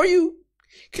Christians, or you?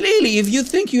 Clearly, if you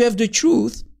think you have the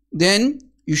truth, then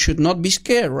you should not be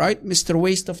scared, right? Mr.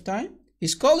 Waste of Time.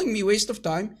 He's calling me waste of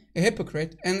time, a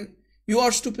hypocrite, and you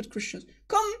are stupid Christians.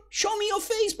 Come, show me your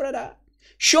face, brother.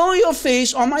 Show your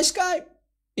face on my Skype.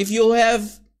 If you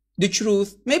have the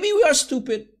truth, maybe we are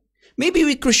stupid. Maybe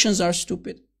we Christians are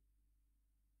stupid.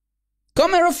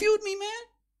 Come and refute me, man.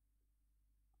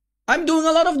 I'm doing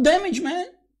a lot of damage, man.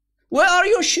 Where are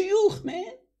your shuyukh,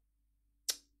 man?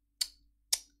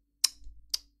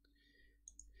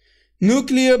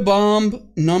 Nuclear bomb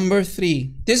number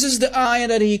 3. This is the ayah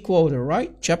that he quoted,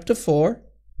 right? Chapter 4.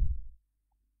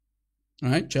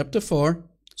 Right? Chapter 4.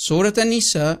 Surah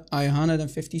An-Nisa, ayah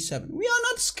 157. We are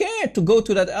not scared to go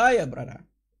to that ayah, brother.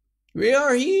 We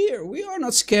are here. We are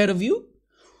not scared of you.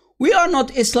 We are not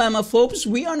Islamophobes.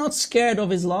 We are not scared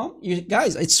of Islam. You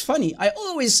guys, it's funny. I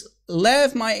always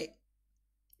laugh my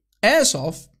ass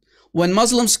off when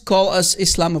Muslims call us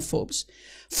Islamophobes.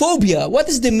 Phobia. What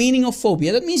is the meaning of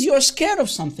phobia? That means you are scared of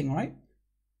something, right?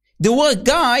 The word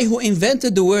guy who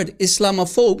invented the word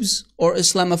Islamophobes or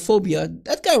Islamophobia,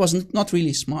 that guy was not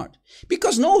really smart.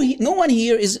 Because no one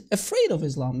here is afraid of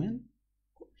Islam, man.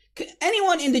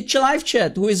 Anyone in the live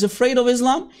chat who is afraid of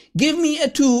Islam, give me a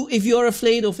 2 if you are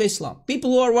afraid of Islam.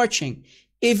 People who are watching,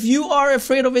 if you are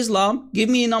afraid of Islam, give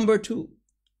me a number 2.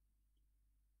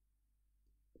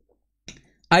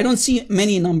 I don't see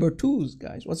many number 2s,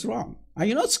 guys. What's wrong? Are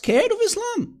you not scared of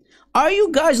Islam? Are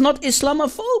you guys not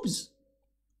Islamophobes?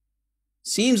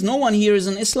 Seems no one here is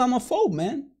an Islamophobe,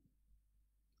 man.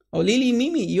 Oh, Lily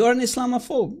Mimi, you're an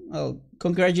Islamophobe. Well,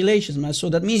 congratulations, man. So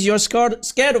that means you're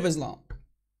scared of Islam.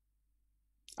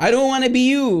 I don't want to be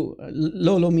you,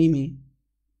 Lolo Mimi.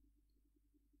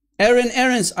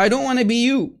 Aaron's, I don't want to be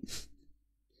you.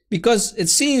 Because it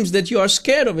seems that you are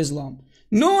scared of Islam.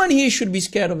 No one here should be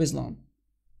scared of Islam.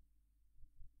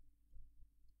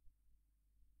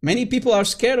 Many people are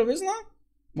scared of Islam?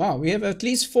 Wow, we have at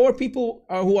least 4 people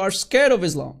who are scared of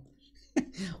Islam.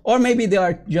 Or maybe they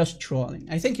are just trolling.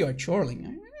 I think you are trolling.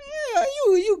 Yeah,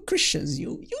 you Christians,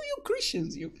 you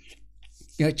Christians,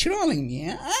 you're trolling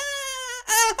me.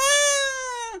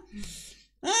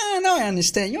 Now I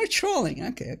understand. You're trolling.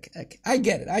 Okay. I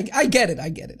get it. I get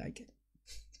it.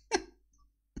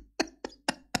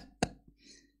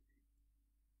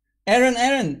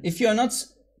 Aaron, if you're not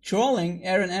trolling,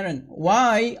 Aaron,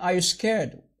 why are you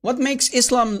scared? What makes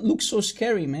Islam look so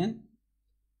scary, man?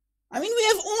 I mean, we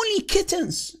have only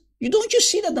kittens. Don't you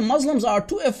see that the Muslims are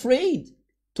too afraid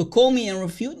to call me and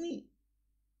refute me?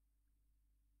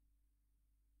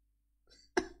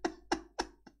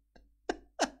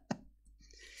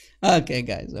 Okay,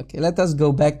 guys. Okay, let us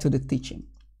go back to the teaching.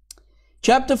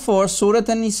 Chapter 4, Surah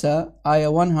An-Nisa,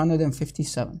 Ayah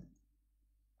 157.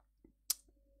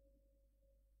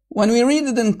 When we read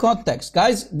it in context,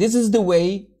 guys, this is the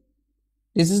way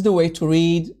to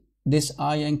read this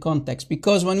ayah in context.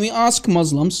 Because when we ask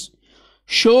Muslims,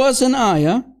 show us an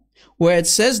ayah where it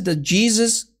says that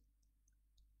Jesus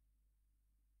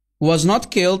was not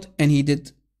killed and he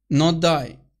did not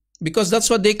die. Because that's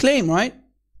what they claim, right?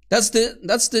 That's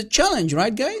the challenge,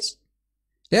 right, guys?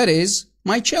 That is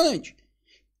my challenge.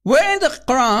 Where in the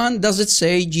Quran does it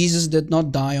say Jesus did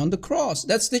not die on the cross?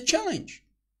 That's the challenge.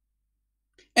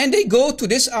 And they go to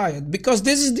this ayah because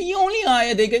this is the only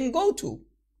ayah they can go to.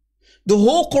 The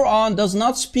whole Quran does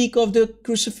not speak of the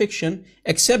crucifixion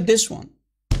except this one.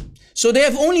 So they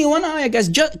have only one ayah, guys.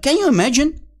 Can you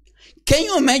imagine? Can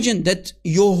you imagine that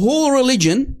your whole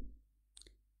religion,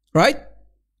 right?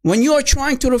 When you are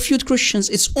trying to refute Christians,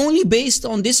 it's only based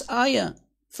on this ayah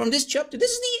from this chapter.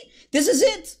 This is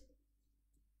it.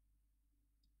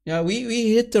 Yeah,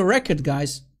 we hit the record,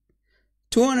 guys.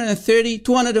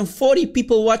 240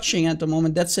 people watching at the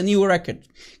moment. That's a new record.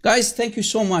 Guys, thank you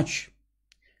so much.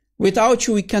 Without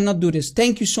you, we cannot do this.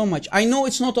 Thank you so much. I know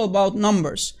it's not all about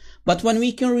numbers, but when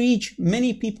we can reach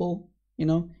many people,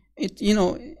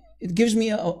 it gives me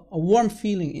a warm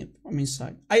feeling from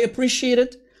inside. I appreciate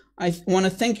it. I want to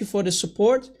thank you for the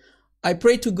support. I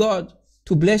pray to God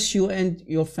to bless you and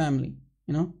your family.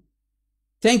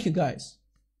 Thank you, guys.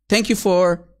 Thank you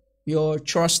for your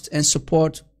trust and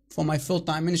support for my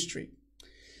full-time ministry.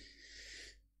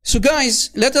 So guys,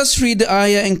 let us read the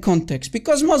ayah in context,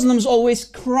 because Muslims always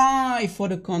cry for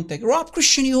the context. Rob,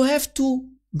 Christian, you have to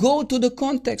go to the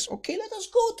context. Okay, let us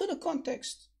go to the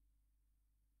context.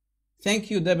 Thank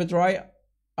you, David Rai.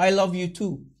 I love you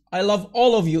too. I love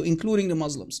all of you, including the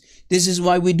Muslims. This is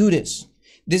why we do this.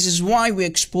 This is why we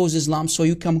expose Islam, so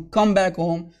you can come back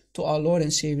home to our Lord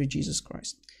and Savior Jesus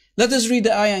Christ. Let us read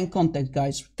the ayah in context,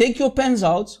 guys. Take your pens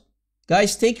out.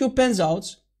 Guys, take your pens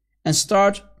out and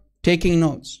start taking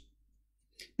notes.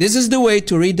 This is the way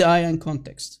to read the ayah in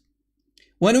context.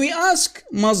 When we ask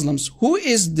Muslims, who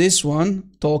is this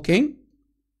one talking?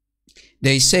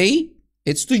 They say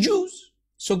it's the Jews.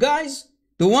 So guys,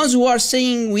 the ones who are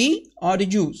saying we are the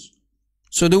Jews.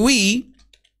 So the we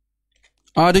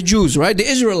are the Jews, right? The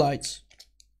Israelites.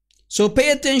 So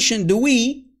pay attention. The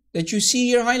we that you see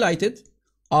here highlighted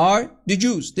are the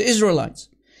Jews, the Israelites.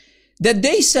 That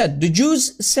they said, the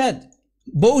Jews said,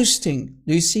 boasting.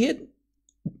 Do you see it?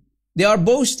 They are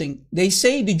boasting. They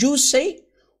say, the Jews say,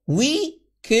 we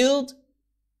killed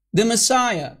the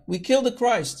Messiah. We killed the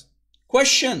Christ.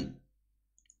 Question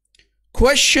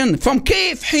from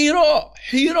Cave, Hira.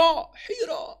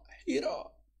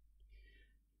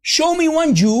 Show me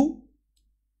one Jew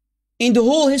in the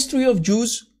whole history of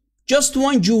Jews, just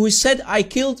one Jew who said, I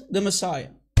killed the Messiah.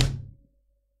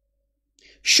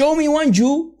 Show me one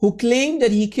Jew who claimed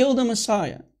that he killed the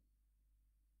Messiah.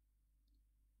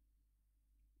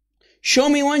 Show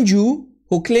me one Jew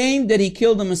who claimed that he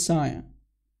killed the Messiah.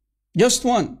 Just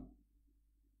one.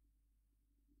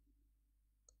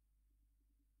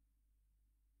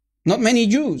 Not many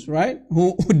Jews, right?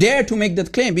 Who dare to make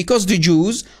that claim, because the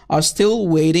Jews are still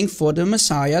waiting for the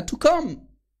Messiah to come.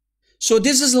 So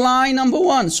this is lie number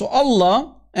one. So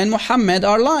Allah and Muhammad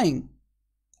are lying.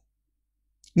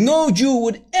 No Jew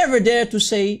would ever dare to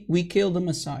say, we killed the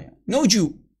Messiah. No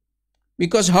Jew.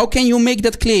 Because how can you make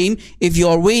that claim if you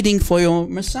are waiting for your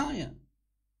Messiah?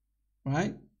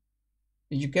 Right?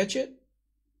 Did you catch it?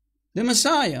 The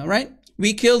Messiah, right?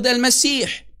 we killed Al-Masih.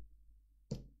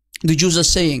 The Jews are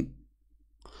saying.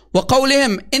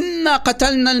 وَقَوْلِهِمْ إِنَّا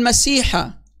قَتَلْنَا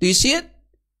الْمَسِيحَ. Do you see it?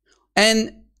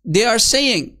 And they are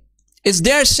saying, it's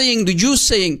their saying, the Jews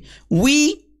saying,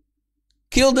 we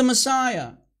killed the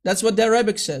Messiah. That's what the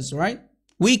Arabic says, right?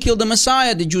 We killed the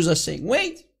Messiah, the Jews are saying.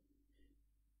 Wait.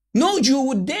 No Jew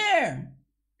would dare.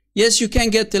 Yes, you can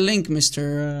get the link,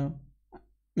 Mr.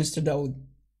 Dawood.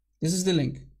 This is the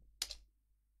link.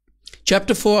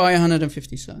 Chapter 4, ayah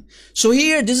 157. So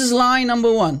here, this is lie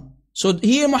number 1. So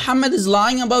here Muhammad is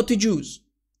lying about the Jews.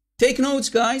 Take notes,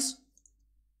 guys.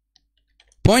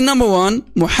 Point number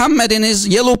 1, Muhammad in his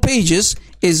yellow pages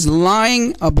is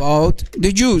lying about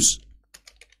the Jews.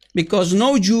 Because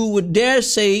no Jew would dare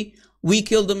say, we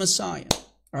killed the Messiah.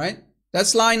 Alright?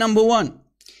 That's lie number 1.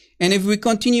 And if we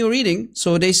continue reading,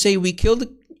 so they say we killed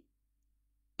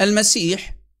Al-Masih,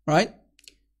 right?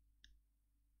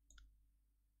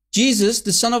 Jesus,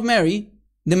 the son of Mary,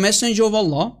 the messenger of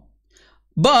Allah.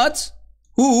 But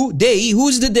who? They.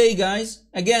 Who's the they, guys?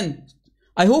 Again,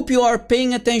 I hope you are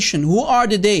paying attention. Who are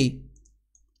the they?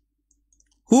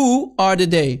 Who are the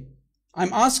they?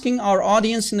 I'm asking our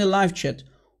audience in the live chat.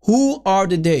 Who are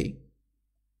the they?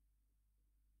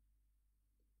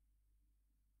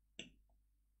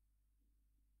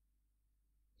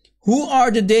 Who are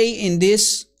the they in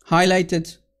this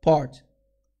highlighted part?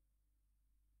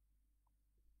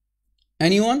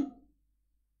 Anyone?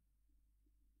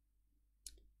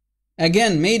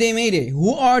 Again, Mayday, Mayday.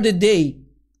 Who are the they?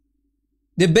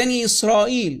 The Bani Israel.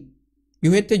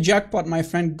 You hit the jackpot, my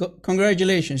friend.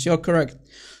 Congratulations, you're correct.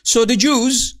 So the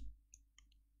Jews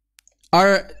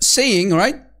are saying,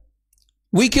 right?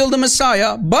 We killed the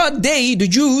Messiah, but they, the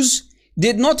Jews,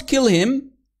 did not kill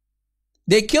him.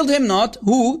 They killed him not.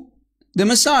 Who? The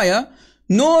Messiah.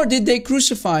 Nor did they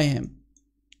crucify him.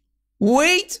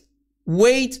 Wait.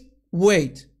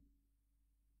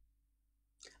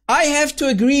 I have to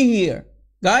agree here.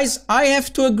 Guys, I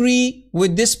have to agree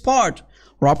with this part.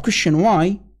 Rob Christian,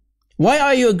 why? Why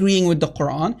are you agreeing with the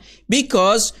Quran?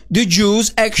 Because the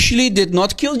Jews actually did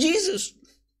not kill Jesus.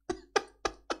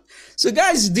 So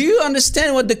guys, do you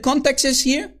understand what the context is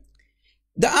here?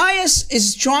 The ayah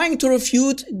is trying to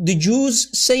refute the Jews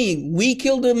saying, we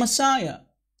killed the Messiah.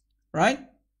 Right?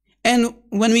 And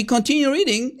when we continue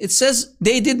reading, it says,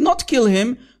 they did not kill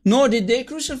him, nor did they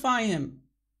crucify him.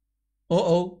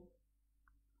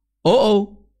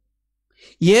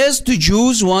 Yes, the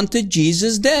Jews wanted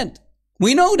Jesus dead.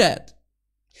 We know that.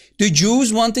 The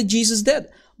Jews wanted Jesus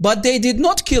dead. But they did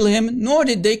not kill him, nor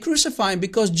did they crucify him,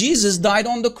 because Jesus died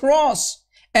on the cross.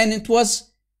 And it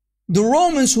was the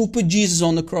Romans who put Jesus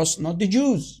on the cross, not the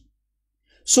Jews.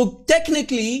 So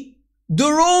technically,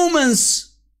 the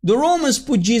Romans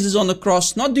put Jesus on the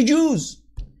cross, not the Jews.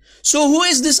 So who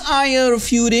is this ayah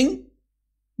refuting?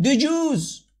 The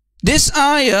Jews. This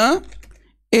ayah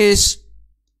is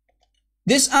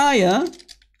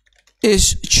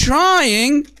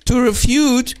trying to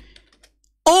refute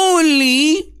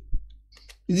only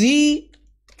the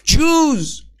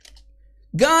Jews.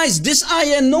 Guys, this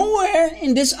ayah, nowhere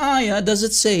in this ayah does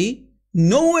it say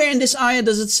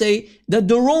that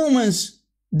the Romans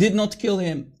did not kill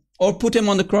him or put him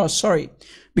on the cross. Sorry.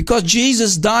 Because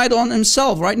Jesus died on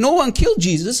himself, right? No one killed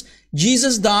Jesus.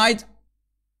 Jesus died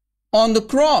on the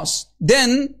cross.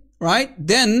 Then, right?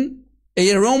 Then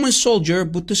a Roman soldier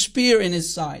put the spear in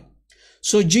his side.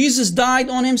 So Jesus died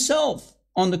on himself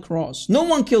on the cross. No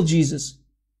one killed Jesus.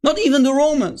 Not even the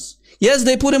Romans. Yes,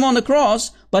 they put him on the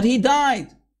cross, but he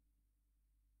died.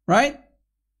 Right?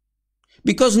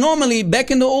 Because normally, back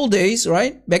in the old days,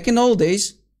 right? Back in the old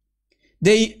days,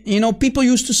 people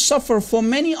used to suffer for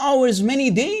many hours, many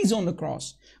days on the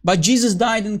cross. But Jesus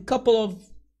died in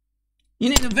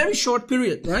in a very short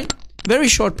period, right? Very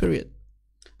short period.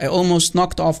 I almost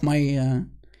knocked off my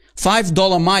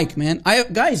 $5 mic, man.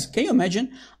 Guys, can you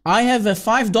imagine? I have a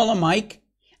 $5 mic,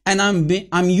 and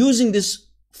I'm using this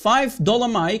 $5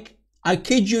 mic, I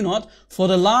kid you not, for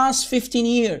the last 15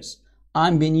 years.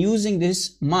 I've been using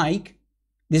this mic,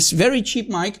 this very cheap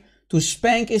mic, to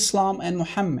spank Islam and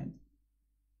Muhammad.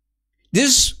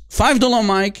 This $5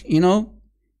 mic,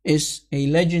 is a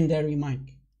legendary mic.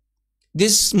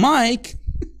 This mic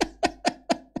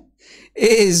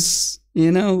is,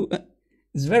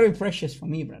 it's very precious for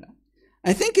me, brother.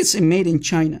 I think it's made in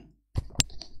China.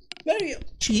 Very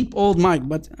cheap old mic,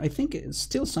 but I think it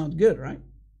still sounds good, right?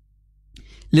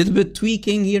 Little bit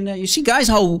tweaking here and there. You see, guys,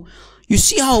 how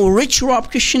rich Rob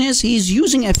Christian is? He's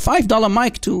using a $5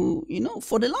 mic to,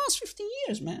 for the last 15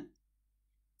 years, man.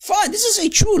 This is a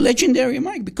true legendary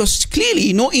mic, because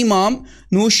clearly no Imam,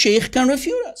 no Sheikh can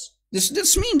refute us.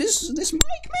 This mic,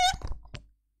 man.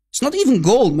 It's not even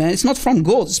gold, man. It's not from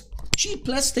gold. It's cheap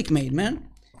plastic made, man.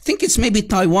 I think it's maybe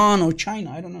Taiwan or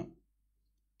China. I don't know.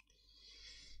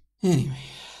 Anyway.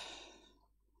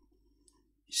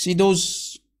 See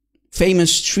those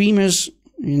famous streamers,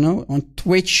 you know, on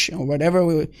Twitch or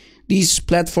whatever these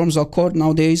platforms are called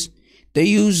nowadays. They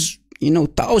use, you know,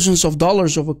 thousands of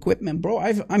dollars of equipment. Bro,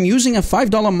 I'm using a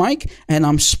 $5 mic and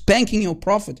I'm spanking your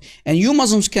prophet. And you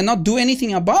Muslims cannot do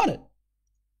anything about it.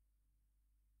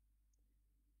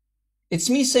 It's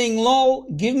me saying, lol,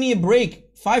 give me a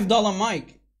break. $5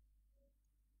 mic.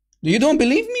 You don't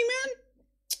believe me, man?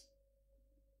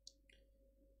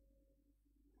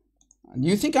 Do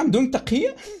you think I'm doing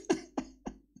taqiyya?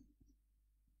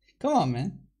 Come on,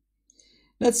 man.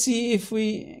 Let's see if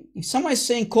somebody's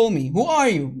saying, call me. Who are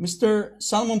you? Mr.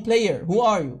 Salmon Player. Who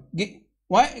are you?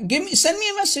 Send me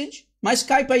a message. My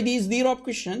Skype ID is the Rob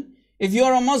Christian. If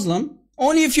you're a Muslim,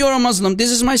 only if you're a Muslim,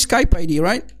 this is my Skype ID,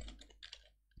 right?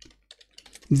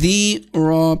 The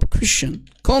Rob Christian.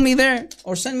 Call me there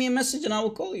or send me a message and I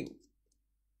will call you.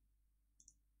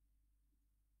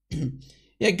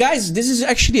 Yeah, guys, this is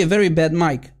actually a very bad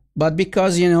mic, but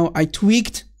because, you know, I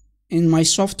tweaked in my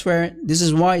software, this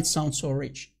is why it sounds so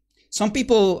rich. Some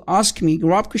people ask me,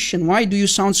 Rob Christian, why do you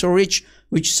sound so rich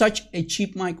with such a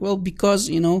cheap mic? Well, because,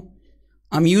 you know,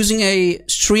 I'm using a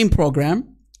stream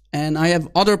program and I have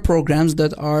other programs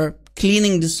that are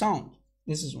cleaning the sound.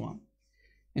 This is one.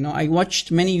 You know, I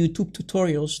watched many YouTube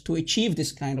tutorials to achieve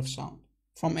this kind of sound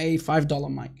from a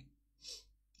 $5 mic.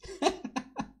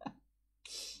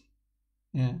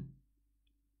 Yeah.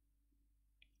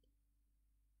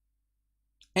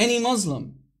 Any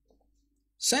Muslim,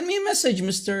 send me a message,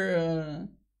 Mr.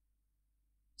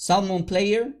 Salmon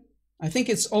Player. I think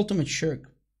it's Ultimate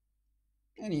Shirk.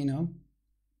 And you know.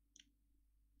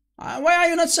 Why are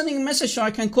you not sending a message so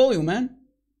I can call you, man?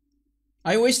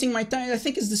 Are you wasting my time? I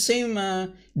think it's the same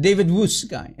David Woods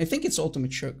guy. I think it's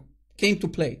Ultimate Shirk. Came to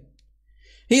play.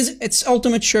 It's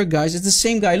Ultimate Shirk, guys. It's the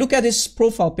same guy. Look at his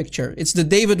profile picture. It's the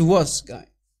David Woods guy.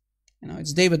 You know,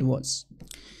 it's David Woods.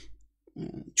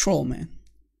 Troll, man.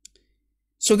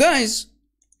 So, guys,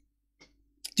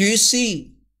 do you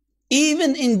see?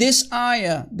 Even in this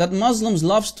ayah that Muslims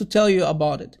loves to tell you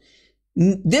about it,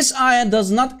 this ayah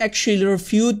does not actually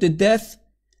refute the death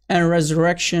and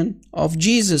resurrection of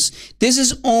Jesus. This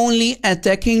is only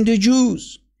attacking the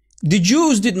Jews. The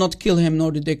Jews did not kill him,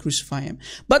 nor did they crucify him.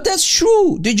 But that's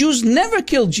true. The Jews never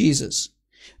killed Jesus.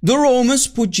 The Romans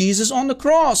put Jesus on the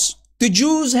cross. The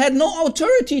Jews had no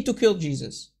authority to kill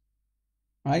Jesus.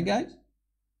 Right, guys?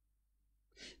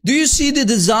 Do you see the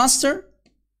disaster?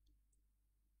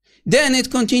 Then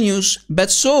it continues, but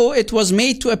so it was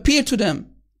made to appear to them.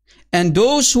 And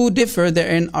those who differ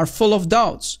therein are full of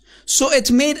doubts. So it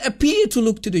made appear to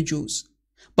look to the Jews.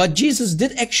 But Jesus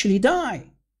did actually die.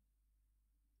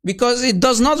 Because it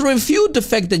does not refute the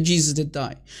fact that Jesus did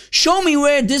die. Show me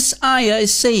where this ayah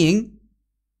is saying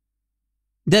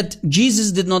that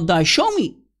Jesus did not die. Show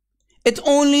me. It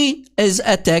only is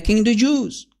attacking the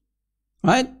Jews.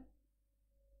 Right?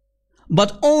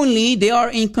 But only they are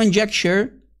in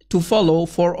conjecture to follow,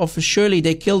 for of surely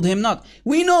they killed him not.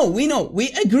 We know.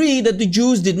 We agree that the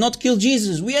Jews did not kill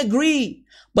Jesus. We agree.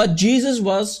 But Jesus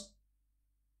was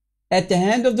at the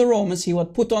hand of the Romans. He was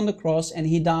put on the cross and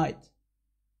he died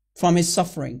from his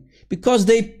suffering, because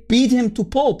they beat him to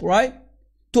pulp, right?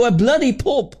 To a bloody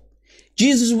pulp.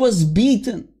 Jesus was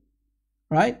beaten,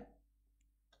 right?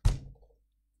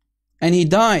 And he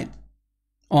died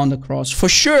on the cross, for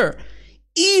sure.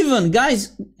 Even,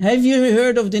 guys, have you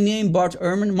heard of the name Bart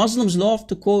Ehrman? Muslims love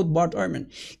to quote Bart Ehrman.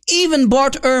 Even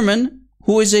Bart Ehrman,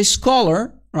 who is a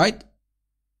scholar, right?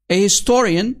 A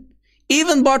historian,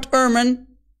 even Bart Ehrman,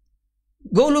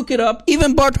 go look it up.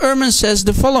 Even Bart Ehrman says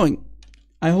the following.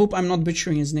 I hope I'm not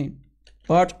butchering his name.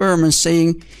 Bart Ehrman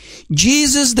saying,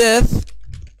 Jesus' death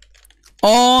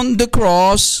on the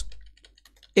cross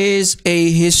is a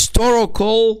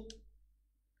historical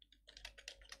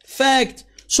fact.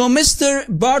 So Mr.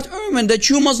 Bart Ehrman, that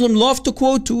you Muslim love to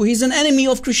quote to, he's an enemy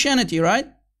of Christianity, right?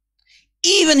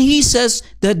 Even he says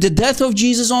that the death of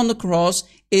Jesus on the cross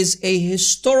is a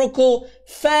historical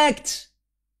fact.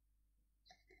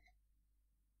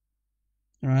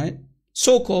 Right?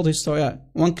 So-called historian.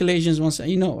 One Colossians, one,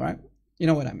 you know, right? You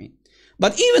know what I mean.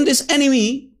 But even this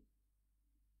enemy,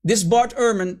 this Bart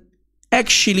Ehrman,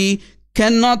 actually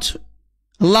cannot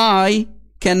lie,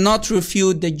 cannot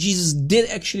refute that Jesus did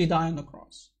actually die on the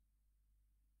cross.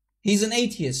 He's an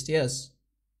atheist, yes.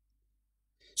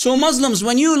 So Muslims,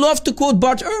 when you love to quote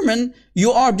Bart Ehrman,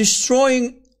 you are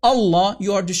destroying Allah,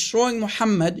 you are destroying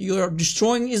Muhammad, you are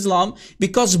destroying Islam,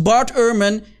 because Bart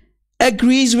Ehrman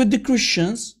agrees with the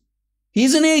Christians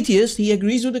He's an atheist. He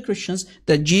agrees with the Christians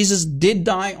that Jesus did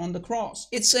die on the cross.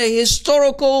 It's a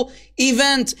historical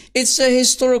event. It's a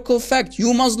historical fact.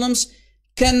 You Muslims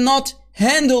cannot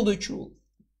handle the truth.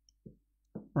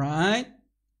 Right?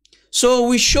 So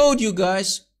we showed you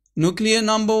guys nuclear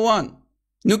number 1.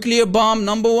 Nuclear bomb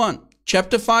number 1.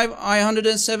 Chapter 5, ayah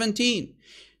 117.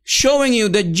 Showing you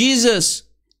that Jesus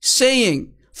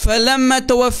saying, فَلَمَّا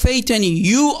تَوَفَّيْتَنِي,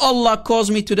 you Allah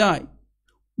caused me to die.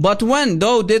 But when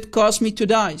thou did cause me to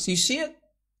die. So you see it?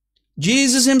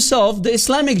 Jesus himself, the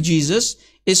Islamic Jesus,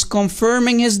 is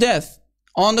confirming his death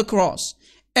on the cross.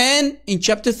 And in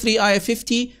chapter 3, ayah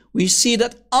 50, we see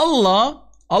that Allah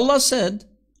said,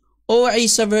 O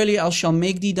Isa, verily I shall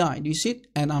make thee die. Do you see it?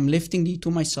 And I'm lifting thee to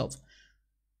myself.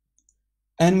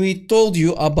 And we told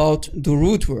you about the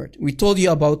root word. We told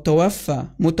you about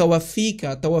tawaffa,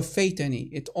 mutawaffika, tawaffaytani.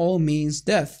 It all means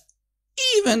death.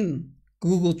 Even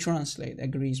Google Translate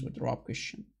agrees with Rob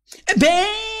Christian.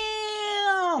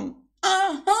 Bam!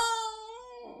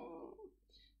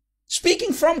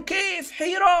 Speaking from cave,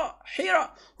 Hira.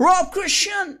 Rob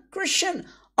Christian,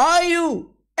 are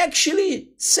you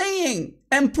actually saying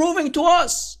and proving to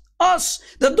us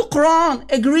that the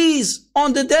Quran agrees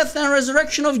on the death and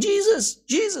resurrection of Jesus?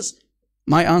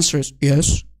 My answer is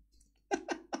yes.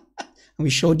 We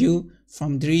showed you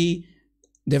from 3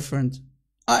 different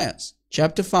ayahs.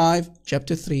 Chapter 5,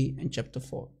 chapter 3, and chapter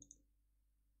 4.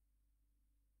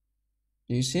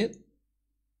 Do you see it?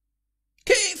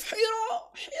 Hira.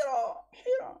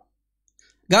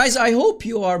 Guys, I hope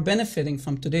you are benefiting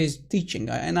from today's teaching.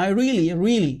 And I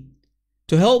really,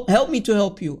 to help me to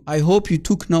help you, I hope you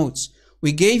took notes.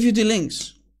 We gave you the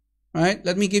links, right?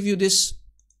 Let me give you this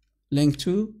link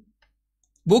too.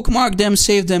 Bookmark them,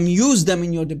 save them, use them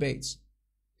in your debates.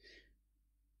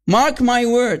 Mark my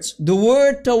words, the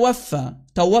word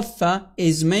tawaffa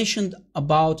is mentioned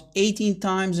about 18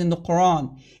 times in the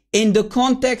Quran in the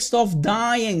context of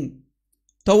dying.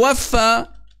 Tawaffa,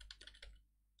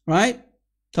 right?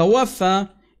 Tawaffa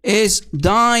is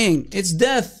dying. It's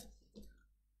death.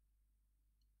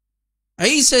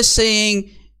 Isa is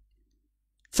saying,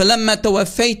 فَلَمَّا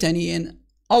تَوَفَّيْتَنِي, and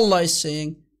Allah is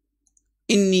saying,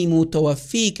 إِنِّي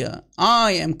مُتَوَفِّيكَ,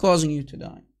 I am causing you to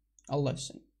die. Allah is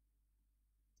saying.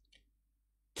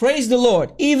 Praise the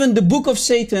Lord. Even the book of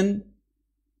Satan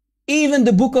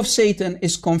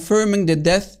is confirming the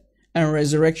death and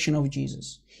resurrection of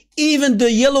Jesus. Even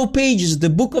the yellow pages, the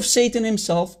book of Satan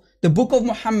himself, the book of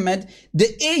Muhammad,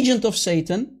 the agent of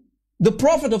Satan, the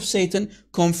prophet of Satan,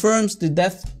 confirms the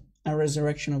death and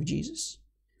resurrection of Jesus.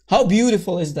 How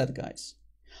beautiful is that, guys?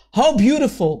 How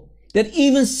beautiful that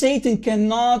even Satan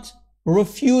cannot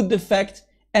refute the fact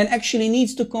and actually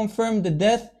needs to confirm the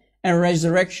death and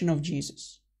resurrection of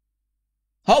Jesus.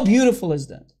 How beautiful is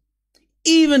that?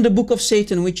 Even the book of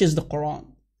Satan, which is the Quran.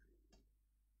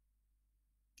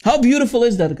 How beautiful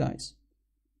is that, guys?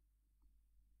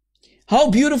 How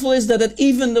beautiful is that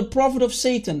even the prophet of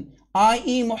Satan,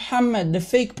 i.e. Muhammad, the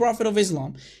fake prophet of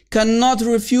Islam, cannot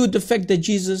refute the fact that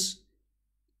Jesus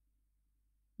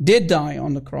did die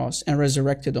on the cross and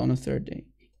resurrected on the 3rd day.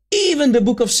 Even the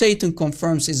book of Satan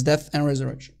confirms his death and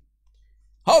resurrection.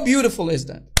 How beautiful is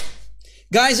that?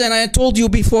 Guys, and I told you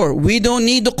before, we don't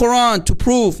need the Quran to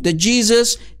prove that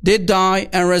Jesus did die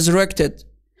and resurrected.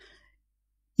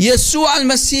 Yeshua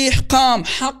al-Masih qam,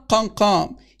 haqqan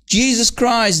qam. Jesus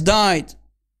Christ died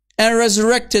and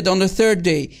resurrected on the 3rd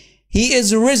day. He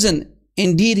is risen.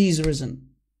 Indeed, he is risen.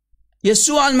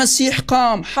 Yeshua al-Masih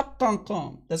qam, haqqan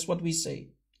qam. That's what we say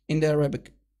in the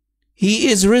Arabic. He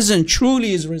is risen,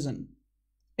 truly is risen.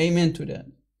 Amen to that.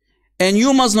 And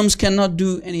you Muslims cannot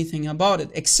do anything about it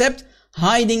except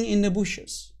hiding in the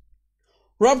bushes.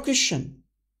 Rob Christian,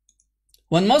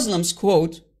 when Muslims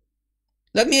quote,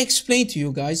 let me explain to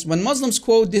you guys, when Muslims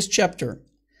quote this chapter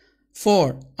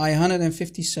 4, ayah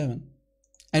 157,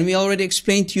 and we already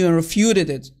explained to you and refuted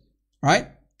it, right?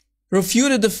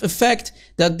 Refuted the fact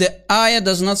that the ayah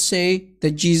does not say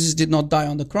that Jesus did not die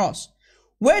on the cross.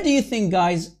 Where do you think,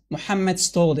 guys, Muhammad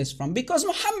stole this from? Because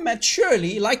Muhammad,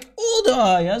 surely, like all the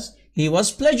ayahs, he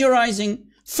was plagiarizing,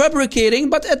 fabricating,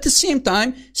 but at the same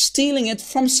time, stealing it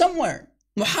from somewhere.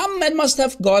 Muhammad must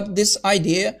have got this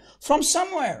idea from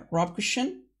somewhere. Rob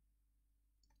Christian?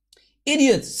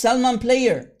 Idiot, Salman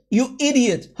player, you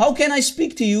idiot. How can I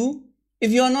speak to you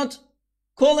if you are not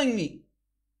calling me?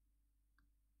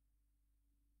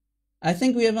 I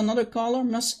think we have another caller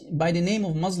by the name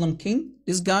of Muslim King.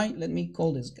 This guy, let me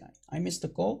call this guy. I missed the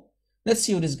call. Let's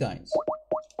see who this guy is.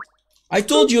 I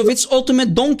told you if it's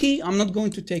ultimate donkey, I'm not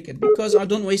going to take it because I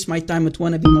don't waste my time with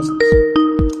wannabe Muslims.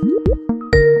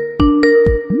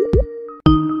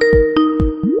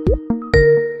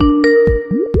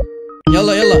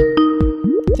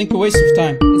 think a waste of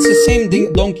time. It's the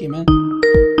same donkey, man.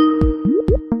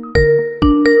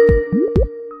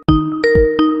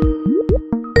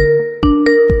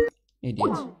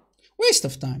 Idiots. Waste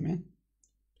of time, man.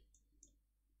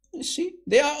 You see,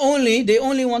 they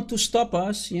only want to stop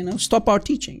us, you know, stop our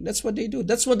teaching. That's what they do.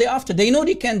 That's what they're after. They know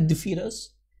they can't defeat us.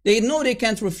 They know they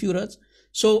can't refute us.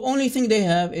 So only thing they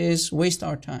have is waste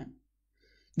our time.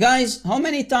 Guys, how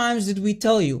many times did we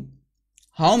tell you?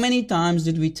 How many times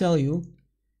did we tell you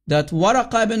that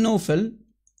Waraqa ibn Nawfal,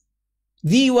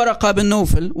 the Waraqa ibn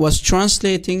Nawfal, was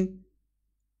translating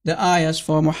the ayahs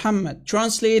for Muhammad,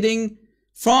 translating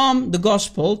from the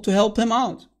gospel to help him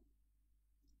out?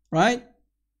 Right?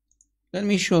 Let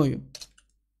me show you.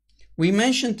 We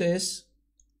mentioned this.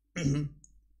 Let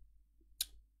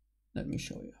me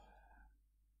show you.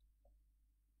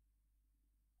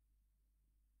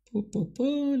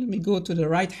 Let me go to the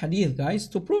right hadith, guys,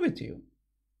 to prove it to you.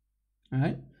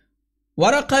 Alright?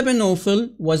 Waraqa ibn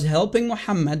Nawfal was helping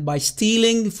Muhammad by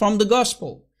stealing from the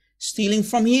gospel, stealing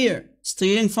from here,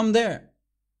 stealing from there.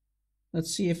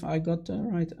 Let's see if I got the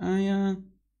right ayah.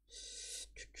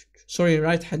 Sorry,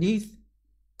 right hadith.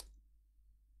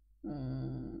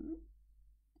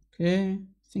 Okay, I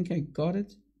think I got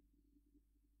it.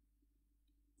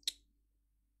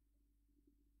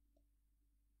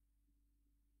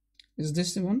 Is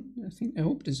this the one? I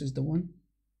hope this is the one.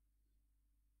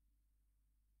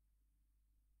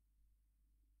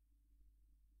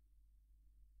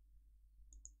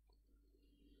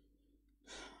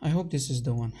 I hope this is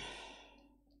the one.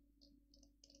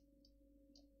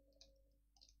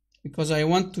 Because I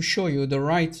want to show you the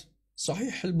right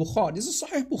Sahih al-Bukhari. This is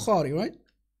Sahih Bukhari, right?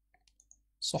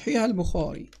 Sahih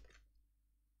al-Bukhari.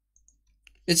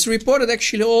 It's reported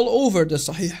actually all over the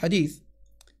Sahih Hadith.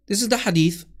 This is the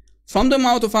Hadith from the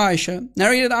mouth of Aisha,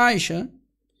 narrated Aisha.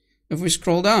 If we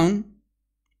scroll down,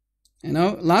 you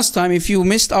know, last time if you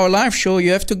missed our live show,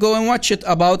 you have to go and watch it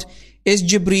about, is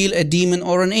Jibreel a demon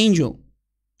or an angel?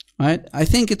 Right? I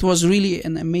think it was really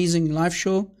an amazing live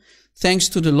show. Thanks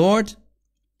to the Lord.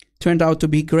 Turned out to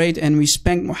be great, and we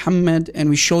spanked Muhammad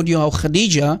and we showed you how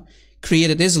Khadija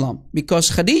created Islam, because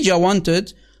Khadija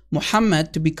wanted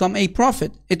Muhammad to become a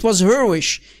prophet. It was her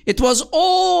wish. It was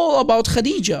all about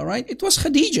Khadija, right? It was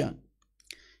Khadija.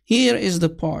 Here is the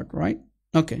part, right?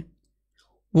 Okay.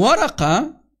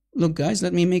 Waraqa, look guys,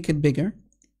 let me make it bigger.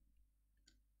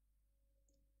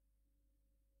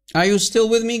 Are you still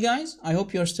with me, guys? I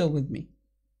hope you're still with me.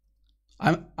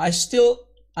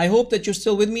 I hope that you're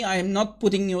still with me. I am not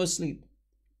putting you asleep.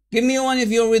 Give me one if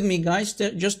you're with me, guys,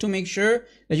 just to make sure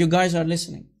that you guys are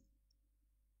listening.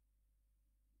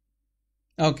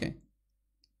 Okay.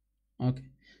 Okay.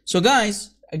 So guys,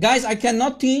 I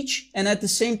cannot teach and at the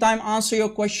same time answer your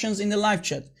questions in the live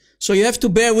chat. So you have to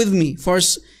bear with me.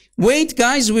 First, wait,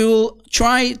 guys, we will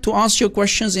try to answer your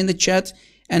questions in the chat,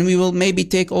 and we will maybe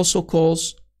take also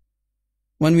calls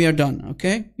when we are done,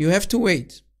 okay? You have to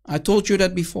wait. I told you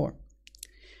that before.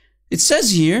 It says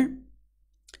here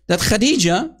that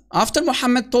Khadija, after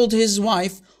Muhammad told his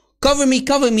wife, cover me,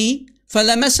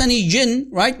 فَلَمَسَنِي jinn,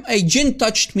 right? A jinn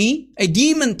touched me, a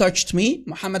demon touched me,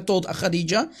 Muhammad told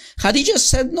Khadija. Khadija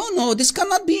said, no, this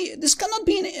cannot be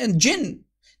a jinn.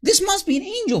 This must be an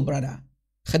angel, brother.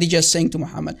 Khadija is saying to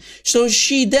Muhammad. So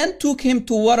she then took him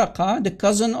to Waraqa, the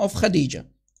cousin of Khadija,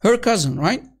 her cousin,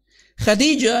 right?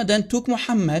 Khadija then took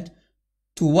Muhammad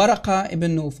to Waraqa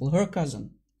ibn Nawfal, her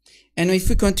cousin. And if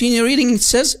we continue reading, it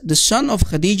says, the son of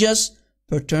Khadija's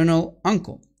paternal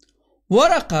uncle.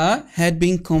 Waraqa had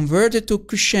been converted to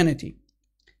Christianity.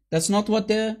 That's not what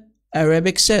the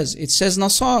Arabic says. It says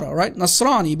Nasara, right?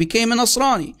 Nasrani, became a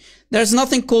Nasrani. There's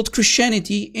nothing called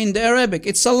Christianity in the Arabic.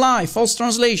 It's a lie, false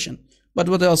translation. But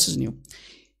what else is new?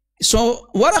 So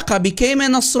Waraqa became a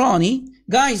Nasrani.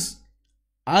 Guys,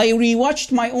 I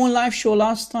rewatched my own live show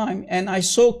last time and I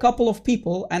saw a couple of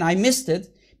people and I missed it,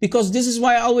 because this is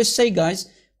why I always say, guys,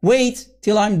 wait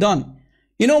till I'm done.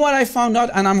 You know what I found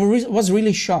out, and I was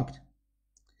really shocked.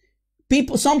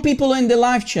 Some people in the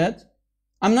live chat,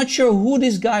 I'm not sure who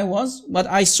this guy was, but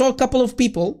I saw a couple of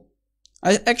people,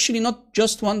 actually not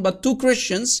just one, but two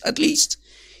Christians at least.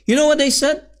 You know what they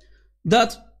said?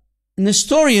 That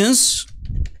Nestorians,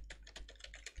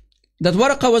 that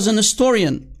Waraqa was a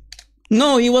Nestorian.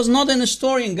 No, he was not a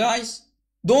Nestorian, guys.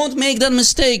 Don't make that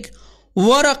mistake.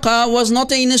 Waraqa was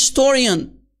not a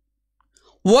Nestorian.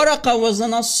 Waraqa was a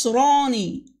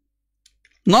Nasrani.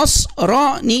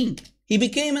 Nasrani. He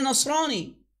became a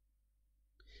Nasrani.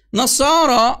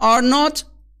 Nasara are not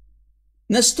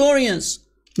Nestorians.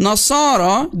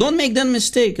 Nasara, don't make that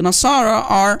mistake. Nasara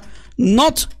are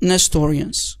not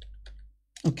Nestorians.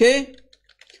 Okay?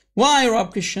 Why,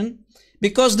 Rob Christian?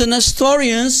 Because the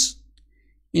Nestorians,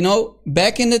 you know,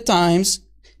 back in the times,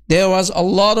 there was a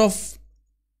lot of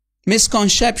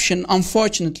misconception,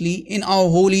 unfortunately, in our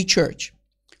holy church,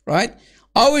 right?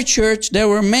 Our church, there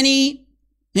were many,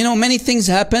 you know, many things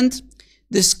happened.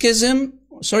 The schism,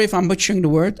 sorry if I'm butchering the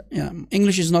word. Yeah,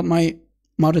 English is not my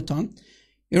mother tongue.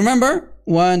 You remember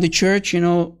when the church, you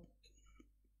know,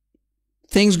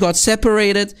 things got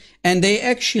separated, and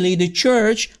the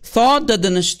church thought that the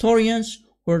Nestorians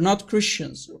were not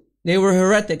Christians. They were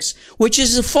heretics, which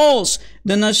is false.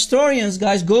 The Nestorians,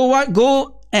 guys,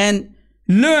 go and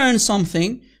learn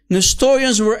something.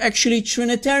 Nestorians were actually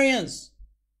Trinitarians.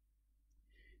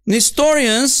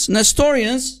 Nestorians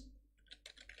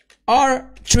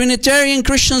are Trinitarian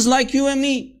Christians like you and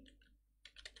me.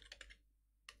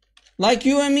 Like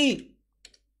you and me.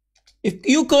 If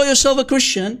you call yourself a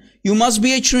Christian, you must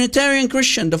be a Trinitarian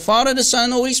Christian. The Father, the Son,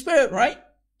 and the Holy Spirit, right?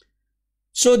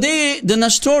 So the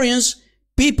Nestorians,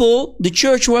 people, the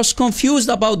church was confused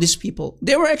about these people.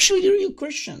 They were actually the real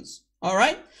Christians.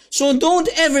 Alright? So don't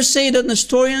ever say that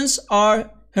Nestorians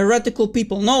are heretical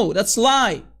people. No, that's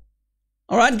lie.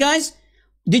 Alright, guys?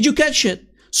 Did you catch it?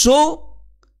 So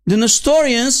the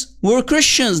Nestorians were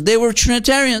Christians. They were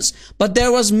Trinitarians. But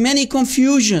there was many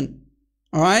confusion.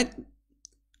 Alright?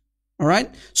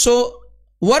 Alright? So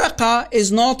Waraqa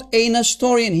is not a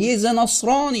Nestorian. He is a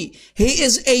Nasrani. He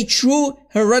is a true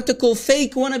heretical,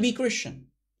 fake wannabe Christian.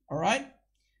 Alright?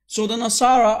 So the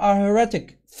Nasara are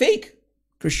heretic, fake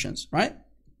Christians, right?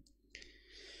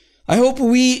 I hope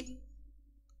we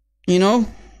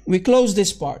close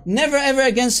this part. Never ever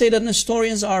again say that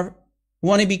Nestorians are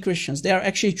wannabe Christians. They are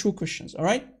actually true Christians,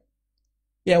 alright?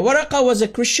 Yeah, Waraqa was a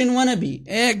Christian wannabe.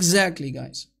 Exactly,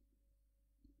 guys.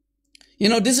 You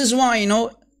know, this is why, you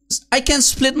know, I can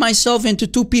split myself into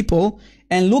two people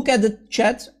and look at the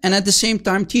chat and at the same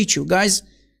time teach you. Guys,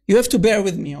 you have to bear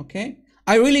with me, okay?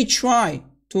 I really try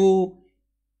to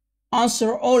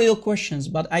answer all your questions,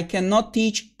 but I cannot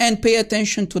teach and pay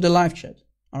attention to the live chat.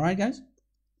 Alright, guys?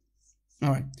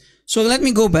 Alright. So let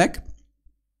me go back.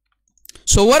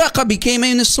 So Waraqa became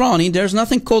a Nasrani. There's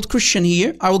nothing called Christian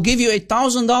here. I will give you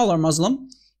 $1,000 Muslim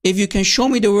if you can show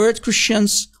me the word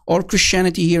Christians or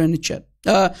Christianity here in the chat.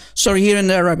 Here in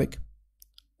the Arabic.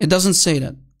 It doesn't say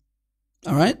that.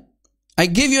 Alright? I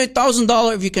give you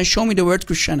 $1,000 if you can show me the word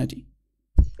Christianity.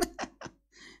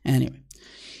 Anyway.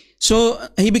 So,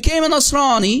 he became a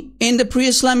Nasrani in the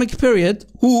pre-Islamic period,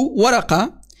 who,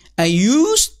 Waraqa,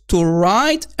 used to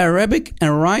write Arabic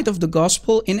and write of the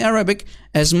gospel in Arabic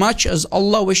as much as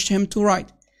Allah wished him to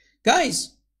write.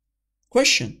 Guys,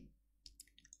 question.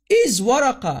 Is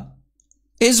Waraqa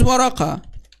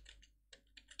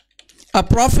a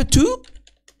prophet too?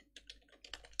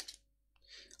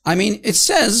 I mean, it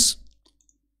says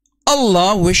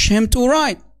Allah wished him to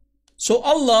write. So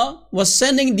Allah was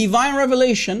sending divine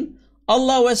revelation.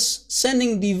 Allah was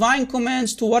sending divine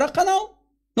commands to Waraqa now,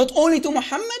 not only to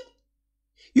Muhammad.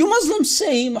 You Muslims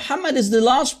say Muhammad is the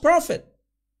last prophet,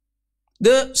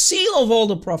 the seal of all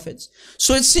the prophets.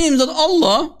 So it seems that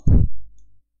Allah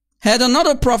had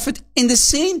another prophet in the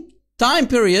same time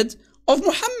period of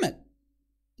Muhammad.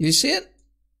 You see it?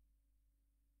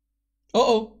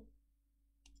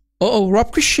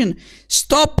 Rob Christian,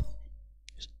 stop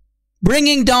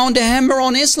bringing down the hammer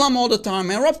on Islam all the time,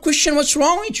 man. Rob Christian, what's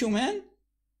wrong with you, man?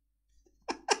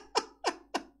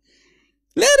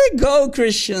 Let it go,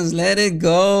 Christians. Let it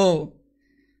go.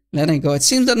 Let it go. It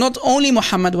seems that not only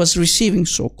Muhammad was receiving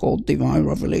so-called divine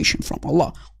revelation from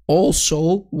Allah,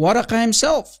 also Waraqa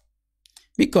himself,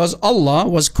 because Allah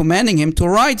was commanding him to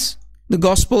write the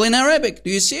gospel in Arabic.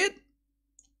 Do you see it?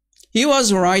 He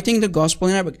was writing the gospel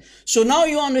in Arabic. So now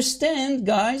you understand,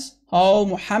 guys, how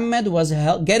Muhammad was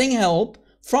getting help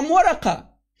from Waraqa.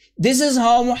 This is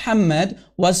how Muhammad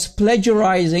was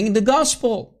plagiarizing the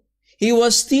gospel. He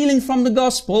was stealing from the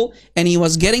gospel and he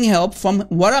was getting help from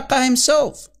Waraqa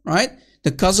himself, right?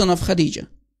 The cousin of Khadija,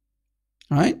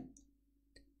 right?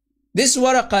 This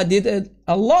Waraqa did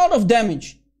a lot of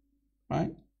damage,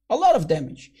 right? A lot of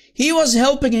damage. He was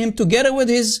helping him together with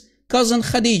his cousin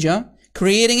Khadija,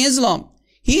 creating Islam.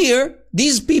 Here,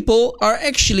 these people are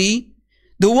actually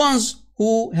the ones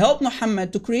who helped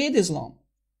Muhammad to create Islam.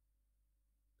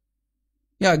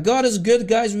 Yeah, God is good,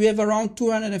 guys. We have around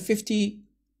 250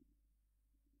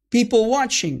 people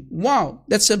watching. Wow,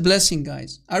 that's a blessing,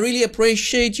 guys. I really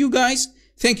appreciate you guys.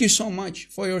 Thank you so much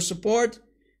for your support,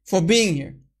 for being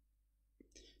here.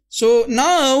 So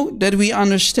now that we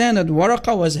understand that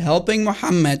Waraqa was helping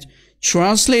Muhammad,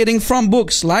 translating from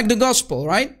books like the gospel,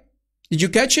 right? Did you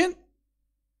catch it?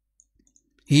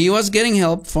 He was getting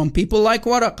help from people like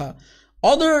Waraqa.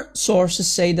 Other sources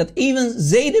say that even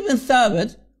Zayd ibn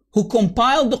Thabit, who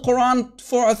compiled the Quran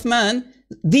for Uthman,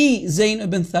 the Zayn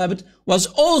ibn Thabit, was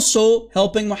also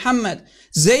helping Muhammad.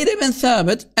 Zayd ibn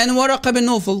Thabit and Waraqa ibn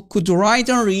Nawfal could write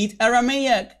and read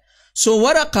Aramaic. So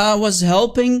Waraqa was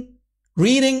helping,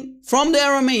 reading from the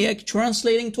Aramaic,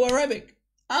 translating to Arabic.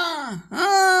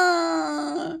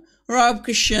 Rob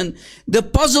Christian, the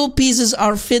puzzle pieces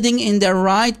are fitting in their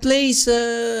right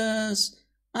places.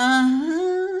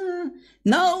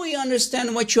 Now we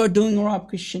understand what you're doing, Rob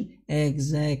Christian.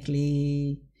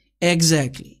 Exactly.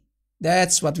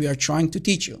 That's what we are trying to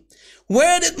teach you.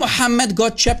 Where did Muhammad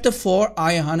got chapter 4,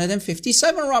 ayah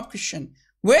 157, Rob Christian?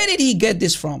 Where did he get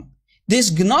this from?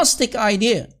 This Gnostic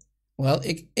idea. Well,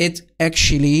 it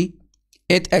actually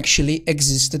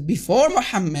existed before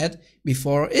Muhammad,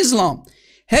 before Islam.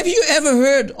 Have you ever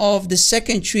heard of the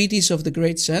second treatise of the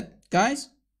Great Set, guys?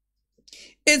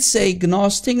 It's a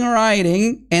Gnostic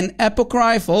writing, an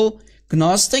apocryphal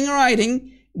Gnostic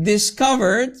writing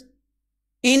discovered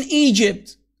in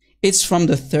Egypt. It's from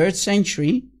the 3rd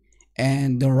century,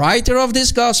 and the writer of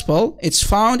this gospel, it's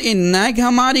found in Nag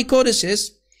Hammadi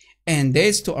codices and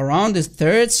dates to around the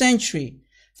 3rd century.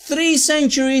 3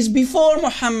 centuries before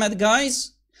Muhammad,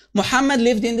 guys. Muhammad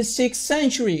lived in the 6th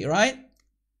century, right?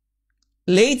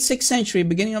 Late 6th century,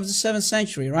 beginning of the 7th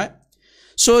century, right?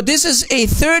 So this is a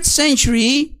 3rd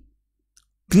century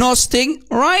Gnostic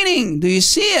writing. Do you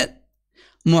see it?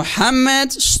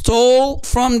 Muhammad stole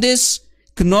from this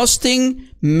Gnostic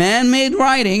man-made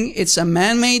writing. It's a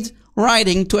man-made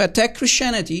writing to attack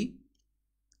Christianity.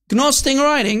 Gnostic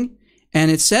writing.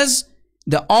 And it says,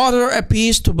 the author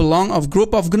appears to belong of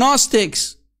group of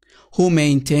Gnostics who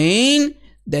maintain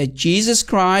that Jesus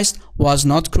Christ was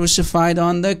not crucified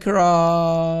on the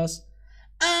cross.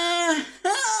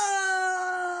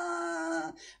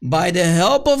 By the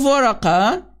help of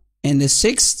Waraqa, in the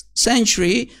 6th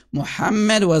century,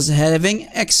 Muhammad was having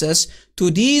access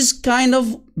to these kind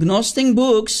of Gnostic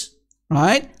books,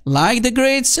 right? Like the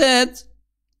Great Set,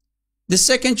 the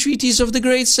second treatise of the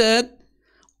Great Set.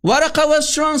 Waraqa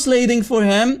was translating for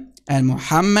him, and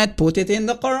Muhammad put it in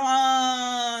the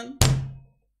Quran.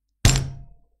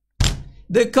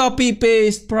 The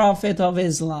copy-paste prophet of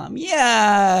Islam.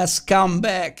 Yes, come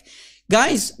back.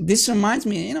 Guys, this reminds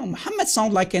me, Muhammad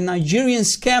sounds like a Nigerian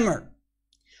scammer.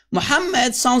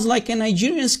 Muhammad sounds like a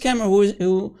Nigerian scammer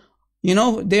who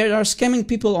they are scamming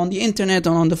people on the internet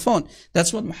and on the phone.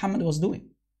 That's what Muhammad was doing.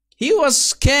 He was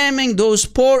scamming those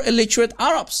poor illiterate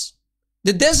Arabs,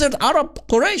 the desert Arab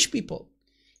Quraysh people.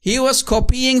 He was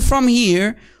copying from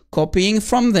here, copying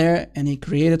from there, and he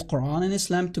created Quran and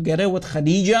Islam together with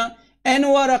Khadija and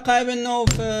Waraqa ibn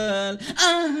Nawfal.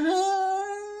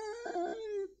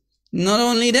 Not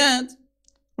only that,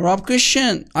 Rob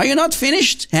Christian, are you not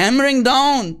finished hammering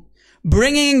down,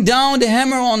 bringing down the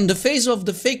hammer on the face of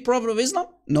the fake prophet of Islam?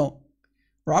 No.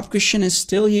 Rob Christian is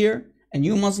still here, and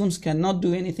you Muslims cannot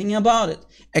do anything about it,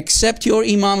 except your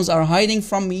Imams are hiding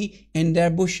from me in their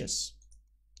bushes.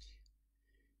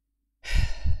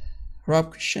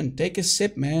 Rob Christian, take a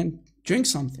sip, man. Drink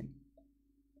something.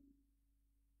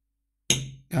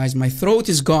 Guys, my throat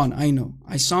is gone. I know.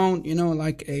 I sound,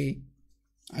 like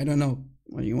I don't know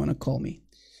what you want to call me.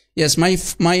 Yes, my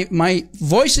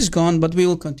voice is gone, but we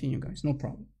will continue, guys. No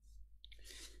problem.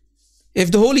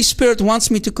 If the Holy Spirit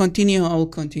wants me to continue, I will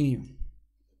continue.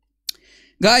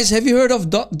 Guys, have you heard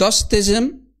of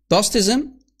Gnosticism?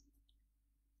 Gnosticism?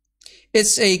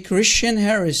 It's a Christian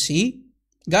heresy.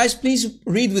 Guys, please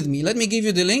read with me. Let me give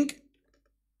you the link.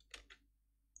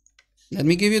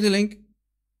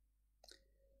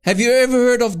 Have you ever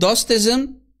heard of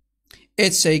Gnosticism?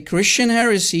 It's a Christian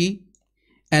heresy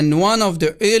and one of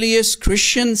the earliest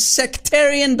Christian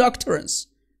sectarian doctrines,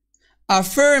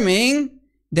 affirming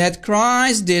that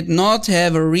Christ did not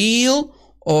have a real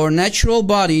or natural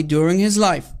body during his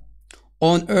life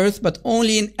on earth, but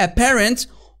only an apparent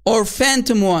or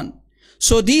phantom one.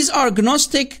 So these are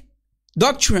agnostic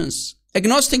doctrines,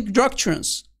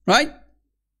 right?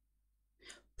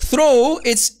 Though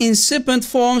its incipient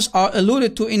forms are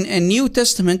alluded to in a New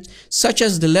Testament, such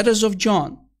as the letters of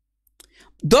John.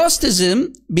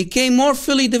 Gnosticism became more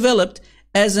fully developed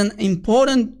as an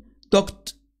important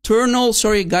doctrinal,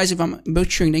 sorry guys if I'm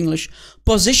butchering English,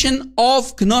 position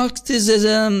of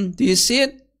Gnosticism. Do you see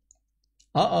it?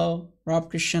 Rob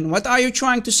Christian. What are you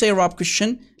trying to say, Rob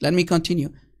Christian? Let me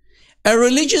continue. A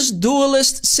religious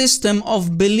dualist system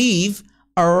of belief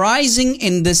arising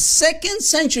in the 2nd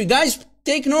century. Guys,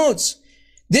 take notes.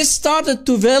 This started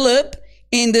to develop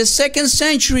in the 2nd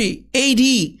century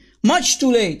AD. Much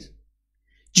too late.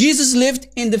 Jesus lived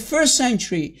in the 1st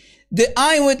century. The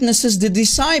eyewitnesses, the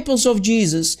disciples of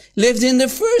Jesus, lived in the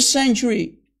 1st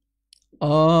century.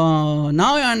 Oh,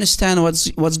 now I understand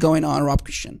what's going on, Rob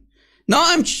Christian.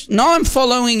 Now I'm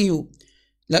following you.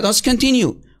 Let us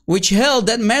continue. Which held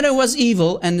that matter was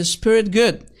evil and the spirit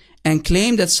good, and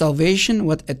claimed that salvation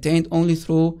was attained only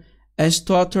through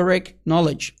esoteric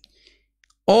knowledge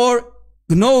or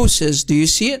gnosis. Do you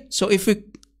see it? So if we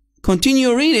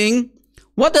continue reading,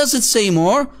 what does it say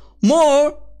more?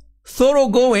 More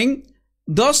thoroughgoing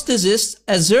Gnostics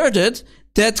asserted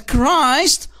that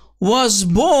Christ was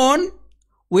born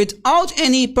without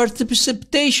any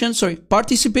participation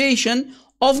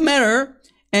of matter,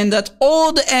 and that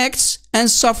all the acts and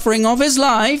suffering of his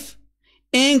life,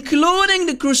 including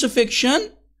the crucifixion,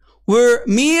 were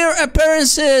mere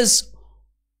appearances.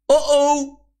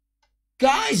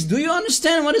 Guys, do you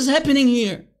understand what is happening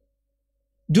here?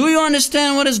 Do you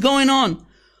understand what is going on?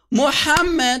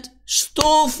 Muhammad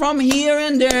stole from here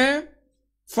and there,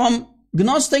 from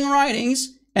Gnostic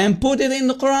writings, and put it in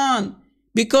the Quran.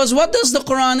 Because what does the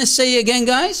Quran say again,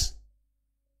 guys?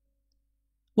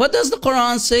 What does the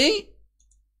Quran say?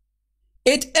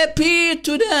 It appeared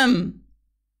to them.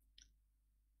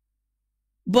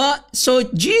 But, so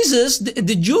Jesus,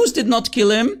 the Jews did not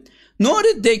kill him, nor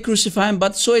did they crucify him,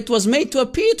 but so it was made to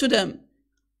appear to them.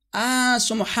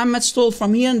 So Muhammad stole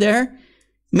from here and there,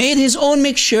 made his own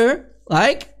mixture,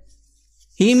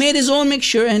 he made his own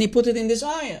mixture and he put it in this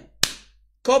ayah.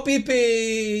 Copy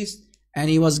paste. And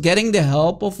he was getting the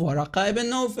help of Waraqa ibn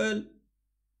Nawfal.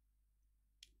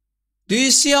 Do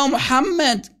you see how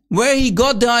Muhammad, where he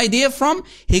got the idea from?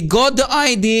 He got the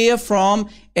idea from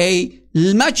a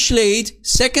much late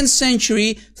 2nd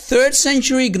century, 3rd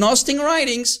century Gnostic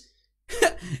writings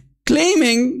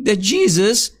claiming that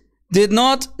Jesus did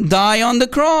not die on the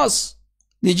cross.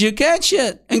 Did you catch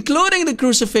it? Including the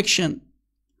crucifixion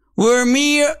were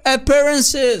mere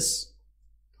appearances.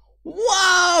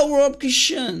 Wow, Rob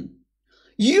Christian.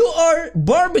 You are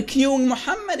barbecuing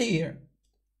Muhammad here.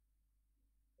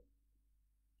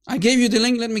 I gave you the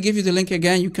link. Let me give you the link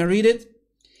again. You can read it.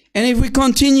 And if we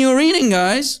continue reading,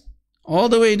 guys, all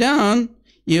the way down,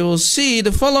 you will see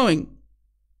the following.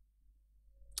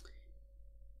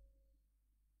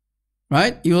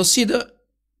 Right? You will see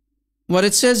what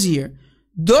it says here.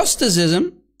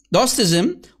 Gnosticism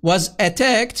was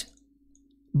attacked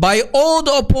by all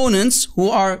the opponents who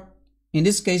are, in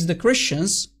this case, the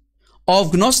Christians,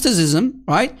 of Gnosticism,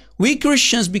 right? We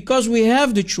Christians, because we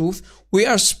have the truth, we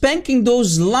are spanking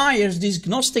those liars, these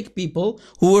Gnostic people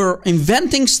who were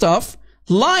inventing stuff,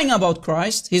 lying about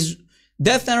Christ, his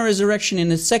death and resurrection in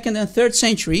the 2nd and 3rd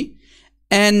century.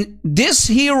 And this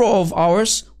hero of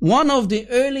ours, one of the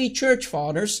early church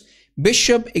fathers,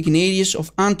 Bishop Ignatius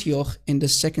of Antioch in the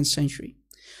 2nd century.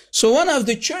 So one of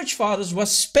the church fathers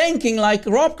was spanking, like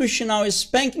Rob Christian now is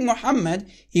spanking Muhammad.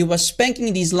 He was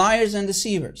spanking these liars and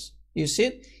deceivers. You see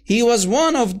it? He was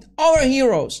one of our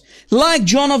heroes, like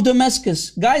John of Damascus.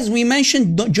 Guys, we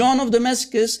mentioned John of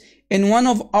Damascus in one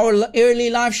of our early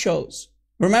live shows.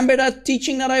 Remember that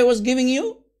teaching that I was giving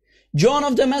you? John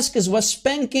of Damascus was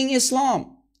spanking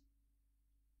Islam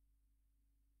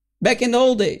back in the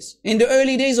old days, in the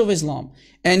early days of Islam.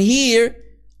 And here,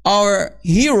 our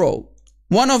hero,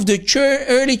 one of the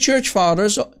early church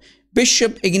fathers,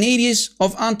 Bishop Ignatius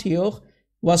of Antioch,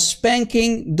 was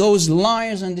spanking those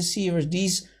liars and deceivers,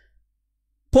 these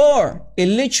poor,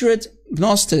 illiterate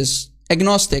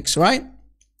agnostics, right?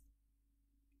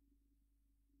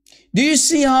 Do you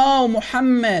see how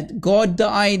Muhammad got the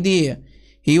idea?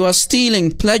 He was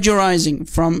stealing, plagiarizing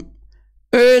from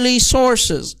early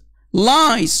sources,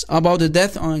 lies about the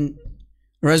death and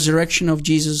resurrection of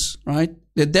Jesus, right?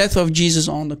 The death of Jesus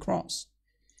on the cross.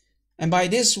 And by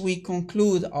this, we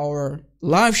conclude our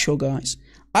live show, guys.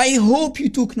 I hope you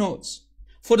took notes.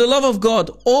 For the love of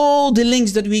God, all the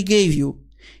links that we gave you,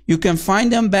 you can find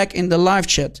them back in the live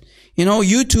chat. You know,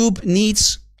 YouTube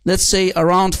needs, let's say,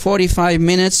 around 45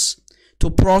 minutes to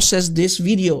process this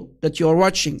video that you're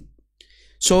watching.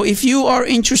 So if you are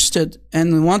interested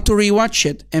and want to rewatch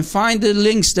it and find the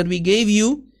links that we gave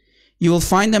you, you will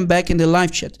find them back in the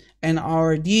live chat. And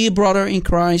our dear brother in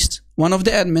Christ, one of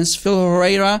the admins, Phil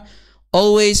Herrera,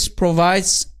 always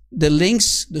provides the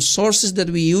links, the sources that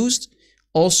we used,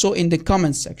 also in the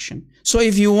comment section. So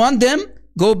if you want them,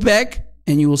 go back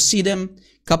and you will see them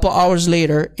a couple hours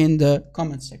later in the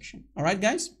comment section. All right,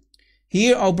 guys?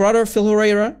 Here, our brother Phil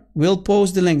Herrera will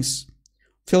post the links.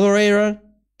 Phil Herrera,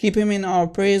 keep him in our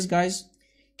prayers, guys.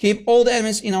 Keep all the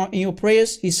admins in your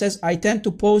prayers. He says, I tend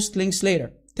to post links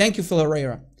later. Thank you, Phil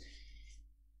Herrera.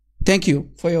 Thank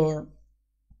you for your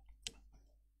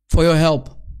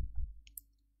help.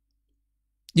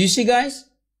 Do you see, guys?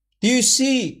 Do you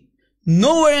see?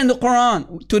 Nowhere in the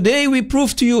Quran. Today we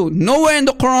prove to you, nowhere in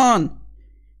the Quran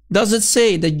does it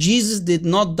say that Jesus did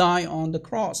not die on the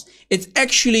cross. It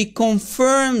actually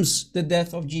confirms the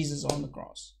death of Jesus on the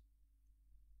cross.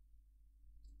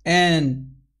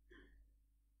 And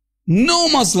no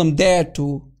Muslim dared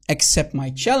to accept my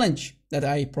challenge that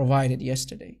I provided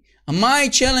yesterday. And my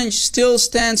challenge still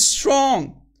stands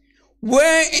strong.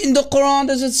 Where in the Quran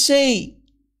does it say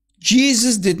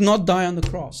Jesus did not die on the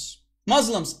cross?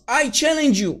 Muslims, I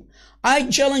challenge you. I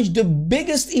challenge the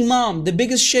biggest Imam, the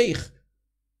biggest Sheikh.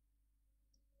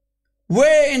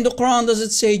 Where in the Quran does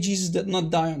it say Jesus did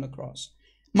not die on the cross?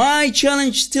 My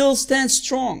challenge still stands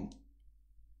strong.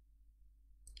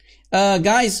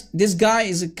 Guys, this guy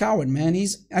is a coward, man.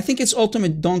 I think it's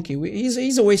ultimate donkey.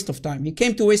 He's a waste of time. He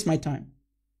came to waste my time.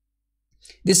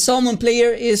 This Salman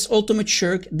player is ultimate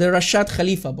Sheikh, the Rashad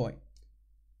Khalifa boy.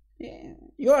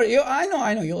 Yeah,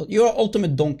 I know. You're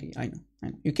ultimate donkey. I know.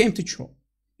 You came to troll.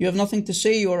 You have nothing to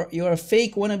say. You're a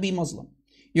fake wannabe Muslim.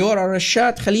 You're a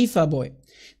Rashad Khalifa boy.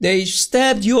 They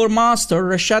stabbed your master,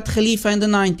 Rashad Khalifa, in the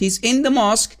 90s in the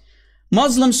mosque.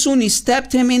 Muslim Sunni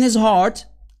stabbed him in his heart,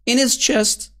 in his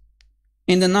chest,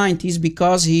 in the 90s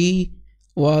because he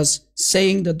was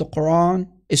saying that the Quran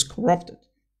is corrupted.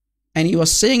 And he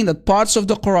was saying that parts of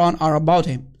the Quran are about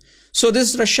him. So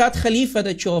this Rashad Khalifa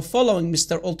that you're following,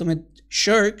 Mr. Ultimate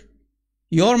Sheikh,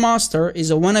 your master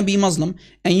is a wannabe Muslim,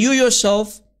 and you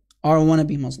yourself are a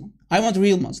wannabe Muslim. I want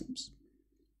real Muslims.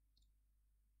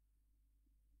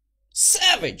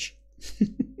 Savage!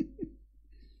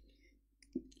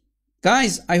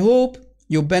 Guys, I hope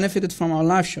you benefited from our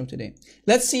live show today.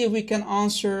 Let's see if we can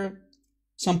answer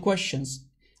some questions.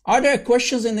 Are there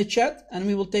questions in the chat? And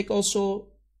we will take also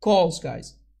calls,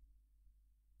 guys.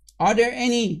 Are there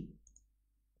any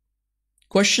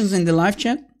questions in the live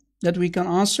chat that we can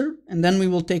answer? And then we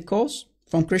will take calls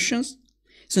from Christians.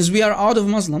 Since we are out of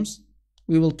Muslims,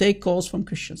 we will take calls from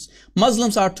Christians.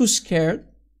 Muslims are too scared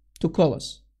to call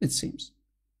us, it seems.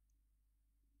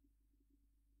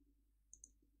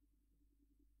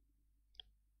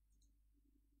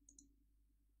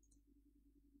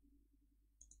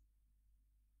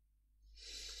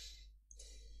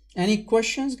 Any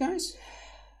questions, guys?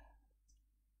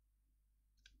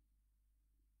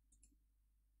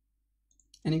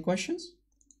 Any questions?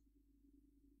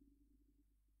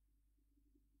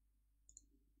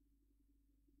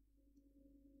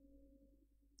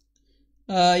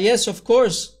 Yes, of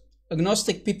course.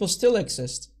 Agnostic people still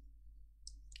exist.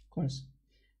 Of course.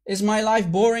 Is my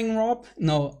life boring, Rob?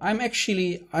 No, I'm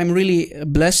really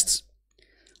blessed.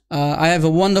 I have a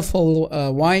wonderful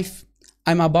wife.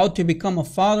 I'm about to become a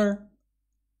father,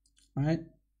 right?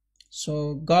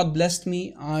 So God blessed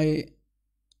me.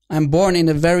 I'm born in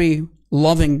a very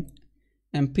loving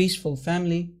and peaceful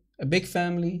family, a big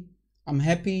family. I'm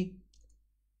happy.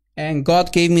 And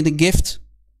God gave me the gift.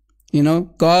 You know,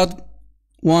 God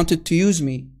wanted to use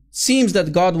me. Seems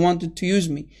that God wanted to use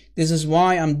me. This is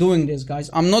why I'm doing this, guys.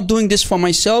 I'm not doing this for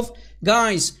myself.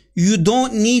 Guys, you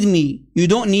don't need me. You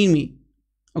don't need me.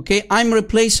 Okay? I'm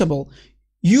replaceable.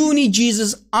 You need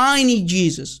Jesus, I need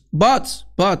Jesus. But,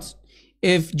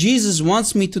 if Jesus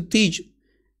wants me to teach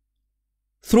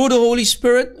through the Holy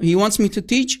Spirit, He wants me to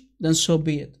teach, then so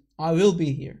be it. I will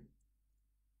be here.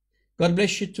 God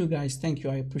bless you too, guys. Thank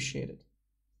you. I appreciate it.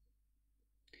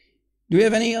 Do you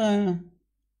have any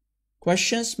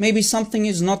questions? Maybe something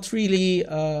is not really,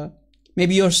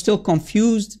 maybe you're still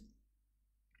confused.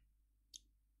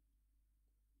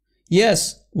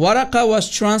 Yes. Waraqa was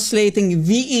translating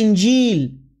the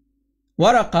Injil.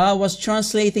 Waraqa was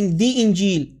translating the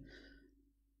Injil.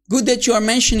 Good that you are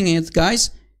mentioning it, guys.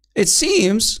 It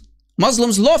seems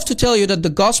Muslims love to tell you that the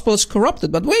gospel is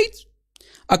corrupted. But wait.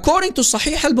 According to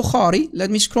Sahih al-Bukhari, let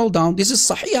me scroll down. This is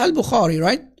Sahih al-Bukhari,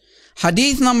 right?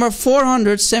 Hadith number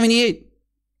 478.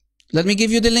 Let me give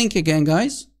you the link again,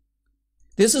 guys.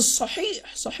 This is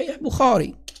Sahih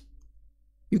Bukhari.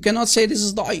 You cannot say this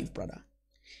is da'if, brother.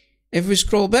 If we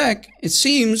scroll back, it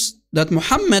seems that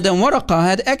Muhammad and Waraqa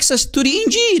had access to the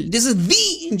Injil. This is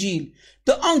the Injil,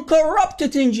 the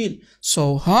uncorrupted Injil.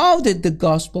 So how did the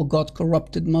gospel got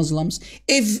corrupted, Muslims?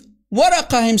 If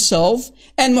Waraqa himself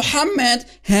and Muhammad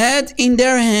had in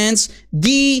their hands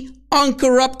the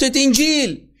uncorrupted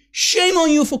Injil. Shame on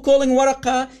you for calling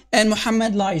Waraqa and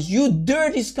Muhammad liars. You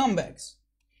dirty scumbags.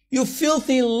 You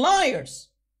filthy liars.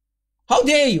 How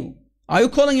dare you? Are you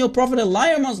calling your prophet a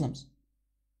liar, Muslims?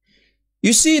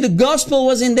 You see, the gospel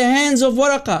was in the hands of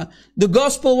Waraqa. The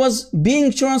gospel was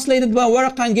being translated by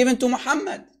Waraqa and given to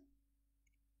Muhammad.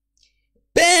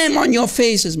 Bam on your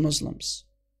faces, Muslims.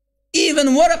 Even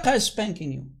Waraqa is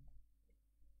spanking you.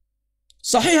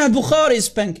 Sahih al-Bukhari is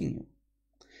spanking you.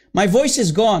 My voice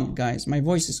is gone, guys. My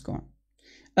voice is gone.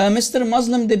 Mr.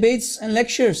 Muslim Debates and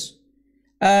Lectures.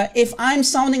 If I'm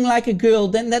sounding like a girl,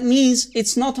 then that means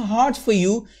it's not hard for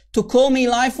you to call me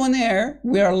live on air.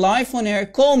 We are live on air.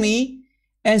 Call me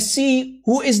and see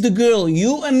who is the girl,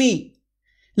 you and me.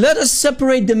 Let us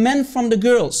separate the men from the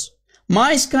girls.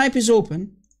 My Skype is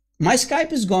open. My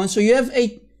Skype is gone, so you have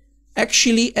a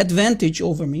actually advantage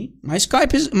over me. My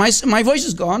Skype is, my voice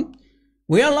is gone.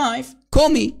 We are live. Call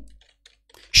me.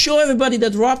 Show everybody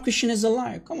that Rob Christian is a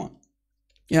liar. Come on.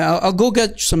 Yeah, I'll go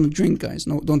get some drink, guys.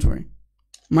 No, don't worry.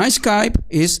 My Skype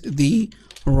is the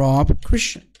Rob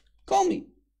Christian. Call me.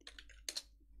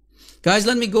 Guys,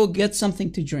 let me go get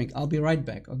something to drink. I'll be right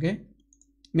back, okay?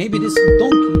 Maybe this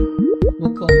donkey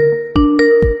will call me.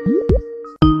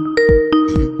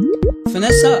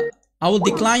 Vanessa, I will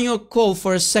decline your call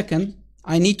for a second.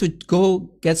 I need to go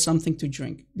get something to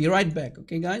drink. Be right back,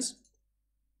 okay, guys?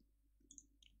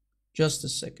 Just a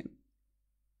second.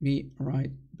 Be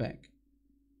right back.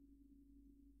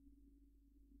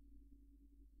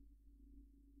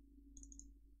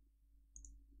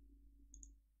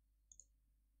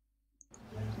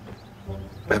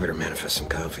 I better manifest some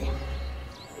coffee.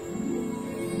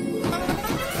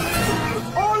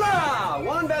 Hola,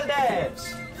 Juan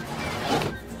Valdez.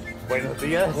 Buenos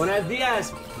días. Buenos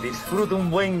días. Disfruto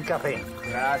un buen café.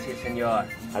 Gracias, señor.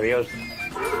 Adiós.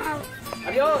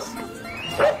 Adiós.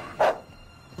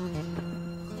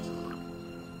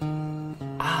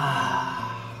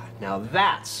 Now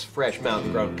that's fresh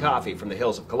mountain-grown coffee from the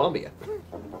hills of Colombia.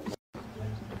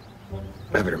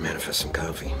 I better manifest some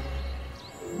coffee.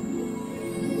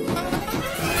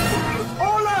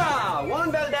 Hola,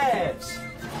 Juan Valdez.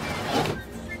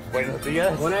 Buenos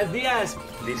días. Buenos días.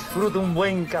 Disfruto un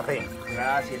buen café.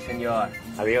 Gracias, señor.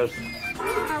 Adiós.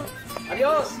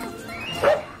 Adiós.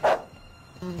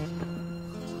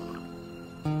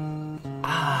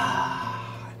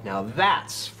 Now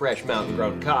that's fresh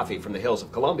mountain-grown coffee from the hills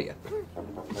of Colombia.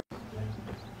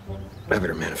 I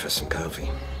better manifest some coffee.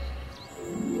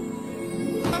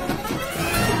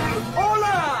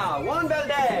 Hola, Juan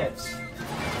Valdez.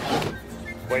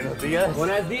 Buenos días.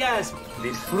 Buenos días.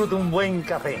 Disfruto un buen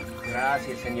café.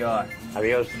 Gracias, señor.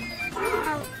 Adiós.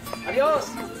 Adiós.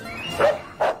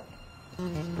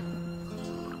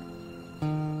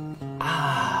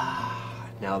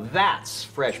 Now that's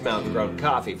fresh mountain-grown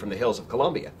coffee from the hills of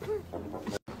Colombia.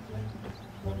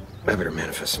 I better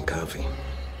manifest some coffee.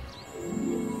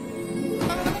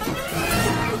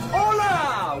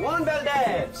 Hola, Juan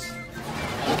Valdez.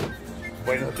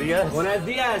 Buenos días. Buenos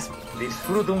días.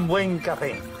 Disfruto un buen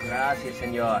café. Gracias,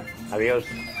 señor. Adiós.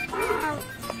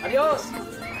 Adiós.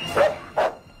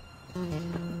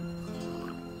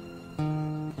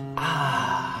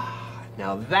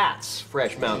 Now that's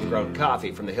fresh mountain-grown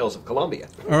coffee from the hills of Colombia.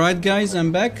 All right, guys,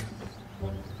 I'm back.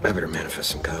 I better manifest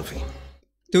some coffee.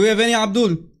 Do we have any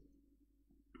Abdul?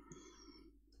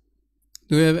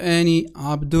 Do we have any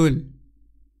Abdul?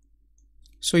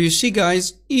 So you see,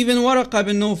 guys, even Waraq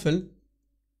ibn Nawfal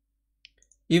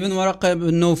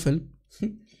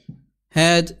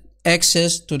had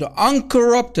access to the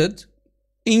uncorrupted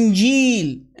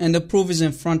Injil, and the proof is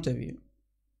in front of you.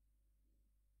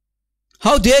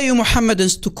 How dare you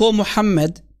Muhammadans to call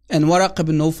Muhammad and Waraq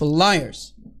ibn Nawfal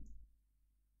liars?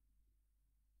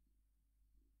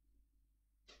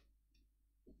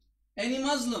 Any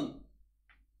Muslim?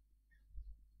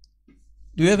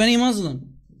 Do you have any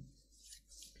Muslim?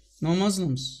 No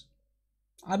Muslims.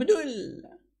 Abdul.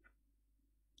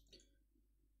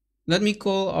 Let me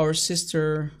call our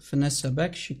sister Vanessa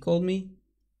back. She called me.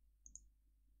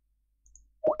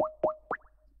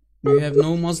 We have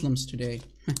no Muslims today.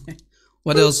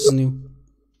 What else is new?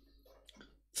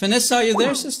 Vanessa, are you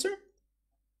there, sister?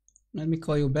 Let me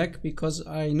call you back because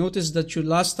I noticed that you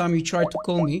last time you tried to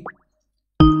call me.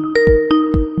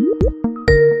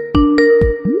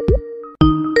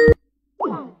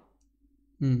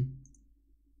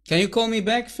 Can you call me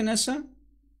back, Vanessa?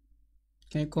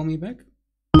 Can you call me back?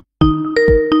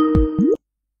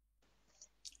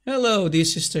 Hello, dear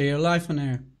sister. You're live on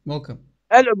air. Welcome.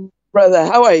 Hello, brother.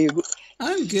 How are you?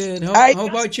 I'm good. How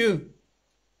about you?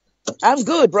 I'm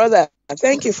good, brother.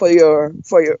 Thank you for your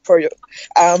lectures.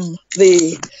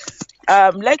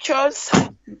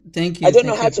 Thank you. I don't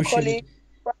know how to call it.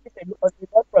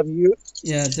 From you.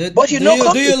 Yeah, but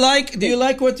do you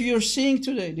like what you're seeing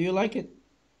today? Do you like it?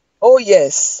 Oh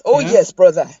yes, yes,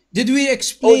 brother. Did we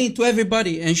explain to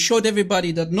everybody and showed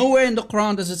everybody that nowhere in the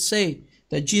Quran does it say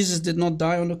that Jesus did not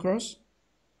die on the cross?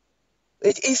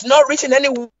 It is not written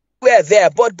anywhere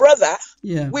there, but brother,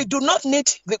 we do not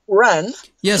need the Quran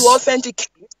to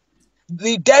authenticate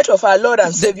the death of our Lord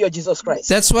and Savior Jesus Christ.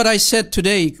 That's what I said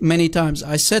today many times.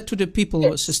 I said to the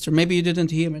people, sister, maybe you didn't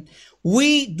hear me.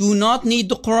 We do not need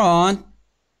the Quran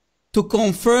to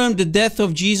confirm the death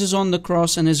of Jesus on the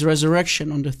cross and his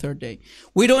resurrection on the third day.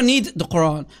 We don't need the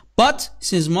Quran. But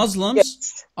since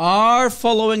Muslims are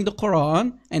following the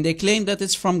Quran and they claim that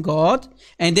it's from God,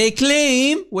 and they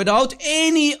claim without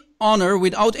any honor,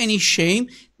 without any shame,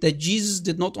 that Jesus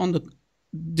did not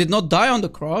die on the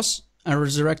cross and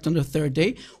resurrect on the third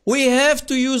day, we have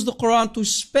to use the Quran to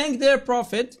spank their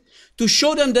prophet, to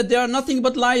show them that they are nothing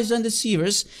but liars and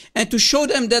deceivers, and to show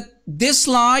them that this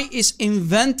lie is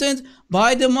invented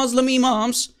by the Muslim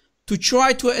Imams to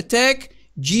try to attack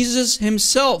Jesus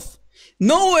himself.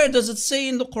 Nowhere does it say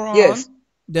in the Quran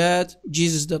that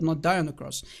Jesus did not die on the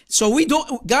cross. So we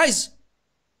don't, guys,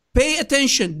 pay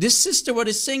attention. This sister, what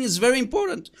is saying is very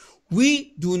important.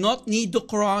 We do not need the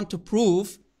Quran to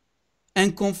prove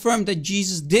and confirm that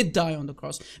Jesus did die on the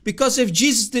cross. Because if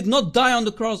Jesus did not die on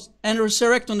the cross and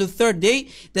resurrect on the third day,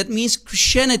 that means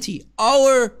Christianity,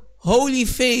 our holy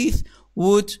faith,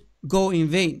 would go in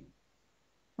vain.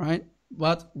 Right?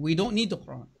 But we don't need the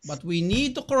Quran. But we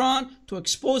need the Quran to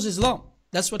expose Islam.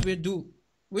 That's what we do.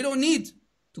 We don't need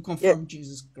to confirm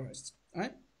Jesus Christ.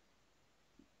 Right?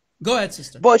 Go ahead,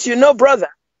 sister. But you know, brother,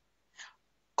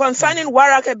 concerning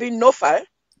Waraka bin Nofal,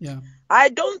 I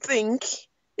don't think,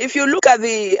 if you look at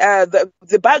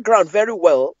the background very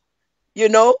well, you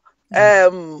know,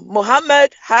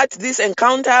 Muhammad had this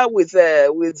encounter with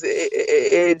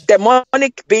a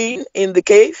demonic being in the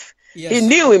cave. Yes. He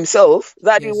knew himself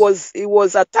that he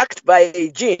was attacked by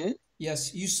a jinn.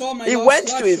 Yes, you saw my. He went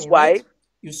to his wife. Right?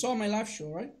 You saw my live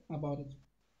show, right? About it.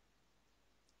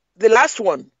 The last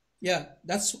one. Yeah,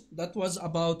 that was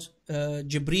about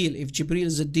Jibreel. If Jibreel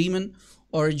is a demon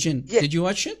or a jinn. Yes. Did you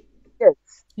watch it? Yes.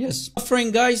 Yes.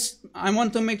 Buffering, guys. I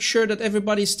want to make sure that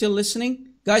everybody is still listening.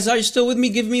 Guys, are you still with me?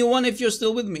 Give me one if you're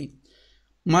still with me.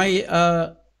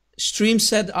 My stream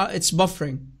said it's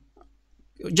buffering.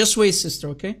 Just wait, sister,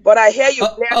 okay? But I hear you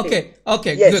clearly.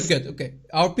 Okay, yes. Good, okay.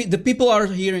 The people are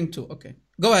hearing too, okay.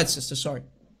 Go ahead, sister, sorry.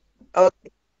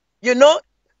 You know,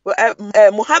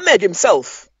 Muhammad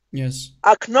himself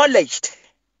acknowledged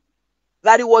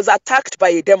that he was attacked by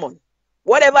a demon.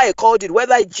 Whatever he called it,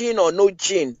 whether jinn or no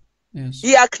jinn. Yes.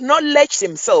 He acknowledged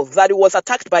himself that he was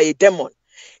attacked by a demon.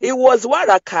 It was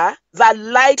Waraka that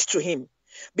lied to him.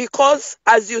 Because,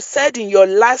 as you said in your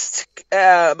last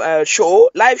live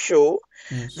show,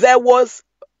 there was,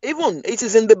 even, it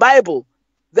is in the Bible,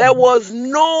 there was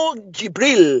no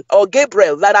Jibril or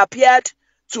Gabriel that appeared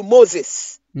to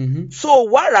Moses. So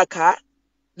Waraka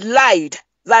lied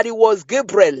that it was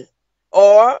Gabriel,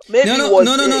 or maybe it was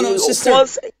no, sister.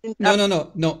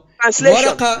 No.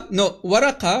 Translation.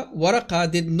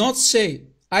 Waraka did not say,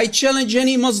 I challenge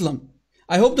any Muslim.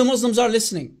 I hope the Muslims are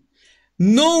listening.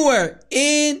 Nowhere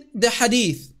in the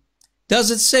hadith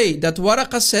does it say that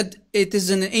Waraka said it is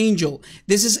an angel.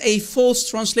 This is a false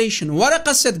translation.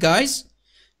 Waraka said, guys,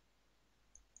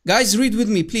 read with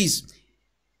me, please.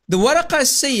 The Waraka is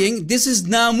saying this is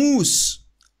namus.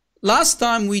 Last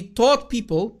time we taught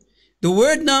people the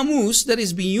word namus that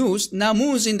is being used,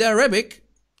 namus in the Arabic,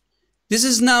 this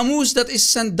is namus that is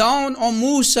sent down on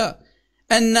Musa.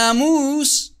 And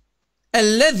namus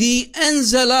alladhi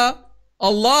anzala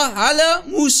Allah ala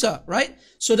Musa, right?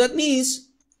 So that means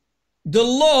the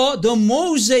law, the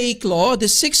Mosaic law, the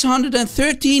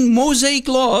 613 Mosaic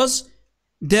laws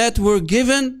that were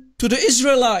given to the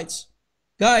Israelites.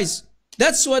 Guys,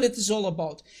 that's what it is all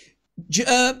about.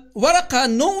 Waraka,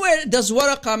 nowhere does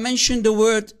Waraka mention the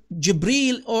word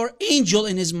Jibreel or angel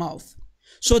in his mouth.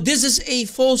 So this is a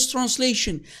false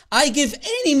translation. I give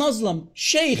any Muslim,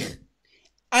 Sheikh,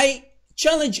 I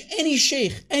challenge any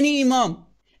Sheikh, any Imam,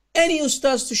 any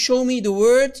Ustaz to show me the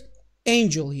word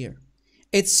angel here.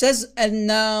 It says,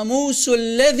 Al-Namusu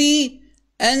alladhi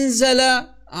anzala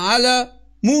ala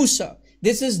Musa.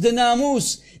 This is the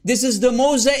Namus. This is the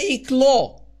Mosaic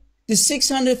law. The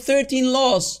 613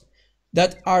 laws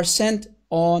that are sent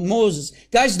on Moses.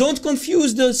 Guys, don't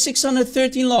confuse the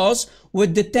 613 laws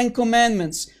with the 10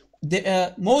 commandments.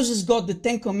 Moses got the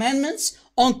 10 commandments.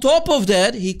 On top of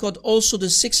that, he got also the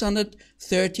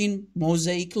 613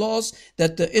 Mosaic laws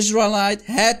that the Israelite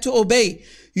had to obey.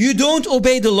 You don't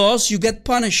obey the laws, you get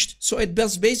punished. So it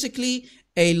was basically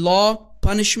a law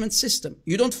punishment system.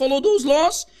 You don't follow those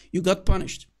laws, you got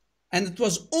punished. And it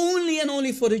was only and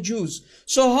only for the Jews.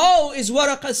 So how is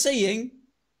Waraka saying,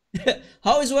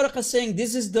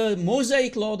 this is the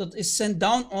Mosaic law that is sent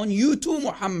down on you too,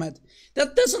 Muhammad?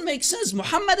 That doesn't make sense.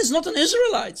 Muhammad is not an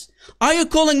Israelite. Are you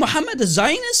calling Muhammad a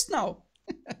Zionist now?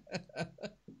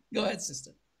 Go ahead,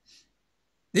 sister.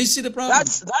 Do you see the problem?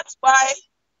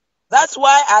 That's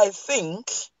why I think,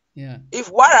 if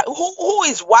who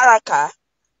is Waraka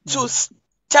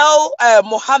tell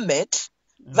Muhammad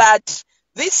that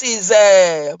this is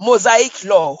a Mosaic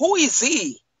law? Who is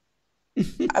he?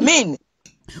 I mean,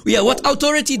 yeah, what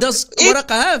authority does Waraqah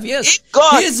have? Yes,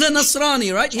 he's a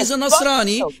Nasrani, right? He's a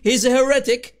Nasrani. He's a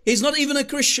heretic. He's not even a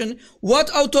Christian. What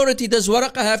authority does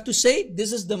Waraqah have to say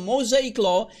this is the Mosaic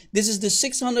law? This is the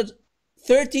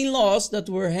 613 laws that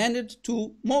were handed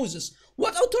to Moses.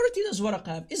 What authority does Waraqah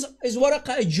have? Is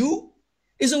Waraqah a Jew?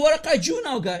 Is Waraqah a Jew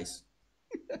now, guys?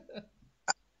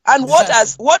 And what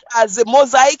has the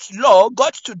Mosaic law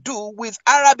got to do with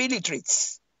Arab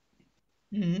illiterates?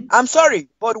 I'm sorry,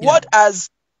 but what has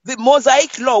the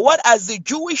Mosaic law, what has the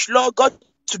Jewish law got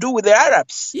to do with the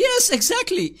Arabs? Yes,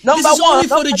 exactly. Number this is one, only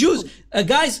for the Jews.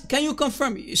 Guys, can you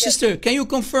confirm? Sister, can you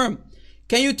confirm?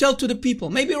 Can you tell to the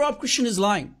people? Maybe Rob Christian is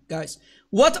lying, guys.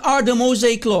 What are the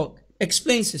Mosaic law?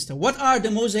 Explain, sister. What are the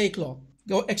Mosaic law?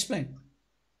 Go explain.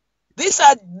 These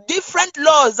are different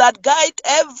laws that guide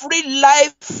every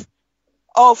life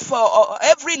of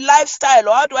every lifestyle,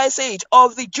 or how do I say it,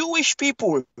 of the Jewish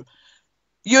people.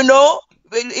 You know,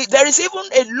 there is even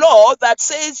a law that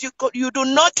says you do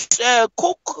not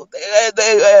cook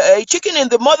the chicken in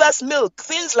the mother's milk,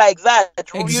 things like that.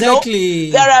 Exactly.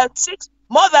 You know, there are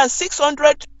more than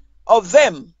 600 of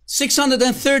them.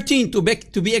 613 to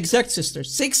be exact, sister.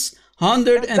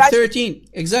 613.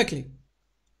 Exactly.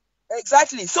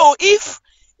 Exactly. So if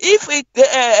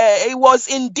it was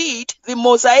indeed the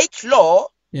Mosaic law,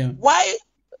 why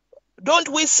don't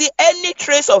we see any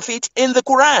trace of it in the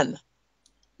Quran?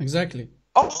 Exactly.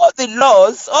 All the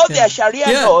laws, all their Sharia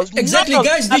laws. Exactly,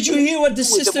 guys. Did you hear what the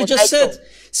sister just said?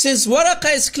 Since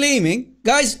Waraqah is claiming,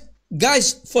 guys,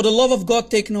 for the love of God,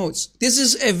 take notes. This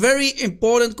is a very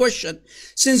important question.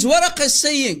 Since Waraqah is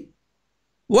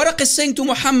saying to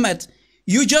Muhammad,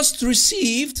 you just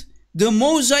received the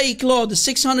Mosaic law, the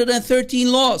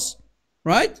 613 laws,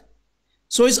 right?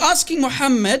 So he's asking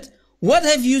Muhammad, what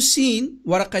have you seen?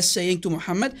 Waraqah is saying to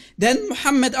Muhammad. Then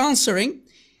Muhammad answering,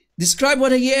 describe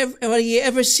what he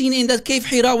ever seen in that cave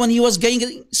Hira when he was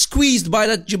getting squeezed by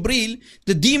that Jibreel,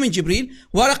 the demon Jibreel.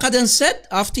 Waraqah then said,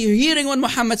 after hearing what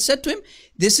Muhammad said to him,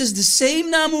 this is the same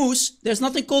Namus. There's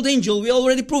nothing called angel. We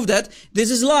already proved that. This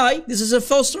is lie. This is a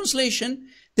false translation.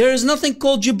 There is nothing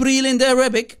called Jibreel in the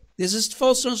Arabic. This is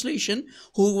false translation,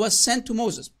 who was sent to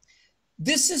Moses.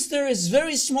 This sister is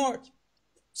very smart.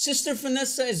 Sister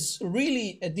Vanessa is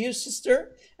really a dear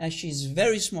sister, and she's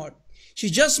very smart. She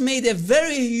just made a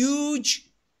very huge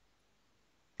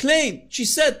claim. She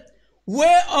said,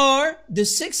 where are the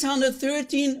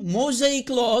 613 Mosaic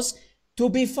laws to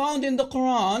be found in the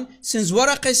Quran? Since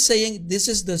Waraqah is saying this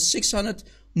is the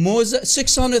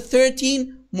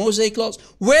 613 Mosaic laws.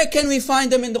 Where can we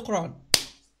find them in the Quran?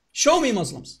 Show me,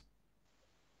 Muslims.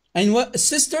 And what,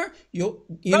 sister, you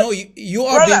are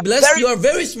being blessed. You are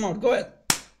very smart. Go ahead.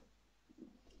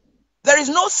 There is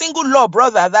no single law,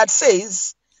 brother, that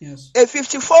says a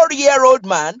 54-year-old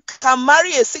man can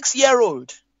marry a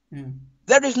 6-year-old.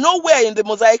 There is nowhere in the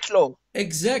Mosaic law.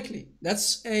 Exactly.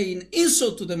 That's an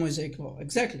insult to the Mosaic law.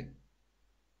 Exactly.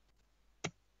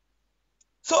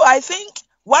 So I think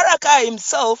Waraqah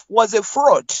himself was a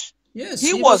fraud. Yes.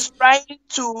 He was trying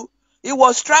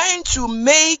to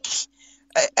make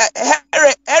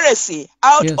heresy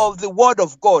out of the word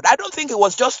of God. I don't think it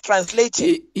was just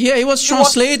translating. He was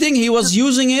translating. He was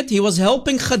using it. He was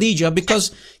helping Khadija,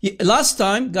 because last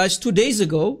time, guys, 2 days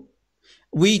ago,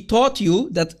 we taught you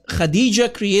that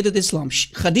Khadija created Islam.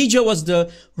 Khadija was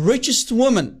the richest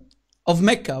woman of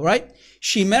Mecca, right?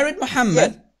 She married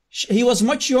Muhammad. He was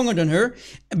much younger than her.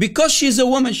 Because she's a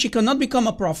woman, she cannot become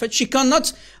a prophet. She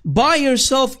cannot buy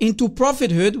herself into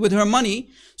prophethood with her money.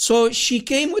 So she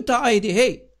came with the idea,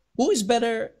 hey, who is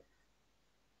better?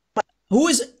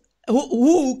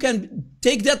 Who can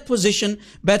take that position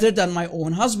better than my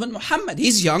own husband, Muhammad?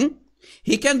 He's young.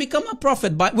 He can become a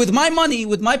prophet with my money,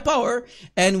 with my power,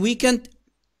 and we can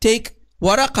take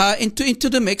Waraqah into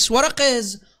the mix. Waraqah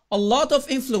has a lot of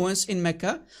influence in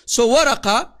Mecca. So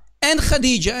Waraqah and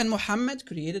Khadija and Muhammad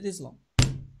created Islam.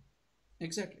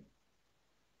 Exactly.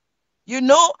 You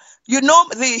know,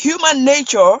 the human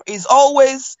nature is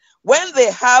always, when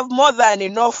they have more than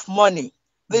enough money,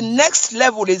 the next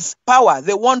level is power.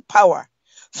 They want power.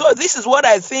 So this is what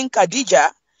I think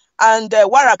Khadija and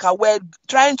Waraqah were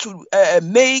trying to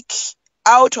make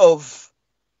out of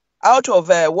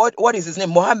what is his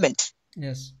name? Muhammad.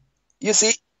 Yes. You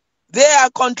see, they are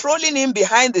controlling him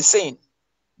behind the scene.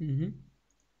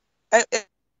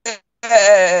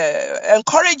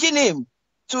 Encouraging him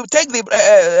to take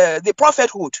the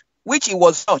prophethood, which he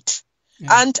was not.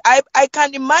 And I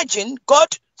can imagine God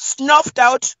snuffed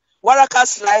out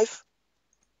Waraqah's life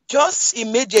just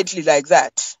immediately like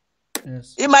that.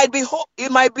 Yes. It might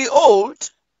be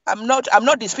old. I'm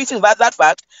not disputing about that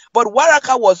fact, but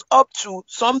Waraka was up to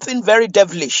something very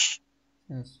devilish.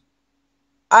 Yes.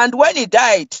 And when he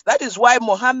died, that is why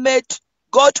Muhammad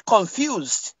got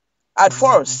confused at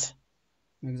first.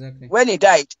 Exactly. When he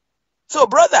died. So,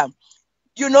 brother,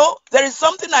 you know, there is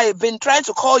something I've been trying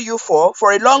to call you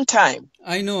for a long time.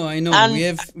 I know. And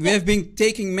we have been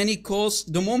taking many calls.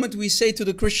 The moment we say to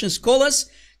the Christians, call us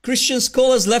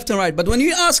left and right. But when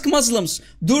you ask Muslims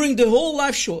during the whole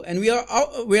live show, and we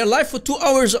are live for 2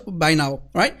 hours by now,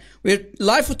 right? We're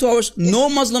live for 2 hours. No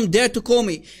Muslim dared to call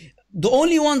me. The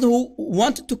only ones who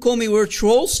wanted to call me were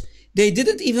trolls. They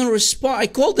didn't even respond. I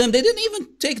called them. They didn't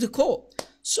even take the call.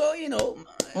 So, you know,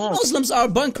 Muslims are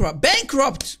bankrupt,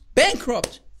 right?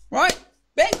 Bankrupt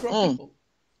people.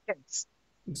 Yes.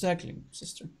 Exactly,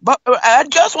 sister. But I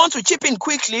just want to chip in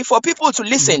quickly for people to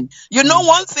listen. You know,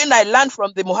 one thing I learned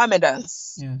from the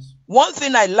Mohammedans. Yes. One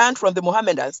thing I learned from the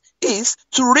Mohammedans is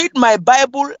to read my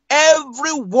Bible,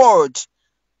 every word,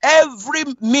 every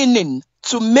meaning,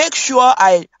 to make sure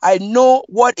I know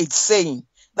what it's saying.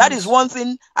 That is one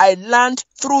thing I learned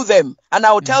through them, and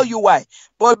I will tell you why.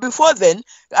 But before then,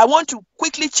 I want to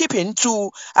quickly chip in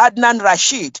to Adnan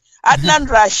Rashid. Adnan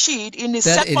Rashid, in his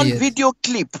second video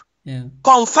clip,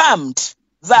 confirmed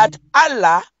that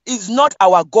Allah is not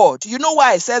our God. You know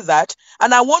why I said that?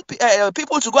 And I want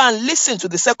people to go and listen to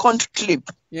the second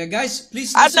clip. Yeah, guys,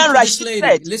 please listen to this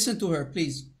lady. Listen to her,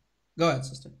 please. Go ahead,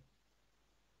 sister.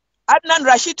 Adnan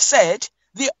Rashid said,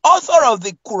 the author of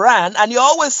the Quran, and you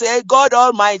always say God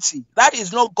Almighty. That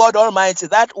is not God Almighty.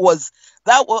 That was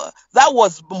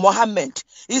Muhammad.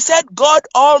 He said God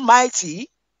Almighty,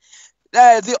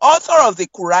 the author of the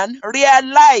Quran,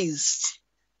 realized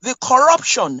the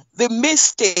corruption, the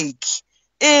mistake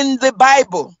in the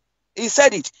Bible. He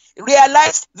said it.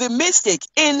 Realized the mistake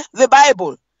in the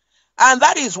Bible. And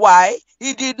that is why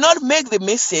he did not make the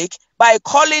mistake by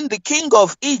calling the king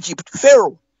of Egypt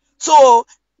Pharaoh. So,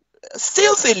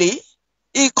 stealthily,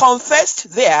 he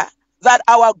confessed there that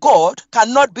our God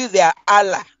cannot be their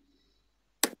Allah.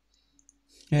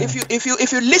 Yeah. If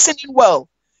you listen well,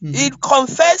 he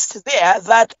confessed there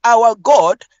that our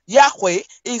God, Yahweh,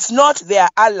 is not their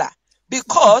Allah.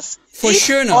 Because if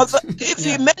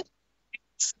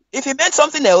he meant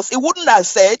something else, he wouldn't have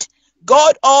said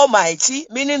God Almighty,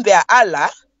 meaning their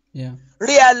Allah,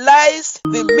 realized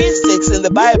the mistakes in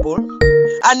the Bible,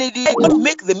 and he did not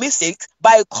make the mistake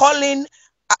by calling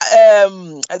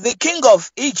the king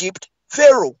of Egypt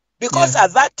Pharaoh. Because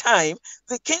at that time,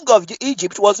 the king of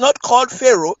Egypt was not called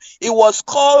Pharaoh, it was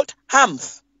called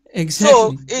Hamth. Exactly.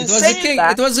 So, it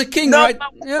was a king, right?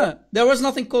 Yeah, there was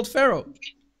nothing called Pharaoh.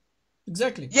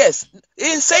 Exactly. Yes.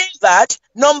 In saying that,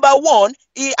 number one,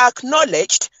 he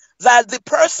acknowledged that the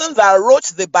person that wrote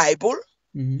the Bible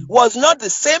was not the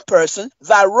same person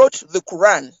that wrote the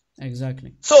Quran.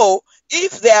 Exactly. So,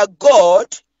 if their God,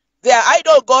 their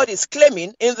idol God is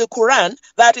claiming in the Quran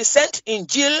that he sent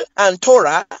Injil and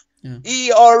Torah,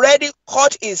 he already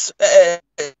caught his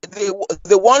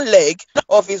the one leg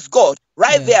of his God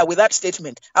right there with that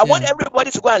statement. I want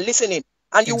everybody to go and listen in,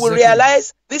 and you will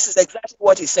realize this is exactly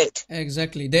what he said.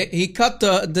 Exactly. He cut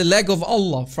the leg of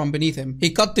Allah from beneath him. He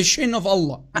cut the shin of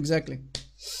Allah. Exactly.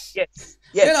 Yes.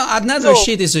 You know, Adnan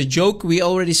Rashid is a joke. We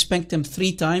already spanked him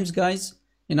 3 times, guys.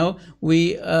 You know,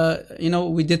 we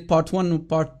did part 1,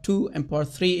 part 2, and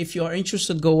part 3. If you are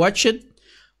interested, go watch it.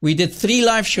 We did 3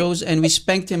 live shows, and we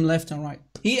spanked him left and right.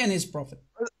 He and his prophet.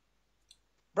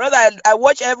 Brother, I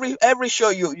watch every show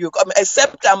you come,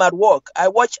 except I'm at work. I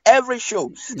watch every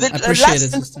show. I appreciate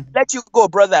it, sister. Let you go,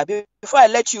 brother. Before I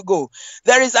let you go,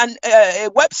 there is a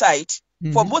website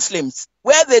for Muslims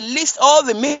where they list all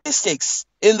the mistakes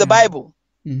in the Bible.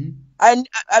 And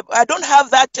I don't have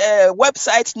that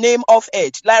website name off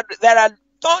it. Like, there are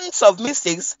tons of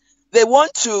mistakes. They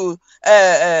want to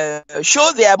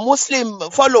show their Muslim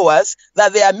followers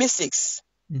that they are mistakes.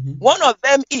 One of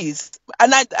them is,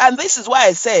 and this is why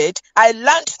I said, I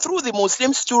learned through the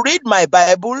Muslims to read my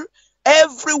Bible.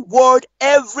 Every word,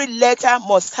 every letter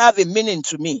must have a meaning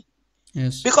to me.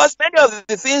 Yes. Because many of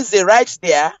the things they write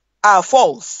there are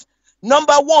false.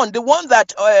 Number one, the one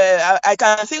that I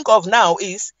can think of now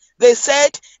is, they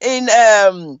said in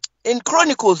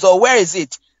Chronicles, or where is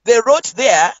it? They wrote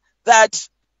there that,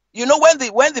 you know, when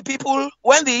the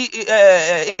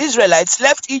Israelites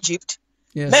left Egypt,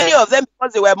 many of them,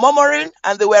 because they were murmuring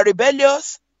and they were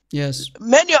rebellious,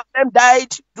 many of them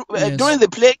died during the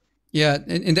plague. Yeah,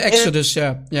 in the Exodus,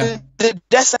 in the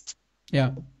desert.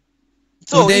 Yeah.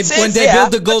 So when they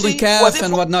built the golden calf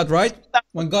and whatnot, right?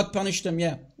 When God punished them,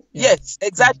 Yes,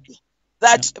 exactly.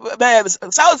 That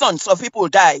thousands of people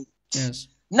died. Yes.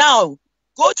 Now,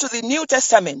 go to the New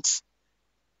Testament,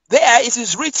 there it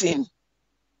is written,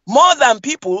 more than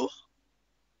people,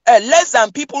 less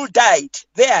than people died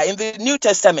there in the New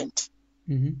Testament.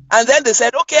 And then they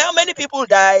said, okay, how many people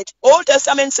died? Old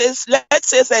Testament says, let's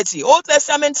say 30. Old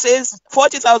Testament says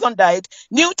 40,000 died.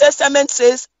 New Testament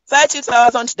says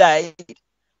 30,000 died.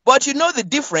 But you know the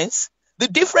difference? The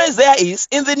difference there is,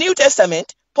 in the New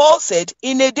Testament, Paul said,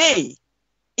 in a day,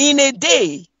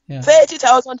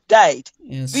 30,000 died.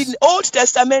 Yes. The Old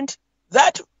Testament,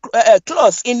 that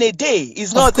clause in a day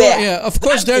is not there. Yeah, of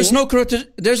course, there's no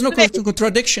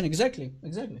contradiction. Exactly.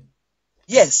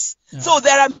 Yes. Yeah. So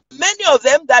there are many of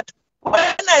them that when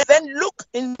I then look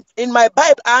in my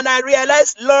Bible and I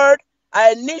realize, Lord,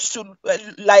 I need to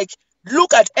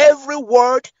look at every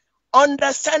word,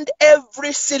 understand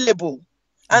every syllable.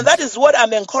 And that is what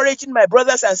I'm encouraging my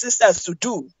brothers and sisters to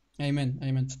do.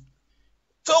 Amen.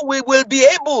 So we will be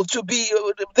able to be,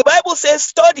 the Bible says,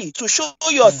 study to show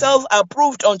yourself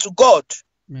approved unto God.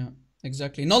 Yeah,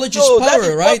 exactly. Knowledge is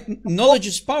power, right? Knowledge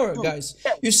is power, guys.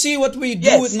 Yes. You see what we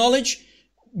do with knowledge?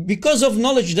 Because of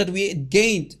knowledge that we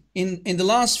gained in the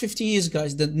last 15 years,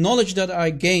 guys, the knowledge that I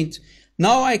gained,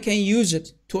 now I can use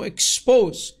it to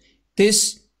expose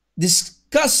this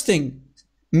disgusting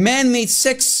man-made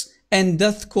sex and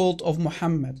death cult of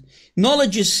Muhammad.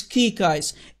 Knowledge is key,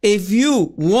 guys. If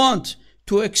you want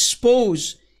to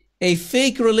expose a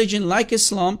fake religion like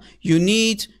Islam, you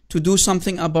need to do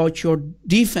something about your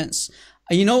defense.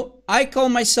 You know, I call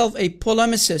myself a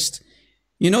polemicist.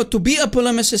 You know, to be a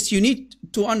polemicist, you need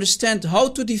to understand how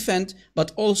to defend,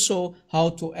 but also how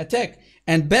to attack.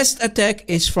 And best attack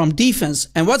is from defense.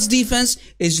 And what's defense?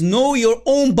 Is know your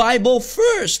own Bible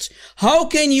first. How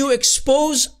can you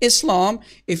expose Islam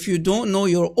if you don't know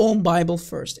your own Bible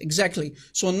first? Exactly.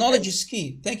 So knowledge is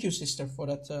key. Thank you, sister, for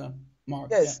that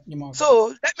mark. Yes. Yeah, mark.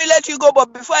 So let me let you go.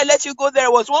 But before I let you go, there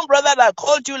was one brother that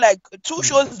called you like 2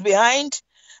 shows behind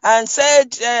and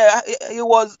said he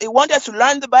wanted to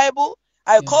learn the Bible.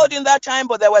 I called in that time,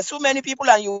 but there were so many people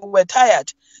and you were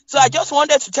tired. So I just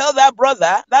wanted to tell that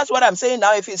brother, that's what I'm saying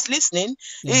now, if he's listening,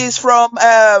 he's from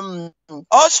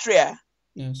Austria.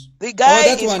 Yes. The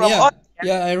guy is from Austria.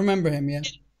 Yeah, I remember him, yeah.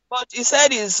 But he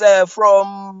said he's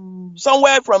from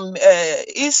somewhere from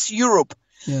East Europe.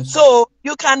 Yes. So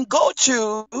you can go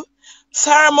to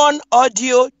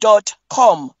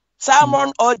sermonaudio.com.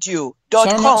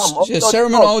 Sermonaudio.com.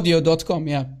 Sermonaudio.com,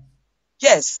 yeah.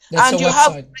 Yes, that's and you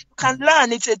can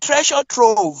learn. It's a treasure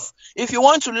trove. If you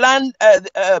want to learn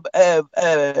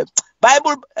the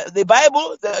Bible,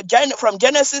 from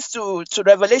Genesis to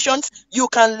Revelations, you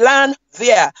can learn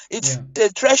there. It's a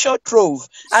treasure trove.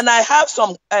 And I have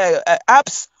some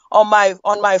apps on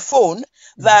my phone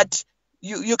that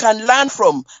you can learn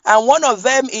from. And one of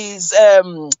them is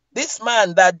this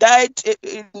man that died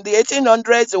in the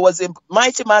 1800s. He was a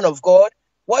mighty man of God.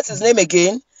 What's his name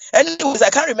again? Anyways,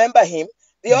 I can't remember him.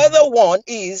 The other one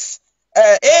is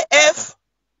AF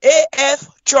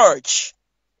Church.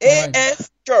 AF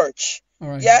Church.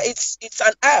 Right. Yeah, it's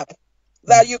an app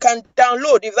that you can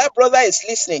download if that brother is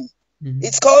listening.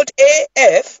 It's called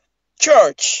AF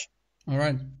Church. All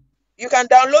right. You can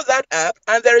download that app,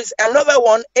 and there is another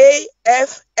one,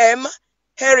 AFM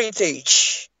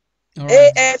Heritage. All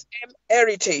right. AFM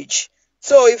Heritage.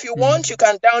 So if you want, you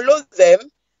can download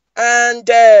them. And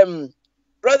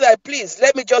brother, please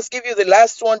let me just give you the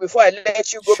last one before I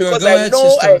let you go, sure, because go ahead, I know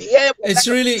sister. I hear. It's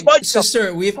really,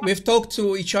 sister. We've talked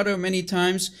to each other many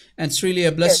times, and it's really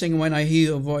a blessing when I hear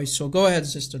your voice. So go ahead,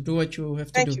 sister. Do what you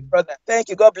have to do. Thank you, brother. Thank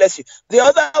you. God bless you.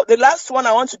 The last one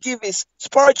I want to give is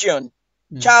Spurgeon,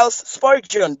 Charles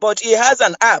Spurgeon, but he has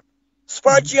an app,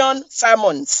 Spurgeon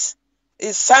Sermons.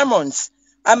 It's sermons.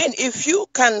 I mean, if you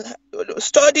can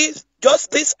study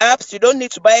just these apps, you don't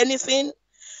need to buy anything.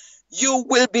 You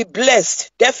will be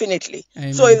blessed, definitely.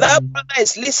 Amen. So if that brother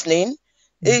is listening,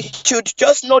 he should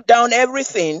just note down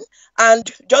everything and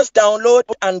just download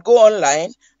and go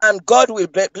online, and God will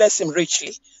bless him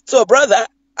richly. So, brother,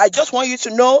 I just want you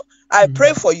to know, I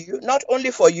pray for you, not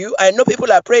only for you. I know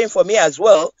people are praying for me as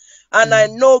well. And I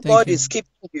know God is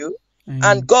keeping you. Amen.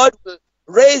 And God will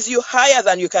raise you higher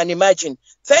than you can imagine.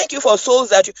 Thank you for souls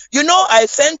that you know, I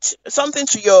sent something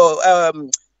to your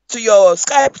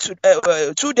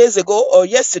Skype 2 days ago or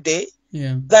yesterday,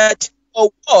 that our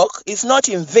work is not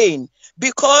in vain,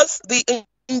 because the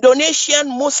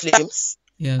Indonesian Muslims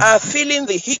are feeling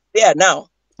the heat there now.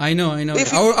 I know.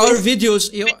 Our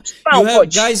videos, you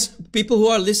have guys, people who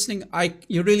are listening.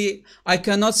 I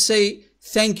cannot say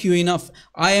thank you enough.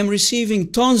 I am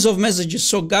receiving tons of messages.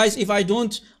 So guys, if I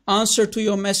don't answer to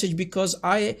your message, because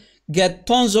I get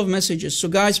tons of messages. So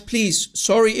guys, please,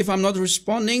 sorry if I'm not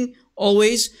responding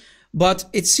always. but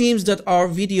it seems that our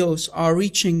videos are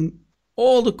reaching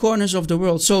all the corners of the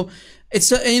world. So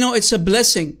it's a, it's a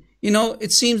blessing.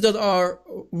 It seems that our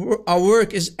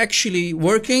work is actually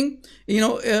working,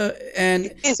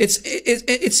 and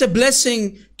it's a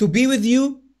blessing to be with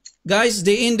you guys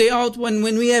day in, day out. When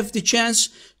we have the chance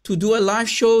to do a live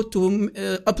show, to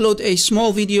upload a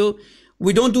small video,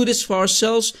 we don't do this for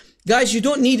ourselves. Guys, you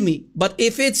don't need me, but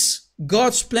if it's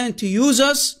God's plan to use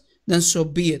us, then so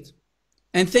be it.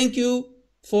 And thank you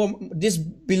for this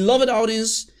beloved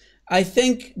audience. I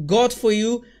thank God for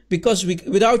you, because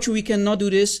without you, we cannot do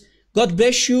this. God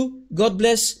bless you. God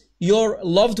bless your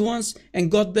loved ones. And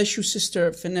God bless you,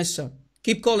 Sister Vanessa.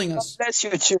 Keep calling us. God bless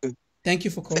you too. Thank you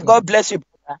for calling. God bless you,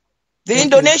 brother. The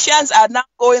Indonesians are now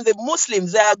going, the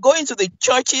Muslims, they are going to the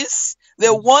churches. They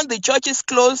want the churches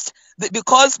closed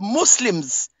because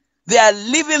Muslims, they are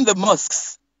leaving the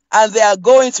mosques and they are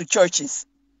going to churches.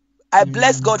 I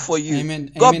bless God for you.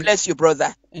 Amen. God Amen. bless you,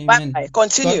 brother. Amen. Bye.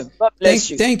 Continue. God bless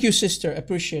you. Thank you, sister.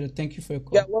 Appreciate it. Thank you for your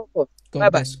call. You're welcome.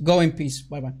 God bless. Go in peace.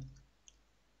 Bye-bye.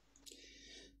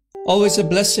 Always a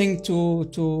blessing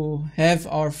to have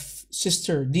our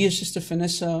sister, dear Sister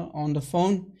Vanessa, on the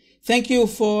phone. Thank you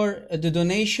for the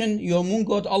donation. Your moon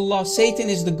god Allah. Satan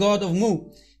is the god of Mu.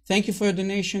 Thank you for your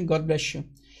donation. God bless you.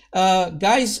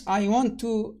 Guys, I want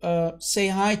to say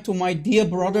hi to my dear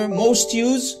brother, Most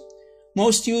Use.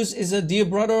 Most Use is a dear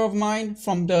brother of mine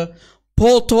from the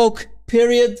Paul Talk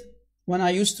period. When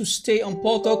I used to stay on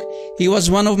Paul Talk, he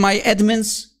was one of my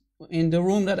admins in the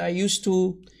room that I used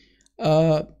to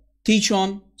teach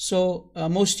on. So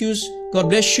Most Use, God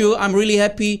bless you. I'm really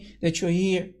happy that you're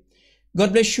here.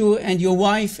 God bless you and your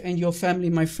wife and your family,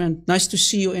 my friend. Nice to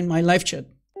see you in my live chat.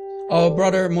 Our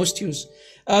brother Most Use.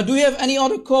 Do we have any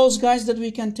other calls, guys, that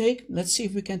we can take? Let's see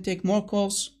if we can take more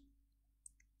calls.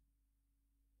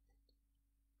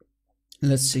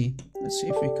 Let's see. Let's see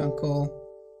if we can call.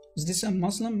 Is this a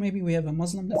Muslim? Maybe we have a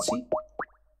Muslim. Let's see.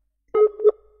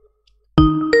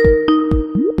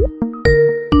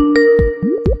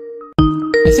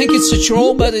 I think it's a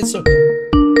troll, but it's okay.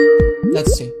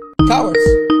 Let's see. Cowards.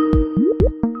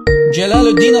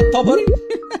 Jalaluddin al-Tabari.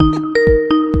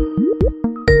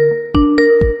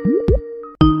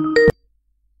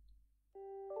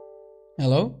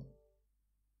 Hello?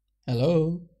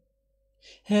 Hello?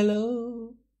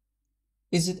 Hello?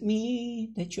 Is it me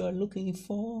that you are looking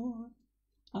for?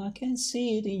 I can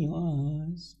see it in your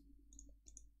eyes.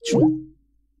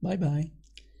 Bye-bye.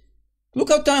 Look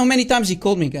how many times he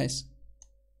called me, guys.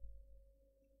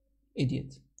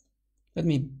 Idiot. Let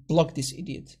me block this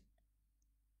idiot.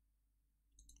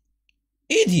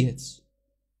 Idiots.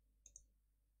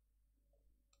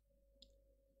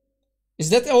 Is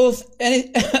that all?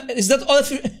 Is that all?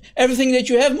 Everything that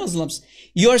you have, Muslims?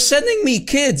 You are sending me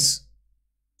kids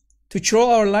to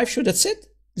troll our live show. That's it?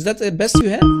 Is that the best you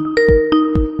have?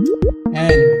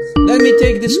 Anyways, let me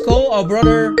take this call. Our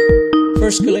brother,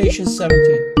 1 Galatians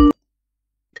 17.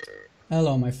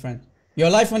 Hello, my friend. You're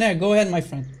live on air. Go ahead, my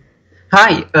friend.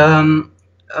 Hi.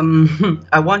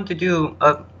 I want to do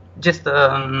just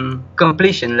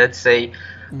completion, let's say.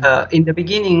 In the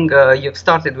beginning, you've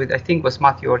started with, I think, was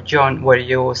Matthew or John, where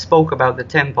you spoke about the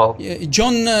temple. Yeah,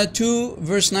 John 2,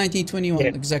 verse 19-21. Yeah.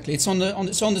 Exactly. It's on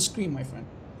the screen, my friend.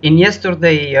 In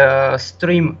yesterday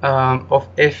stream of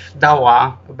F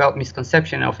Dawa about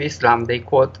misconception of Islam, they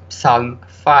quote Psalm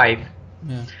 5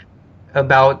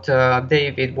 about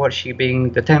David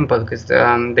worshipping the temple because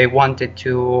they wanted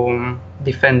to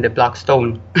defend the black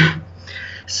stone.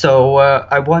 So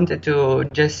I wanted to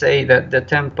just say that the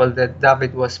temple that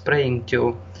David was praying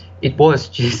to, it was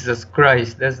Jesus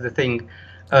Christ. That's the thing.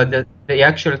 The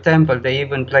actual temple, they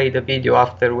even played a video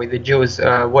after with the Jews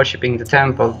worshipping the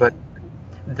temple, but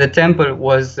the temple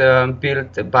was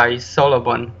built by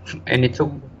Solomon, and it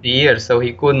took years, so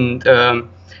he couldn't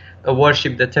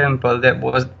worship the temple that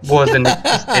wasn't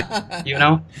existed, you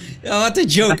know? Oh, what a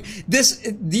joke.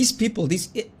 These people, these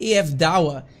EF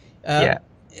Dawa,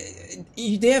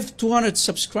 they have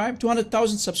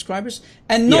 200,000 subscribers,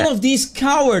 and none of these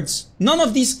cowards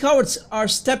are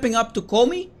stepping up to call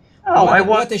me. Oh,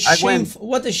 what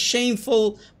a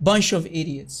shameful bunch of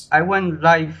idiots. I went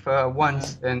live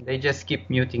once and they just keep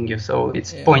muting you, so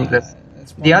it's pointless.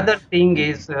 The other thing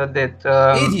is that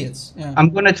idiots.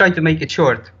 I'm going to try to make it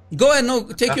short. Go ahead, no,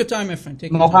 take your time, my friend.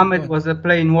 Muhammad was a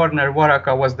plain Warner,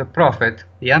 Waraka was the prophet,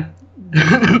 yeah?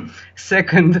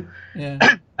 Second,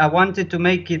 I wanted to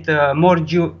make it more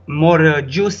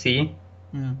juicy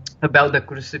about the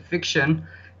crucifixion.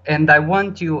 And I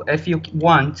want you, if you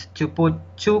want, to put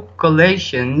 2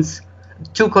 Corinthians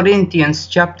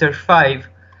chapter 5,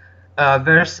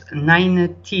 verse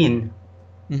 19.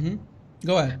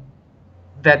 Go ahead.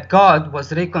 that God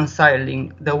was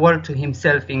reconciling the world to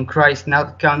himself in Christ,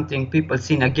 not counting people's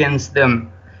sin against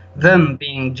them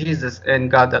being Jesus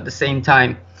and God at the same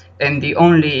time. And the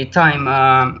only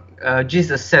time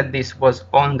Jesus said this was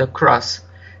on the cross.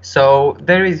 So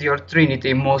there is your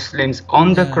Trinity, Muslims,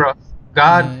 on the cross.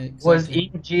 God was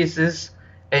in Jesus,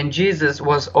 and Jesus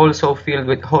was also filled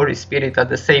with Holy Spirit at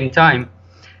the same time.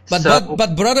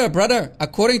 But brother,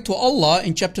 according to Allah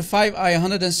in chapter 5, ayah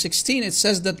 116, it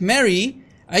says that Mary,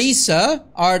 Isa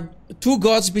are two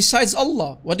gods besides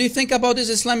Allah. What do you think about this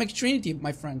Islamic Trinity,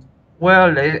 my friend?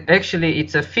 Well, actually,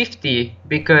 it's a 50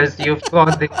 because you've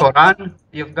got the Quran.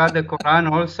 You've got the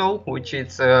Quran also, which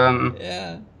is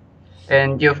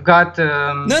and you've got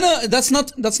no, that's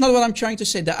not what I'm trying to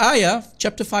say. The ayah,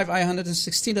 chapter 5, ayah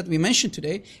 116 that we mentioned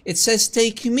today, it says,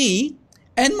 "Take me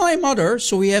and my mother."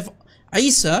 So we have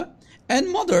Isa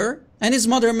and mother and his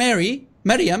mother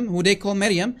Maryam, who they call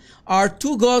Maryam, are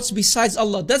two gods besides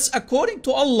Allah. That's according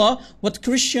to Allah what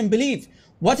Christians believe.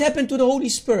 What happened to the Holy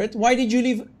Spirit? Why did you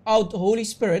leave out the Holy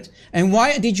Spirit? And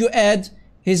why did you add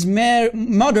his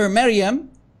mother Maryam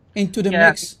into the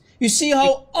mix? You see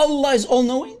how Allah is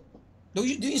all-knowing? Do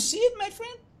you see it, my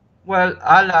friend? Well,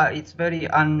 Allah, it's very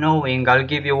unknowing. I'll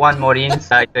give you one more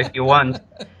insight if you want.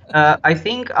 I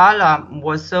think Allah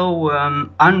was so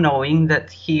unknowing that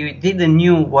he didn't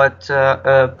knew what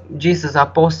Jesus'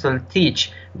 apostle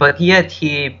teach, but yet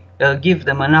he give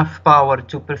them enough power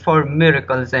to perform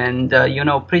miracles and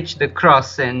preach the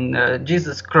cross and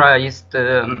Jesus Christ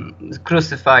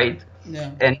crucified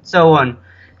and so on.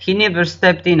 He never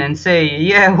stepped in and say,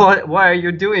 why are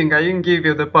you doing? I didn't give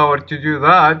you the power to do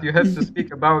that. You have to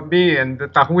speak about me and the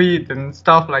Tawhid and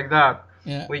stuff like that.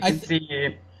 We can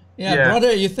see.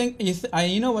 Brother,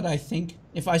 you know what I think?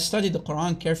 If I study the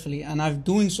Quran carefully, and I've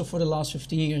doing so for the last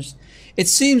 15 years, it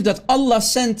seems that Allah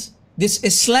sent this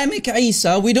Islamic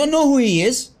Isa. We don't know who he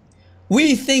is.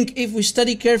 We think if we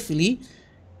study carefully,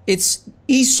 it's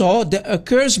Esau, the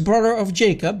accursed brother of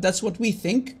Jacob. That's what we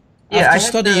think after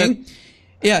studying.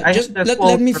 Just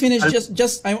let me finish.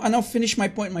 I now finish my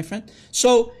point, my friend.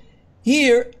 So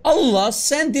here, Allah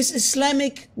sent this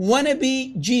Islamic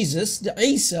wannabe Jesus, the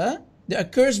Isa, the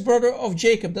accursed brother of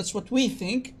Jacob. That's what we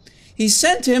think. He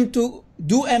sent him to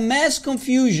do a mass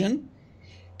confusion,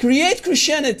 create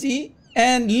Christianity,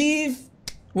 and leave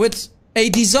with a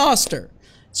disaster,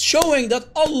 showing that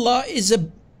Allah is a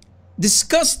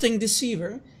disgusting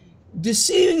deceiver,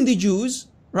 deceiving the Jews,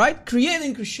 right?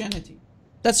 Creating Christianity.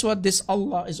 That's what this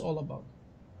Allah is all about.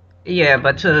 Yeah,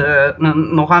 but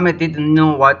Muhammad didn't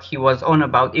know what he was on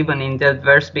about, even in that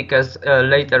verse, because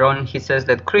later on he says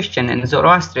that Christian and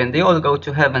Zoroastrian, they all go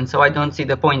to heaven, so I don't see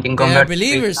the point in converting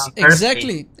believers. to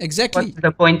Islam. Exactly. What's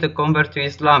the point to convert to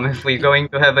Islam if we're going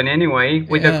to heaven anyway,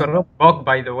 with a corrupt book,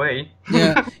 by the way?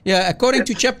 According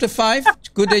to chapter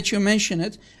 5, good that you mention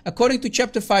it, according to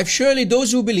chapter 5, surely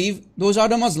those who believe, those are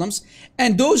the Muslims,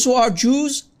 and those who are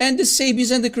Jews and the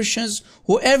Sabians and the Christians,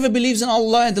 whoever believes in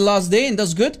Allah and the last day and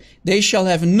does good, they shall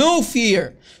have no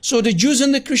fear. So the Jews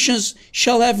and the Christians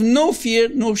shall have no fear,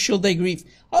 nor shall they grieve.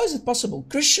 How is it possible?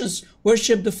 Christians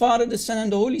worship the Father, the Son,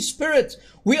 and the Holy Spirit.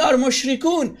 We are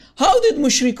mushrikun. How did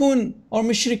mushrikun or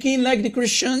mushrikeen like the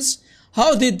Christians,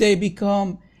 how did they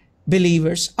become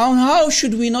believers? And how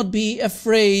should we not be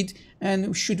afraid,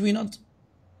 and should we not?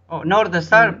 Oh, nor the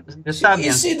Sabians.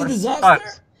 You see the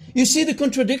disaster? You see the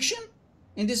contradiction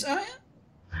in this ayah?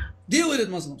 Deal with it,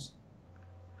 Muslims.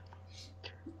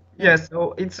 Yes,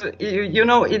 so it's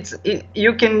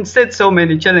you can set so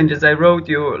many challenges. I wrote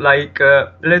you like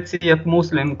let's see if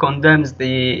Muslim condemns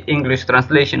the English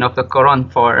translation of the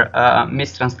Quran for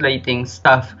mistranslating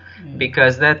stuff,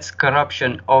 because that's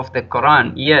corruption of the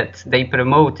Quran. Yet they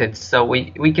promote it, so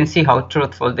we can see how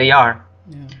truthful they are.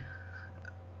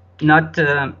 Not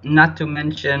to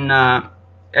mention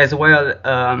as well,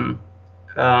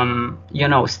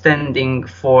 standing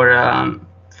for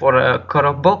a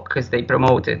corrupt book, as they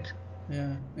promote it.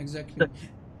 Yeah, exactly.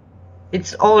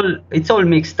 It's all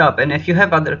mixed up, and if you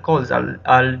have other calls,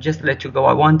 I'll just let you go.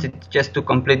 I wanted just to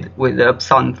complete with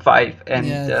Psalm 5 and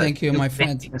thank you, my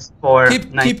friend.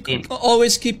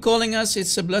 Always keep calling us.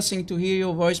 It's a blessing to hear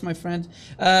your voice, my friend.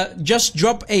 Just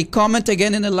drop a comment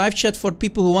again in the live chat for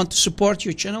people who want to support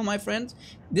your channel, my friend.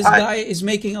 This guy is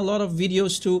making a lot of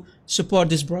videos to support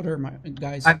this brother,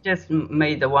 guys. I've just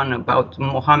made the one about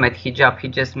Muhammad hijab. He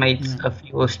just made a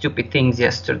few stupid things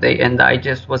yesterday, and I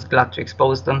just was glad to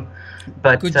expose them.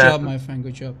 But good job, my friend.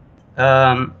 Good job.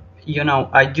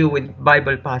 I do with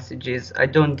Bible passages. I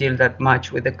don't deal that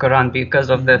much with the Quran because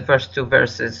of the first two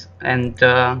verses, and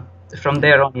from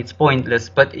there on it's pointless.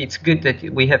 But it's good that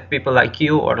we have people like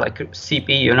you or like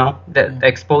CP, that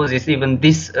exposes even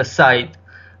this side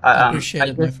Appreciate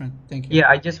it, my friend. Thank you. Yeah,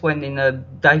 I just went in a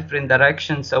different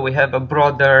direction, so we have a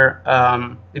broader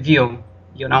view,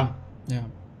 you know. Yeah.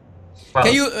 Well,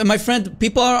 Can you, my friend?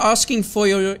 People are asking for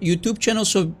your YouTube channel,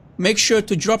 so make sure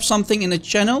to drop something in the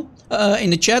channel, in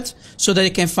the chat, so that they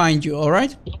can find you. All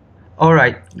right. All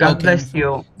right. God Okay, bless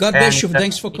you. God bless you. And,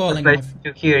 Thanks for calling. It's a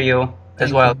pleasure to hear you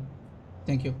as well.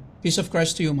 Thank you. Peace of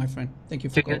Christ to you, my friend. Thank you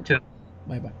for calling. You too.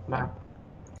 Bye-bye. Bye.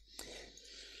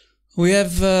 We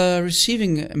have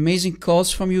receiving amazing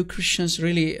calls from you, Christians.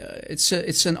 Really,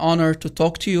 it's an honor to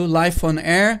talk to you live on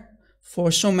air.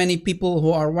 For so many people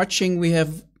who are watching, we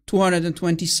have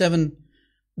 227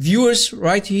 viewers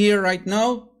right here, right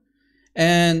now.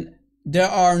 And there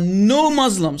are no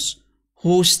Muslims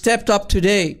who stepped up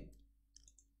today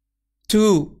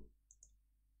to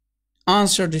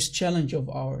answer this challenge of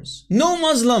ours. No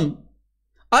Muslim.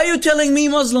 Are you telling me,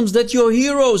 Muslims, that your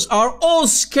heroes are all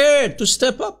scared to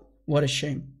step up? What a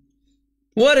shame.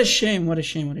 What a shame, what a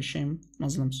shame, what a shame,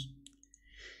 Muslims.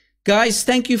 Guys,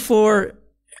 thank you for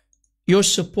your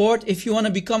support. If you want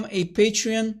to become a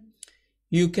Patreon,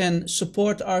 you can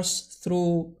support us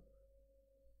through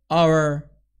our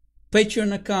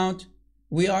Patreon account.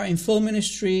 We are in full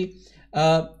ministry.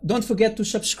 Don't forget to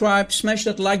subscribe, smash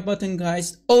that like button,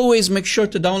 guys. Always make sure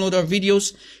to download our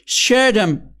videos, share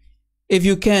them if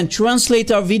you can. Translate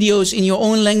our videos in your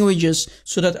own languages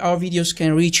so that our videos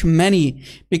can reach many,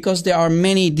 because there are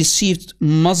many deceived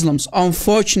Muslims,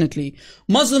 unfortunately.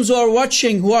 Muslims who are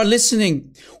watching, who are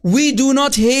listening, we do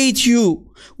not hate you.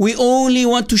 We only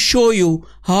want to show you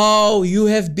how you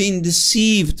have been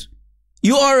deceived.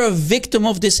 You are a victim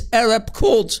of this Arab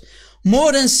cult.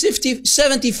 More than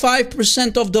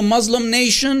 75% of the Muslim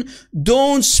nation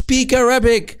don't speak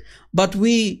Arabic, but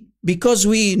because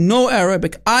we know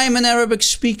Arabic, I am an Arabic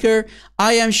speaker,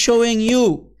 I am showing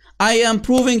you, I am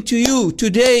proving to you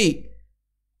today.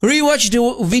 Rewatch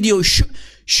the video,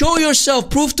 show yourself,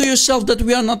 prove to yourself that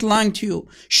we are not lying to you.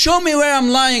 Show me where I'm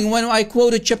lying when I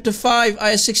quoted chapter 5,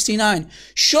 ayah 69.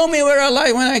 Show me where I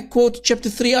lied when I quoted chapter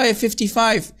 3, ayah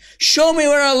 55. Show me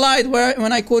where I lied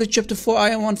when I quoted chapter 4,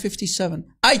 ayah 157.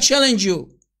 I challenge you.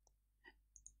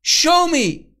 Show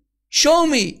me,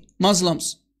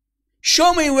 Muslims.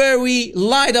 Show me where we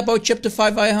lied about chapter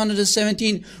 5, ayah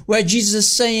 117, where Jesus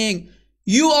is saying,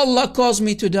 you, Allah, caused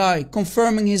me to die,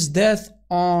 confirming his death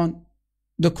on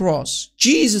the cross.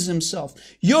 Jesus himself.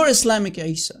 You're Islamic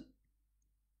Isa.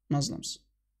 Muslims.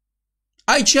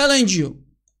 I challenge you.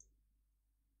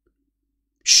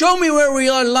 Show me where we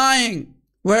are lying,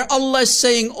 where Allah is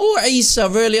saying, O Isa,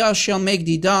 verily I shall make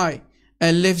thee die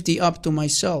and lift thee up to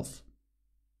myself.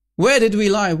 Where did we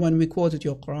lie when we quoted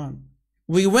your Quran?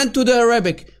 We went to the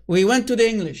Arabic. We went to the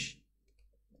English.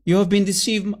 You have been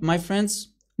deceived, my friends.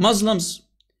 Muslims,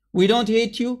 we don't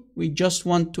hate you. We just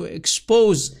want to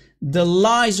expose the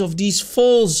lies of these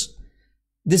false,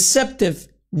 deceptive,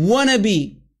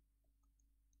 wannabe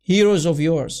heroes of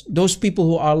yours. Those people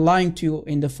who are lying to you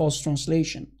in the false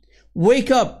translation.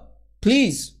 Wake up,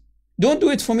 please. Don't do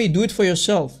it for me. Do it for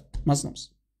yourself, Muslims.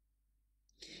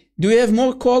 Do we have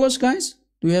more callers, guys?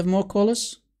 Do we have more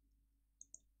callers?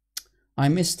 I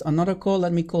missed another call.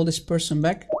 Let me call this person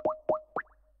back.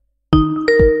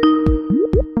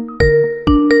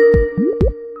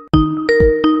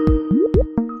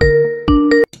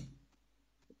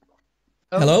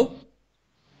 Hello?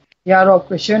 Yeah, Rob,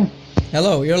 Christian.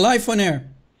 Hello, you're live on air.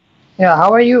 Yeah,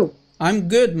 how are you? I'm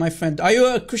good, my friend. Are you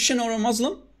a Christian or a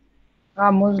Muslim?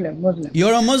 I'm Muslim.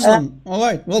 You're a Muslim. All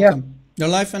right, welcome. Yeah. You're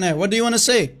live on air. What do you want to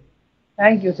say?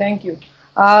 Thank you.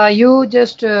 You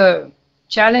just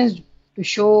challenged to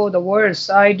show the verse.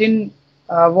 I didn't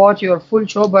watch your full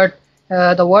show, but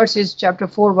the verse is chapter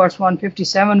 4, verse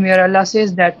 157, where Allah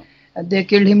says that they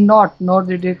killed him not, nor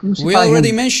did they crucify him. We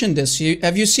already mentioned this.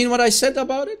 Have you seen what I said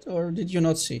about it, or did you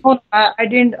not see? No, I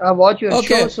didn't watch your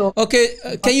show. So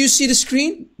can you see the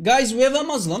screen? Guys, we have a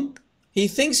Muslim. He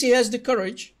thinks he has the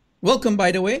courage. Welcome,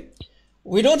 by the way.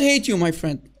 We don't hate you, my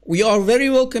friend. We are very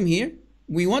welcome here.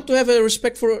 We want to have a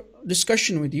respectful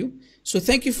discussion with you. So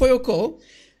thank you for your call.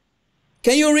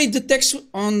 Can you read the text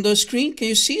on the screen? Can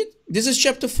you see it? This is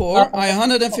chapter 4, ayah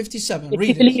 157.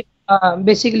 Read it.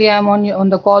 Basically, I'm on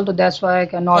the call, so that's why I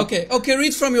cannot. Okay.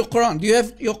 Read from your Quran. Do you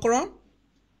have your Quran?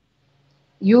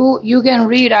 You can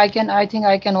read. I think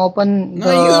I can open.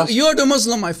 No, you're the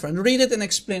Muslim, my friend. Read it and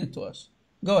explain it to us.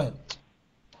 Go ahead.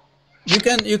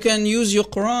 You can use your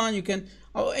Quran. You can,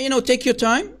 take your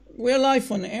time. We're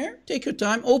live on air. Take your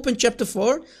time. Open chapter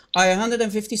 4, ayah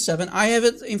 157. I have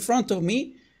it in front of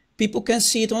me. People can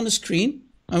see it on the screen,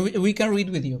 and we can read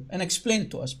with you and explain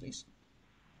it to us, please.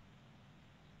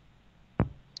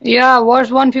 Yeah,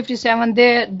 verse 157,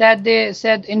 they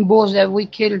said in boast that we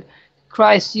killed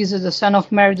Christ Jesus, the Son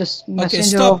of Mary, the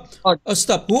messenger of God.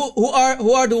 Stop. Who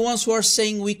are the ones who are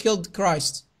saying we killed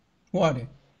Christ? Who are they?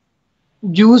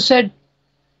 Jews said.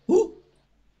 Who?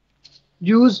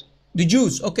 Jews. The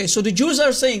Jews. Okay, so the Jews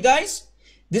are saying, guys,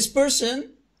 this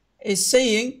person is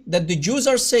saying that the Jews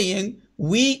are saying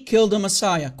we killed the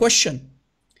Messiah. Question.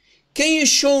 Can you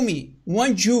show me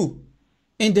one Jew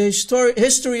in the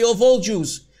history of all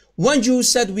Jews? One Jew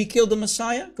said we killed the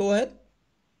Messiah? Go ahead.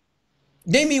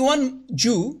 Name me one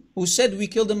Jew who said we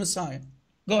killed the Messiah.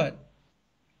 Go ahead.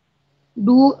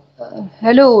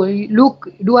 Hello, look,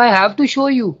 do I have to show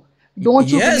you? Don't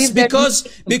you believe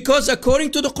that? Because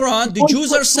according to the Quran, the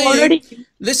Jews are saying,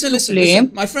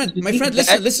 listen, my friend,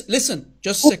 listen,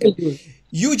 just a second.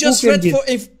 You just read for,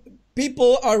 if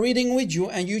people are reading with you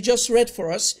and you just read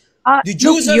for us, the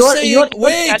Jews are saying,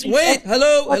 wait,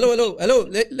 hello,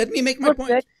 let me make my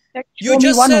point. You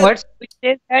just said,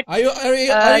 are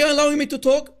you allowing me to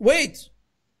talk? Wait,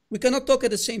 we cannot talk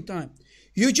at the same time.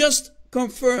 You just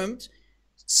confirmed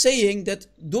saying that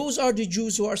those are the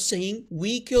Jews who are saying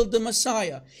we killed the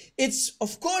Messiah.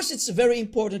 Of course, it's very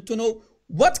important to know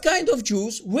what kind of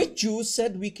Jews, which Jews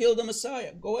said we killed the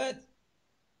Messiah. Go ahead.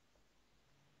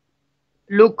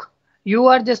 Look, you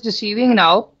are just deceiving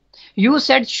now. You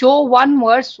said show one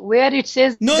verse where it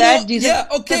says that Jesus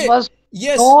was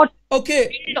not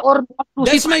or not.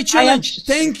 That's my challenge.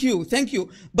 Thank you.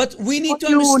 But we need to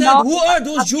understand who are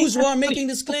those Jews who are making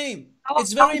this claim.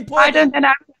 It's very important.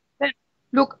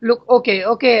 Look,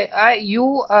 okay.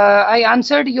 I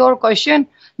answered your question.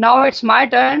 Now it's my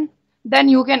turn. Then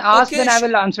you can ask, then I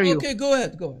will answer you. Okay, go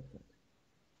ahead.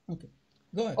 Okay,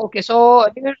 go ahead. Okay, so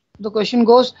here the question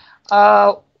goes,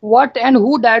 what and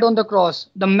who died on the cross?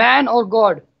 The man or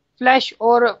God? Flesh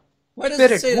or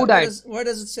spirit? Who died? Why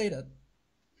does it say that?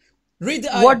 Read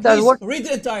the ayah, read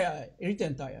the entire ayah. Read the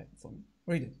entire ayah for me.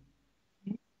 Read it.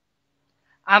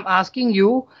 I'm asking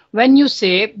you, when you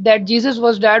say that Jesus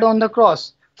was died on the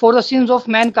cross for the sins of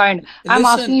mankind, I'm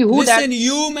asking you who died. Listen,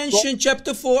 you mentioned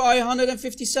chapter 4, ayah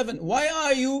 157. Why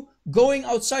are you going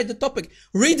outside the topic?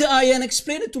 Read the ayah and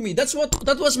explain it to me. That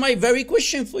was my very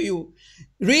question for you.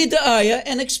 Read the ayah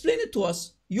and explain it to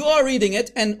us. You are reading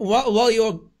it, and while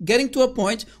you're getting to a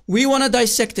point, we want to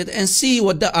dissect it and see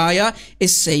what the ayah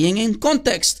is saying in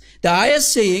context. The ayah is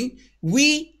saying,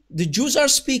 the Jews are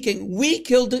speaking, we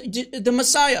killed the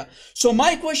Messiah. So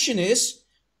my question is,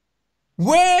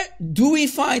 where do we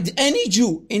find any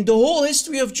Jew in the whole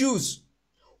history of Jews?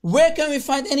 Where can we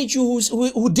find any Jew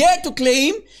who dare to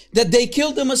claim that they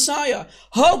killed the Messiah?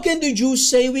 How can the Jews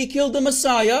say we killed the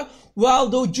Messiah while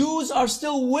the Jews are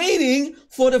still waiting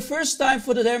for the first time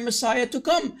for their Messiah to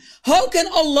come? How can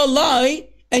Allah lie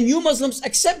and you Muslims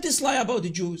accept this lie about the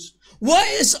Jews? Why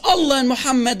is Allah and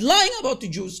Muhammad lying about the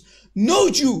Jews? No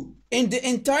Jew in the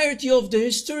entirety of the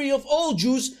history of all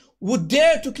Jews would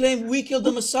dare to claim we killed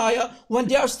the Messiah when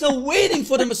they are still waiting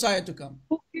for the Messiah to come.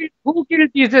 Who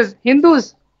killed Jesus?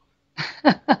 Hindus?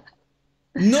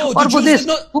 No, the Jews did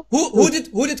not. Who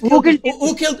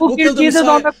killed Jesus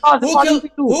on the cross?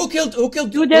 Who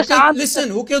killed Jesus? Listen,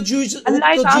 who killed Jesus?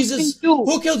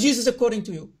 Who killed Jesus according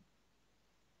to you?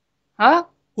 Huh?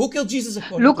 Who killed Jesus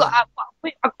according to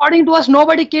you? According to us,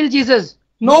 nobody killed Jesus.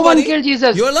 No one killed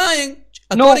Jesus. You're lying.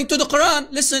 According to the Quran,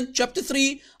 listen, chapter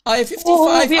 3, ayah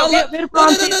 55. No.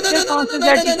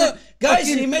 Guys,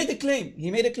 he made a claim.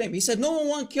 He said no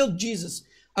one killed Jesus.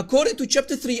 According to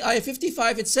chapter 3, ayah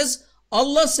 55, it says,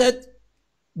 Allah said,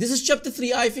 this is chapter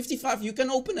 3, ayah 55. You can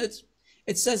open it.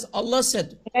 It says, Allah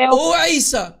said, O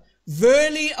Isa,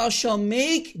 verily I shall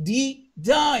make thee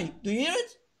die. Do you hear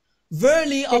it?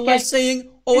 Verily Allah is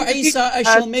saying, O Isa, I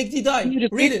shall make thee die.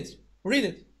 Read it.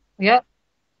 Yeah.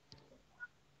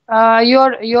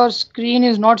 Your screen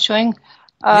is not showing.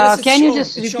 Can you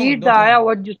just repeat the ayah?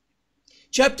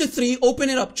 Chapter 3, open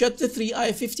it up. Chapter 3,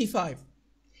 ayah 55.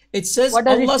 It says,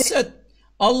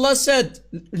 Allah said,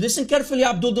 listen carefully,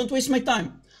 Abdul, don't waste my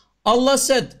time. Allah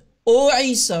said, O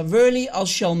Isa, verily I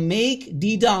shall make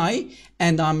thee die,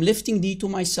 and I'm lifting thee to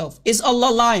myself. Is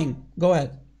Allah lying? Go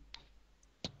ahead.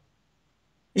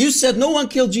 You said no one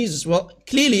killed Jesus. Well,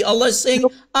 clearly Allah is saying,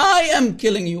 I am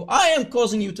killing you. I am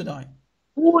causing you to die.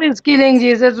 Who is killing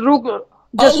Jesus?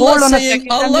 Just hold on a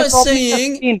second. Allah is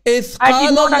saying,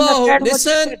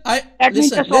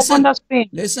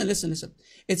 listen.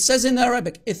 It says in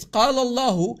Arabic, إِذْ قَالَ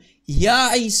اللَّهُ يَا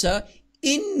عِيسَى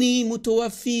إِنِّي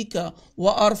مُتَوَفِّيكَ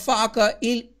وَأَرْفَعَكَ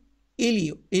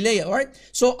إِلَيَّ. Right?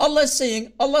 So Allah is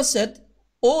saying, Allah said,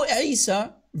 O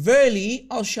Isa, verily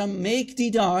I shall make thee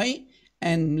die,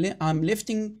 and I'm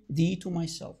lifting thee to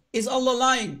myself. Is Allah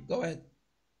lying? Go ahead.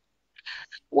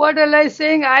 What Allah is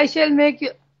saying, I shall make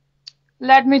you.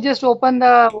 Let me just open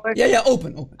the word. Yeah,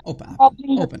 open your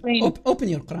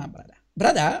Quran, brother.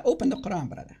 Brother, open the Quran,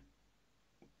 brother.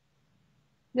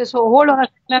 Just hold on a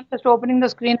second. I'm just opening the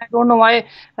screen. I don't know why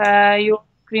your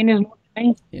screen is not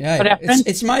showing. Yeah,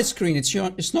 it's my screen.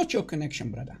 It's not your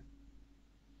connection, brother.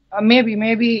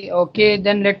 Maybe. Okay,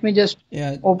 then let me just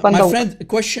open my friend, a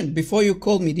question. Before you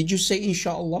called me, did you say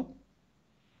inshallah?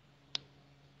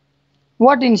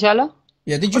 What inshallah?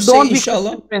 Yeah, did you say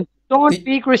inshallah? Don't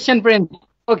be Christian Prince,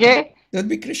 okay? Don't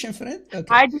be Christian friend? Okay.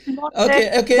 I did not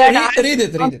say okay, that read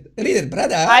it,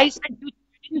 brother. I said you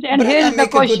challenge, and here's the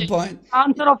question.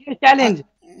 Answer of your challenge.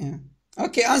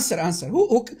 Okay, answer.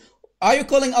 Who are you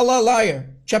calling Allah a liar?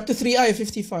 Chapter 3, ayah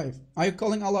 55. Are you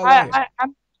calling Allah a liar?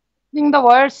 I'm reading the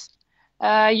verse.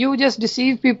 You just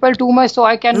deceive people too much, so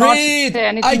I cannot say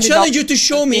anything. I challenge you to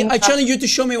show me. I challenge you to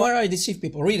show me where I deceive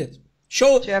people. Read it.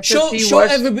 Show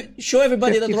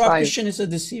everybody that Rob Christian is a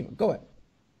deceiver. Go ahead.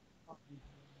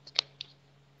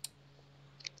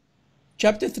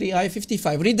 Chapter 3, ayah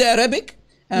 55. Read the Arabic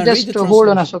and just read the hold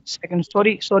on a second.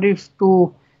 Sorry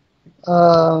to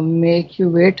make you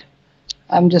wait.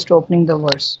 I'm just opening the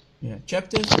verse. Yeah,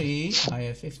 chapter 3,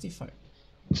 ayah 55.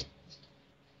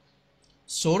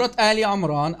 Surah Ali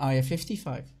Imran, ayah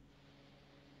 55.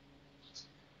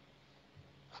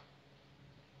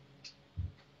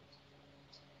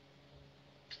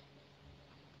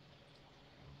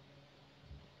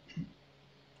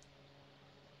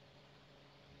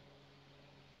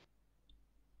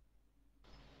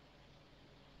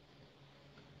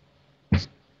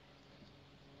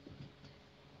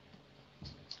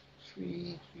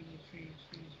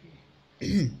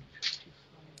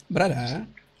 Brother,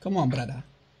 come on, brother.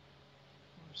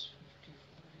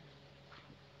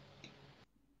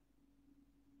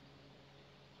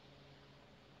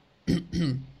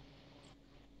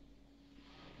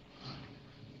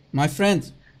 My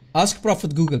friend, ask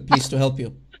Prophet Google, please, to help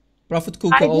you. Prophet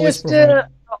Google always provides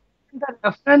the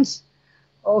reference.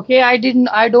 Okay, I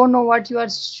don't know what you are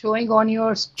showing on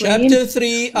your screen. Chapter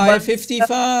 3, ayah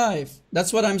 55.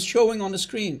 That's what I'm showing on the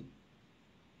screen.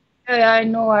 Yeah, I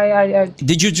know. I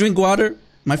Did you drink water?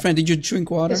 My friend, did you drink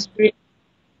water?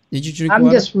 Did you drink water?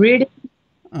 I'm just reading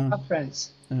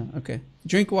reference. Okay.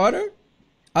 Drink water?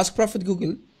 Ask Prophet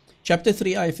Google. Chapter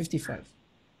 3, ayah 55.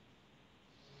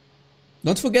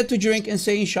 Don't forget to drink and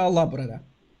say inshallah, brother.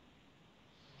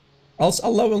 Else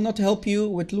Allah will not help you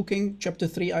with looking chapter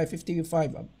 3, ayah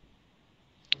 55 up.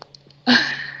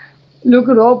 Look,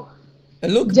 Rob.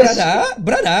 Look,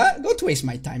 brother, don't waste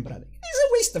my time, brother. It's a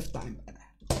waste of time, brother.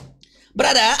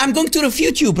 Brother, I'm going to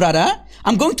refute you, brother.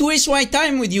 I'm going to waste my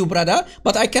time with you, brother.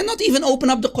 But I cannot even open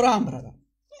up the Quran, brother.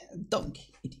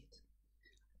 Donkey, idiot.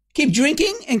 Keep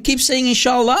drinking and keep saying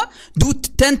inshallah. Do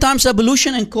 10 times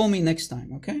ablution and call me next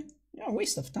time, okay? Yeah,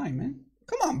 waste of time, man.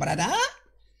 Come on, brother.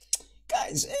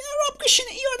 Guys, Rob Christian,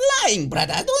 you're lying,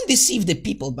 brother. Don't deceive the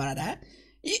people, brother.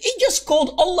 You just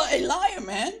called Allah a liar,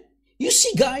 man. You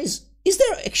see, guys, is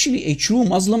there actually a true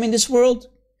Muslim in this world?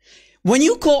 When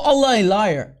you call Allah a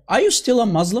liar, are you still a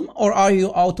Muslim or are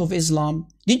you out of Islam?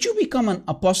 Did you become an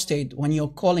apostate when you're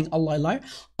calling Allah a liar?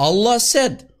 Allah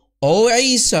said, O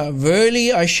Isa,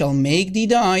 verily I shall make thee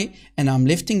die, and I'm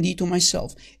lifting thee to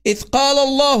myself. إِذْ قَالَ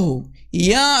اللَّهُ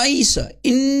يَا عِيسَى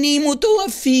إِنِّي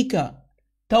مُتَوَفِّيكَ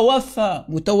Tawaffa,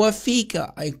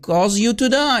 mutawaffika, I cause you to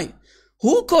die.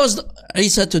 Who caused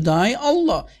Isa to die?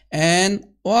 Allah. And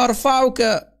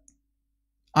warfa'uka,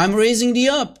 I'm raising thee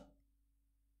up.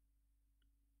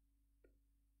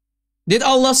 Did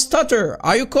Allah stutter?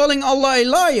 Are you calling Allah a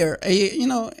liar?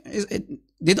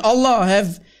 Did Allah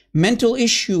have mental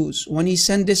issues when He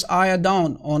sent this ayah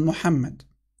down on Muhammad,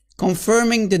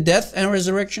 confirming the death and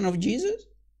resurrection of Jesus?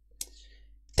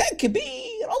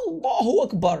 Takbir, Allahu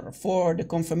Akbar, for the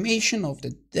confirmation of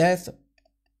the death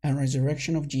and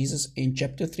resurrection of Jesus in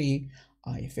chapter 3,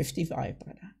 ayah 55,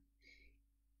 brother.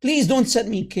 Please don't send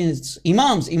me kids.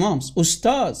 Imams,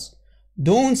 Ustaz,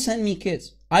 don't send me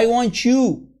kids. I want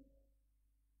you.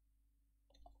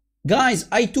 Guys,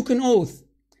 I took an oath.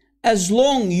 As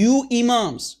long you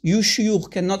Imams, you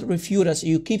Shuyukh cannot refute us,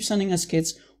 you keep sending us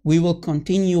kids, we will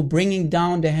continue bringing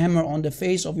down the hammer on the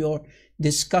face of your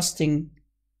disgusting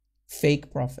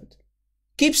fake prophet.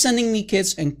 Keep sending me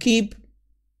kids and keep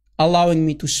allowing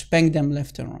me to spank them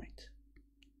left and right.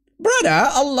 Brother,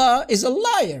 Allah is a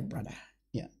liar, brother.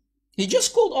 Yeah. He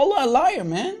just called Allah a liar,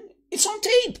 man. It's on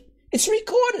tape. It's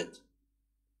recorded.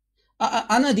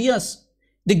 Ana Diaz,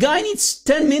 the guy needs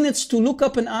 10 minutes to look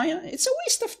up an ayah. It's a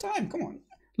waste of time. Come on.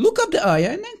 Look up the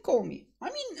ayah and then call me. I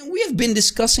mean, we have been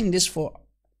discussing this for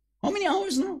how many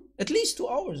hours now? At least 2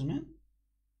 hours, man.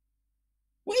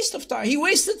 Waste of time. He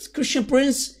wasted Christian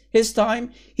Prince his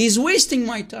time. He's wasting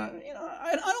my time. You know,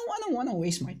 I don't want to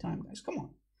waste my time, guys. Come on.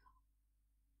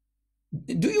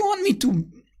 Do you want me to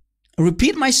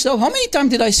repeat myself? How many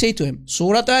times did I say to him?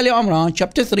 Surah Ali Imran,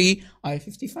 chapter 3, ayah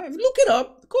 55. Look it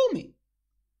up. Call me.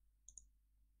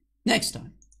 Next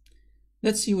time.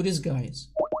 Let's see who this guy is.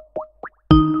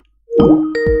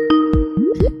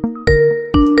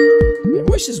 My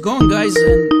voice is gone, guys,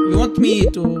 and you want me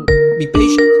to be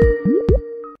patient?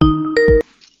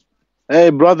 Hey,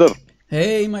 brother.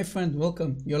 Hey, my friend.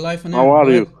 Welcome. You're live on air. How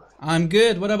are you? I'm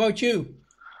good. What about you?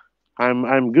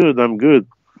 I'm good. I'm good.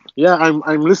 Yeah,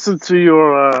 I'm listening to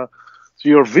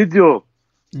your video,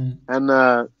 and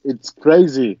it's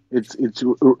crazy. It's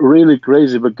really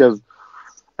crazy because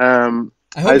I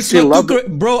hope it's not too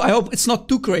bro. I hope it's not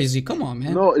too crazy. Come on,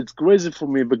 man. No, it's crazy for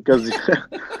me because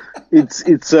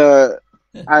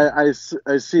I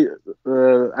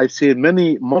see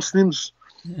many Muslims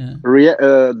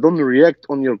don't react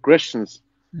on your questions.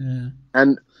 Yeah.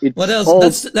 And it's what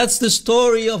else? That's the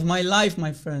story of my life,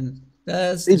 my friend.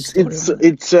 That's the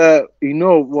story. You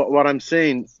know what I'm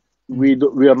saying. We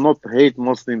are not hate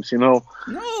Muslims, you know.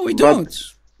 No, we don't.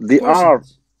 They are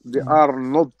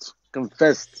not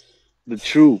confessed the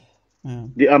truth. Yeah.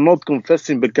 They are not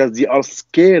confessing because they are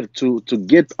scared to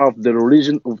get off the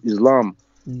religion of Islam.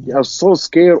 They are so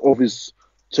scared of his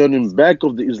turning back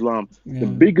of the Islam. The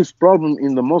biggest problem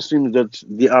in the Muslims is that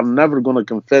they are never gonna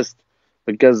confess,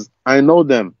 because I know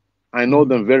them. I know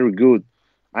them very good.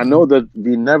 I know that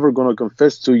they never gonna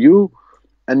confess to you,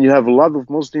 and you have a lot of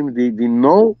Muslims. They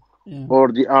know,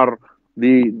 or they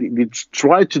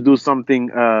try to do something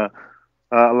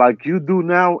like you do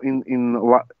now in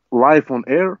live on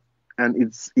air. And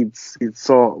it's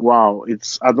so wow.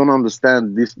 I don't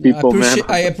understand these people, man.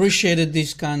 I appreciated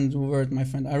this kind of word, my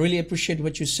friend. I really appreciate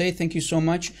what you say. Thank you so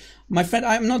much, my friend.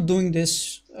 I'm not doing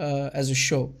this as a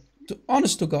show.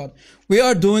 Honest to God, we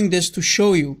are doing this to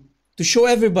show you, to show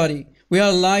everybody. We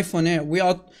are live on air. We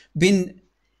are been,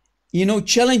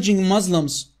 challenging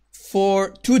Muslims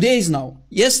for 2 days now.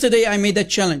 Yesterday I made that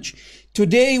challenge.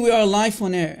 Today we are live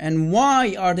on air. And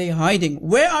why are they hiding?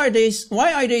 Why are they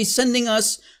sending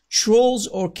us trolls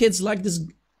or kids like this,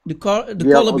 the caller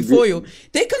before you?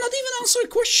 They cannot even answer a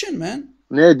question, man.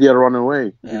 Yeah, they run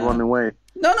away. They run away.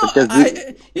 No,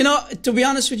 to be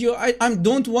honest with you, I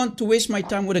don't want to waste my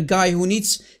time with a guy who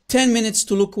needs 10 minutes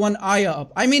to look one ayah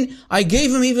up. I mean, I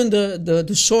gave him even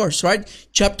the source, right?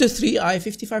 Chapter 3, ayah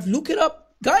 55. Look it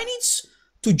up. Guy needs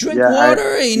to drink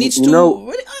water. He needs to...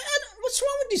 what's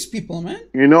wrong with these people, man?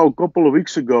 A couple of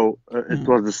weeks ago, it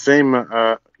was the same.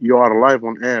 You are live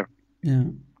on air.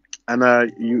 Yeah. And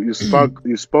you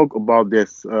spoke about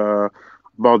this,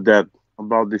 about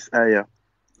this ayah.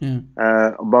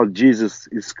 About Jesus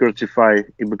is crucified,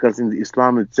 because in the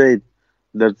Islam it said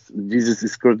that Jesus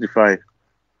is crucified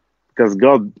because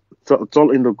God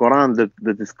told in the Quran that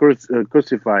is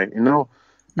crucified, and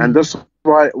that's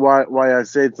why I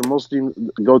say it's a Muslim.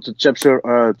 Go to chapter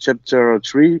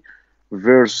 3,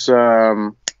 verse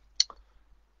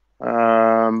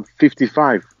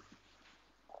 55.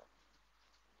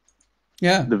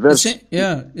 Yeah, the verse.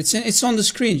 It's on the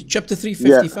screen. Chapter 3,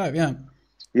 55. Yeah.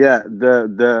 Yeah,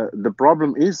 the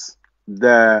problem is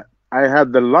that I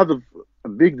had a lot of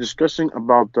big discussion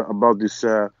about this,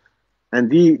 and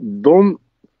they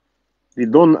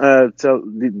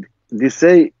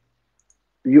say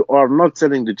you are not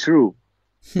telling the truth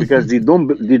because they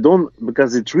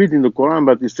read in the Quran,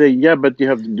 but they say but you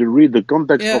have to read the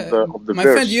context of the my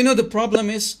verse. Friend, the problem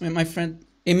is, my friend,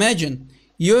 imagine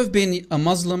you have been a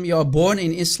Muslim, you are born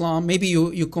in Islam, maybe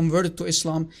you converted to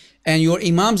Islam, and your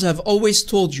imams have always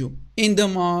told you in the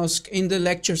mosque, in the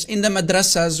lectures, in the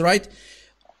madrasas, right?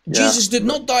 Jesus did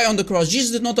not die on the cross.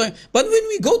 Jesus did not die. But when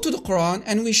we go to the Quran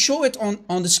and we show it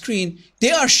on the screen,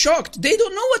 they are shocked. They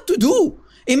don't know what to do.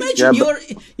 Imagine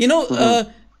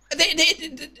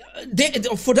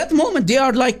for that moment, they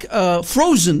are like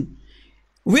frozen.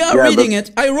 We are reading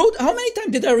it. I wrote, how many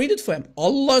times did I read it for him?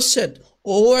 Allah said,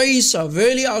 "O Isa,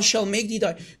 verily I shall make thee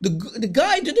die." The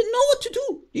guy didn't know what to do.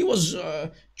 He was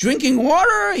drinking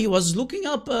water. He was looking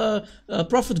up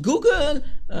Prophet Google.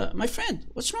 My friend,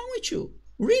 what's wrong with you?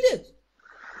 Read it.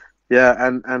 Yeah,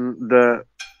 and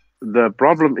the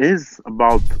problem is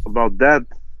about that.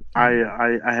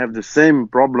 I have the same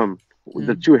problem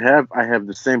that you have. I have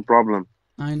the same problem.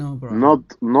 I know, bro. Not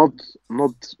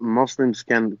Muslims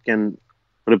can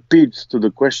repeat to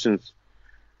the questions.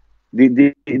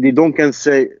 They don't can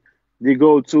say. They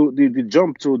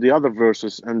jump to the other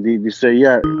verses and they say,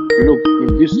 look in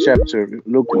this chapter,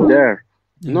 look there.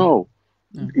 No,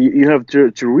 you have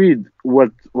to read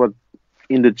what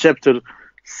in the chapter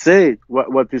say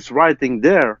what is writing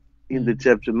there in the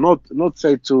chapter, not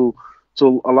say to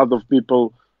a lot of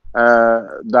people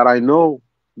that I know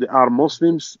they are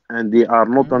Muslims and they are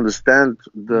not understand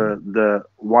the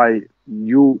why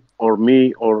you or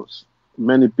me or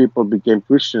many people became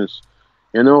Christians.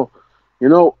 Many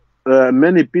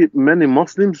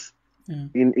Muslims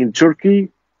in Turkey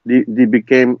they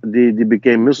became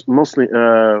Muslim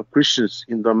Christians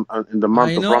in the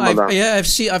month of Ramadan. I've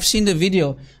seen the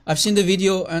video. I've seen the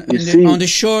video on the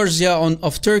shores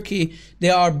of Turkey.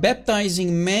 They are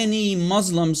baptizing many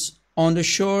Muslims on the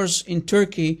shores in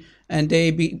Turkey, and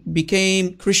they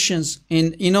became Christians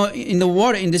in the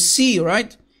water, in the sea,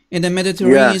 right? In the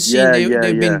Mediterranean Sea.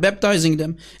 They've been baptizing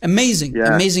them. Amazing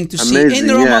to see in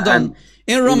Ramadan.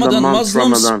 In Ramadan,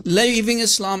 Muslims leaving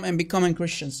Islam and becoming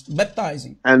Christians,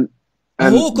 baptizing. And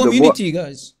the whole community,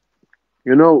 guys.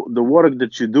 The work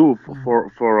that you do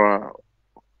for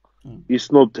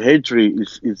it's not hatred.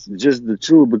 It's just the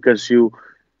truth, because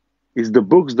it's the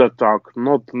books that talk,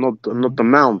 not the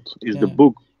mount. It's the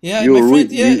book. Yeah, my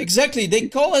friend. Exactly. They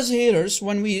call us haters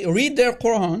when we read their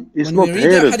Quran. It's when not we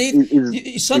read haters. their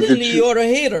hadith. Suddenly, you're a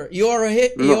hater. You're a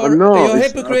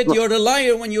hypocrite. You're a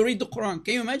liar when you read the Quran.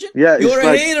 Can you imagine? Yeah, you're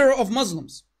a hater of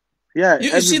Muslims. Yeah,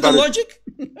 you see the logic?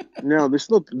 No, this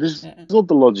is not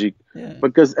the logic. Yeah.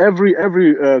 Because every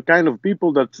kind of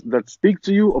people that speak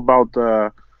to you about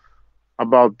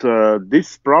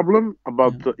this problem,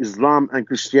 about Islam and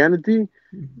Christianity,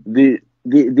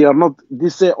 they are not. They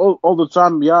say all the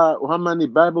time, how many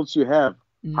Bibles you have,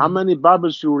 how many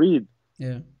Bibles you read.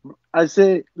 Yeah, I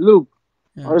say, look,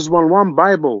 there's one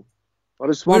Bible.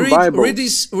 There's one Bible. We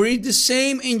read the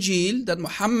same Injil that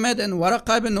Muhammad and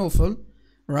Waraqa ibn Nawfal,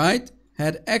 right,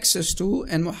 had access to,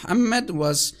 and Muhammad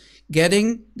was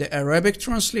getting the Arabic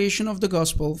translation of the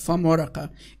Gospel from Waraqa.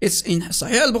 It's in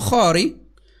Sahih al-Bukhari.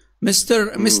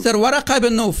 Mr. Waraqa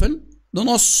ibn Nawfal, the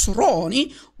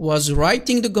Nasrani, was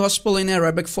writing the Gospel in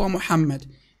Arabic for Muhammad,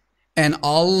 and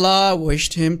Allah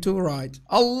wished him to write.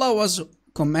 Allah was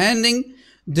commanding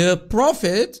the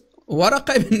Prophet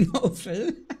Waraqa ibn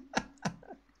Nawfal.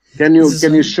 Can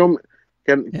you show me?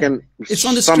 Can it's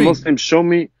on the some screen. Muslims show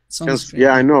me?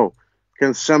 I know.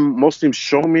 Can some Muslims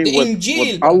show me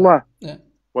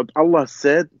what Allah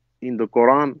said in the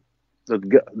Quran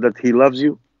that He loves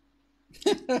you?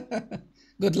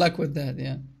 Good luck with that.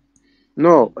 Yeah.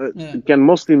 No. Can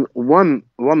one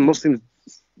Muslim?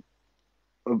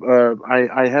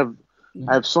 I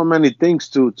have so many things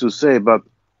to say, but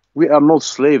we are not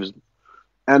slaves,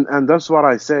 and that's what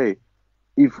I say.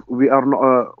 If we are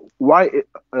not, why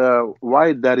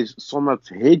there is so much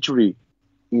hatred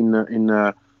in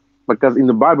because in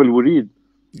the Bible we read,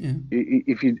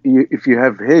 if you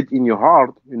have hate in your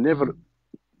heart, you never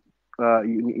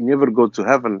go to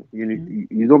heaven.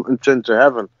 You don't enter to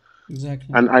heaven. Exactly.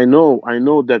 And I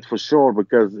know that for sure,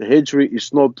 because hatred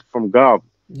is not from God.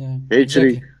 Yeah.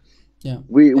 Hatred. Exactly. Yeah.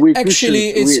 We actually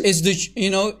it's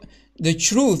the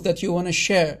truth that you want to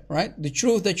share, right? The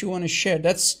truth that you want to share.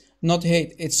 That's not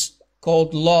hate. It's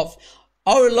called love.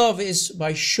 Our love is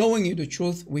by showing you the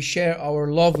truth. We share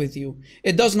our love with you.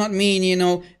 It does not mean,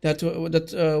 that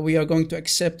we are going to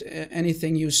accept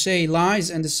anything you say,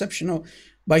 lies and deception. No.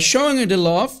 By showing you the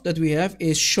love that we have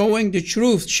is showing the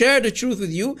truth. Share the truth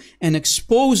with you and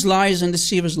expose lies and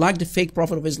deceivers like the fake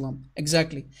prophet of Islam.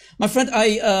 Exactly. My friend,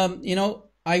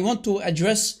 I want to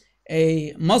address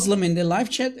a Muslim in the live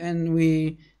chat, and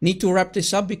we need to wrap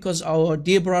this up because our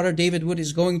dear brother David Wood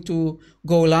is going to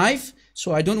go live.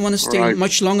 So I don't want to stay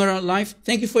much longer on live.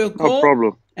 Thank you for your call. No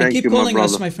problem. And keep calling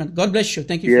us, my friend. God bless you.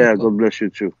 Thank you for your call. God bless you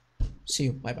too. See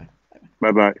you. Bye-bye.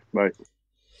 Bye-bye.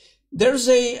 There's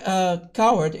a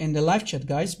coward in the live chat,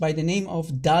 guys, by the name of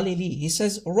Dalili. He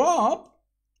says, Rob,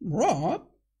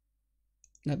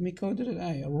 let me go to the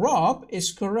ayah. Rob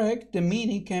is correct. The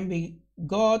meaning can be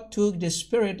God took the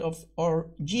spirit of,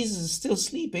 or Jesus is still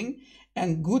sleeping,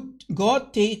 and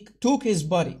God took his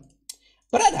body.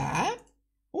 Brother,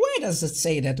 where does it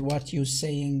say that what you're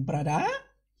saying, brother?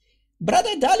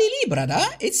 Brother Dalili, brother,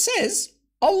 it says,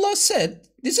 Allah said,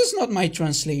 this is not my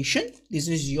translation. This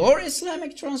is your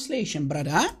Islamic translation,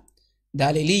 brother.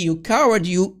 Dalili, you coward,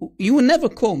 you will never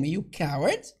call me, you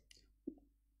coward.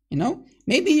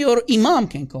 Maybe your Imam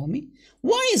can call me.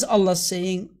 Why is Allah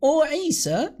saying, O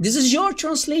Isa, this is your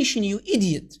translation, you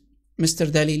idiot, Mr.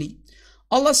 Dalili.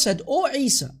 Allah said, O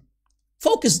Isa,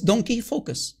 focus, donkey,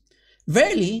 focus.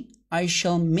 Verily, I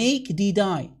shall make thee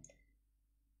die.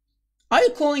 Are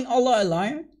you calling Allah a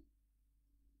liar?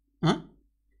 Huh?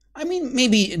 mean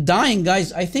maybe dying, guys.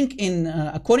 I think in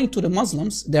according to the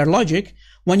Muslims, their logic,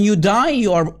 when you die,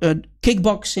 you are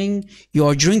kickboxing, you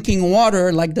are drinking water,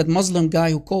 like that Muslim guy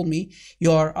who called me.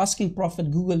 You are asking Prophet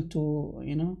Google to,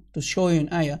 you know, to show you an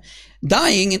ayah.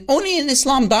 Dying, and only in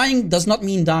Islam, dying does not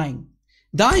mean dying.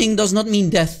 Dying does not mean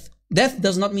death. Death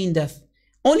does not mean death.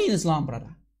 Only in Islam,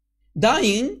 brother.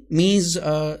 Dying means,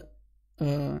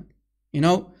 you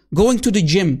know, going to the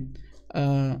gym,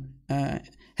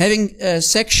 having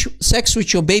sex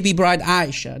with your baby bride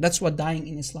Aisha. That's what dying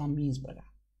in Islam means, brother.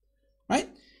 Right?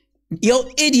 Yo,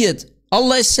 idiot.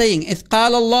 Allah is saying, إِذْ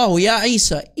قَالَ اللَّهُ يَا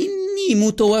عِيسَى إِنِّي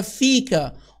مُتَوَفِّيكَ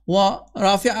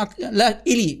وَرَافِعَكَ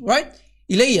إِلِي. Right?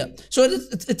 إِلَيَّ. So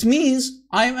it means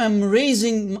I am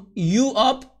raising you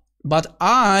up, but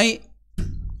I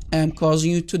am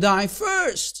causing you to die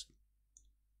first.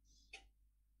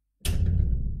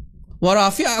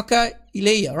 وَرَافِعَكَ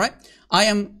إِلَيَّ. Right? I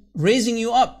am raising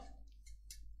you up.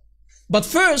 But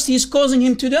first, he's causing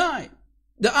him to die.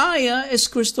 The ayah is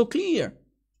crystal clear.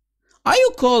 Are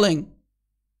you calling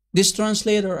this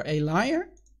translator a liar,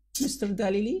 Mr.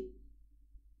 Dalili?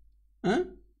 Huh?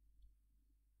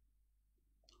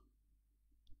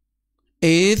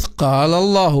 إِذْ قَالَ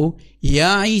اللَّهُ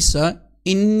يَا عِيسَى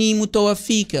إِنِّي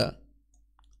مُتَوَفِّيكَ.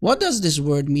 What does this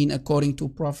word mean according to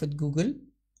Prophet Google?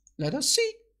 Let us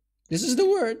see. This is the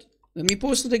word. Let me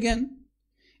post it again.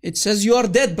 It says you are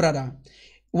dead, brother.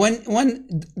 When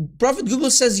Prophet Google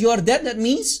says you are dead, that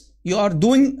means you are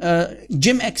doing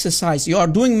gym exercise. You are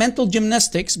doing mental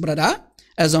gymnastics, brother,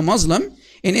 as a Muslim.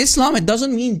 In Islam, it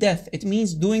doesn't mean death. It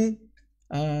means doing,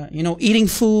 you know, eating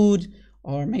food,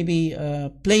 or maybe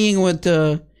playing with,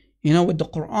 you know, with the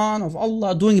Quran of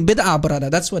Allah, doing bid'ah, brother.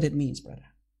 That's what it means, brother.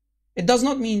 It does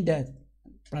not mean death,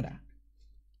 brother.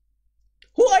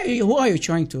 Who are you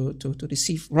trying to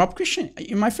deceive? Rob Christian?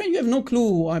 My friend, you have no clue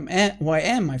who I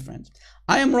am, my friend.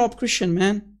 I am Rob Christian,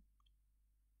 man.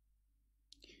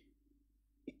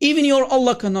 Even your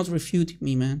Allah cannot refute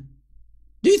me, man.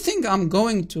 Do you think I'm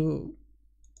going to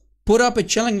put up a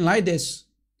challenge like this?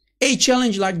 A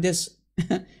challenge like this.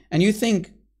 And you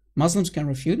think Muslims can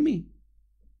refute me?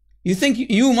 You think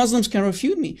you Muslims can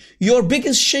refute me? Your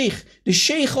biggest Sheikh, the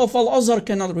Sheikh of Al-Azhar,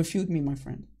 cannot refute me, my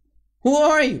friend. Who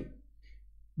are you?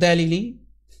 Dalili,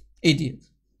 idiot.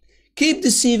 Keep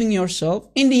deceiving yourself.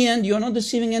 In the end, you're not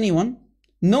deceiving anyone.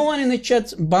 No one in the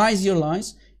chat buys your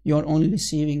lies. You're only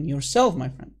deceiving yourself, my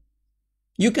friend.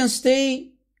 You can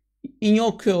stay in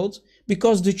your cult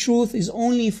because the truth is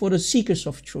only for the seekers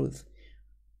of truth.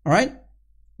 Alright?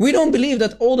 We don't believe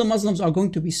that all the Muslims are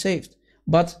going to be saved,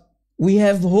 but we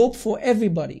have hope for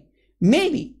everybody.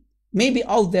 Maybe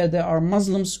out there are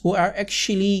Muslims who are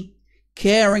actually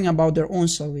caring about their own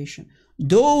salvation.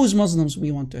 Those Muslims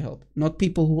we want to help, not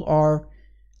people who are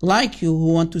like you,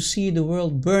 who want to see the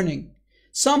world burning.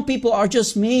 Some people are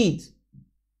just made,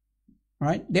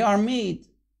 right? They are made,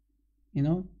 you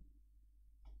know.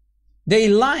 They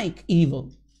like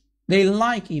evil. They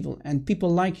like evil, and people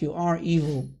like you are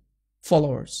evil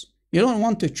followers. You don't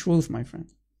want the truth, my friend.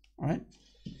 All right?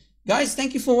 Guys,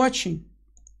 thank you for watching.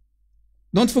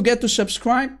 Don't forget to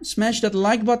subscribe. Smash that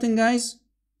like button, guys.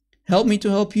 Help me to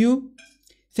help you.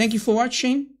 Thank you for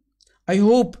watching. I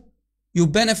hope you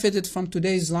benefited from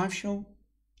today's live show.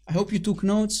 I hope you took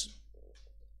notes.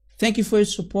 Thank you for your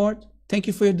support. Thank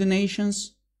you for your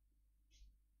donations.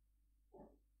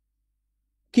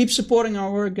 Keep supporting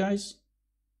our work, guys.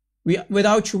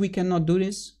 Without you, we cannot do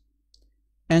this.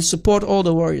 And support all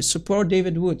the warriors. Support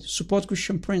David Wood. Support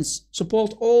Christian Prince.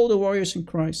 Support all the warriors in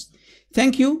Christ.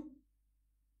 Thank you.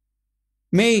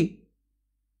 May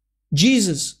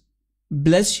Jesus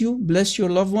bless you, bless your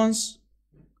loved ones.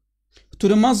 To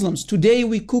the Muslims, today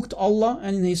we cooked Allah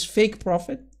and His fake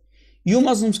prophet. You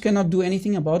Muslims cannot do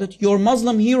anything about it. Your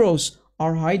Muslim heroes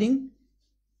are hiding.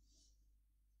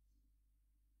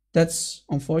 That's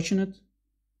unfortunate.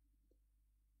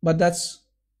 But that's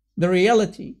the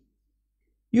reality.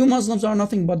 You Muslims are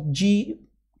nothing but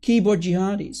keyboard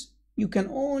jihadis. You can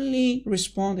only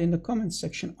respond in the comment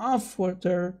section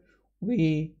after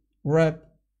we wrap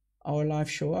our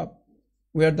live show up.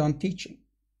 We are done teaching.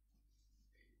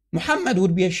 Muhammad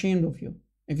would be ashamed of you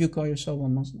if you call yourself a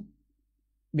Muslim,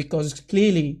 because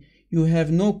clearly you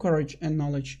have no courage and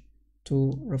knowledge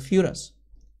to refute us.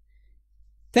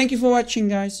 Thank you for watching,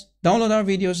 guys. Download our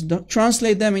videos,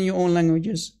 translate them in your own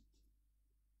languages,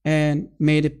 and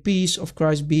may the peace of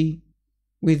Christ be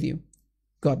with you.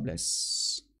 God bless.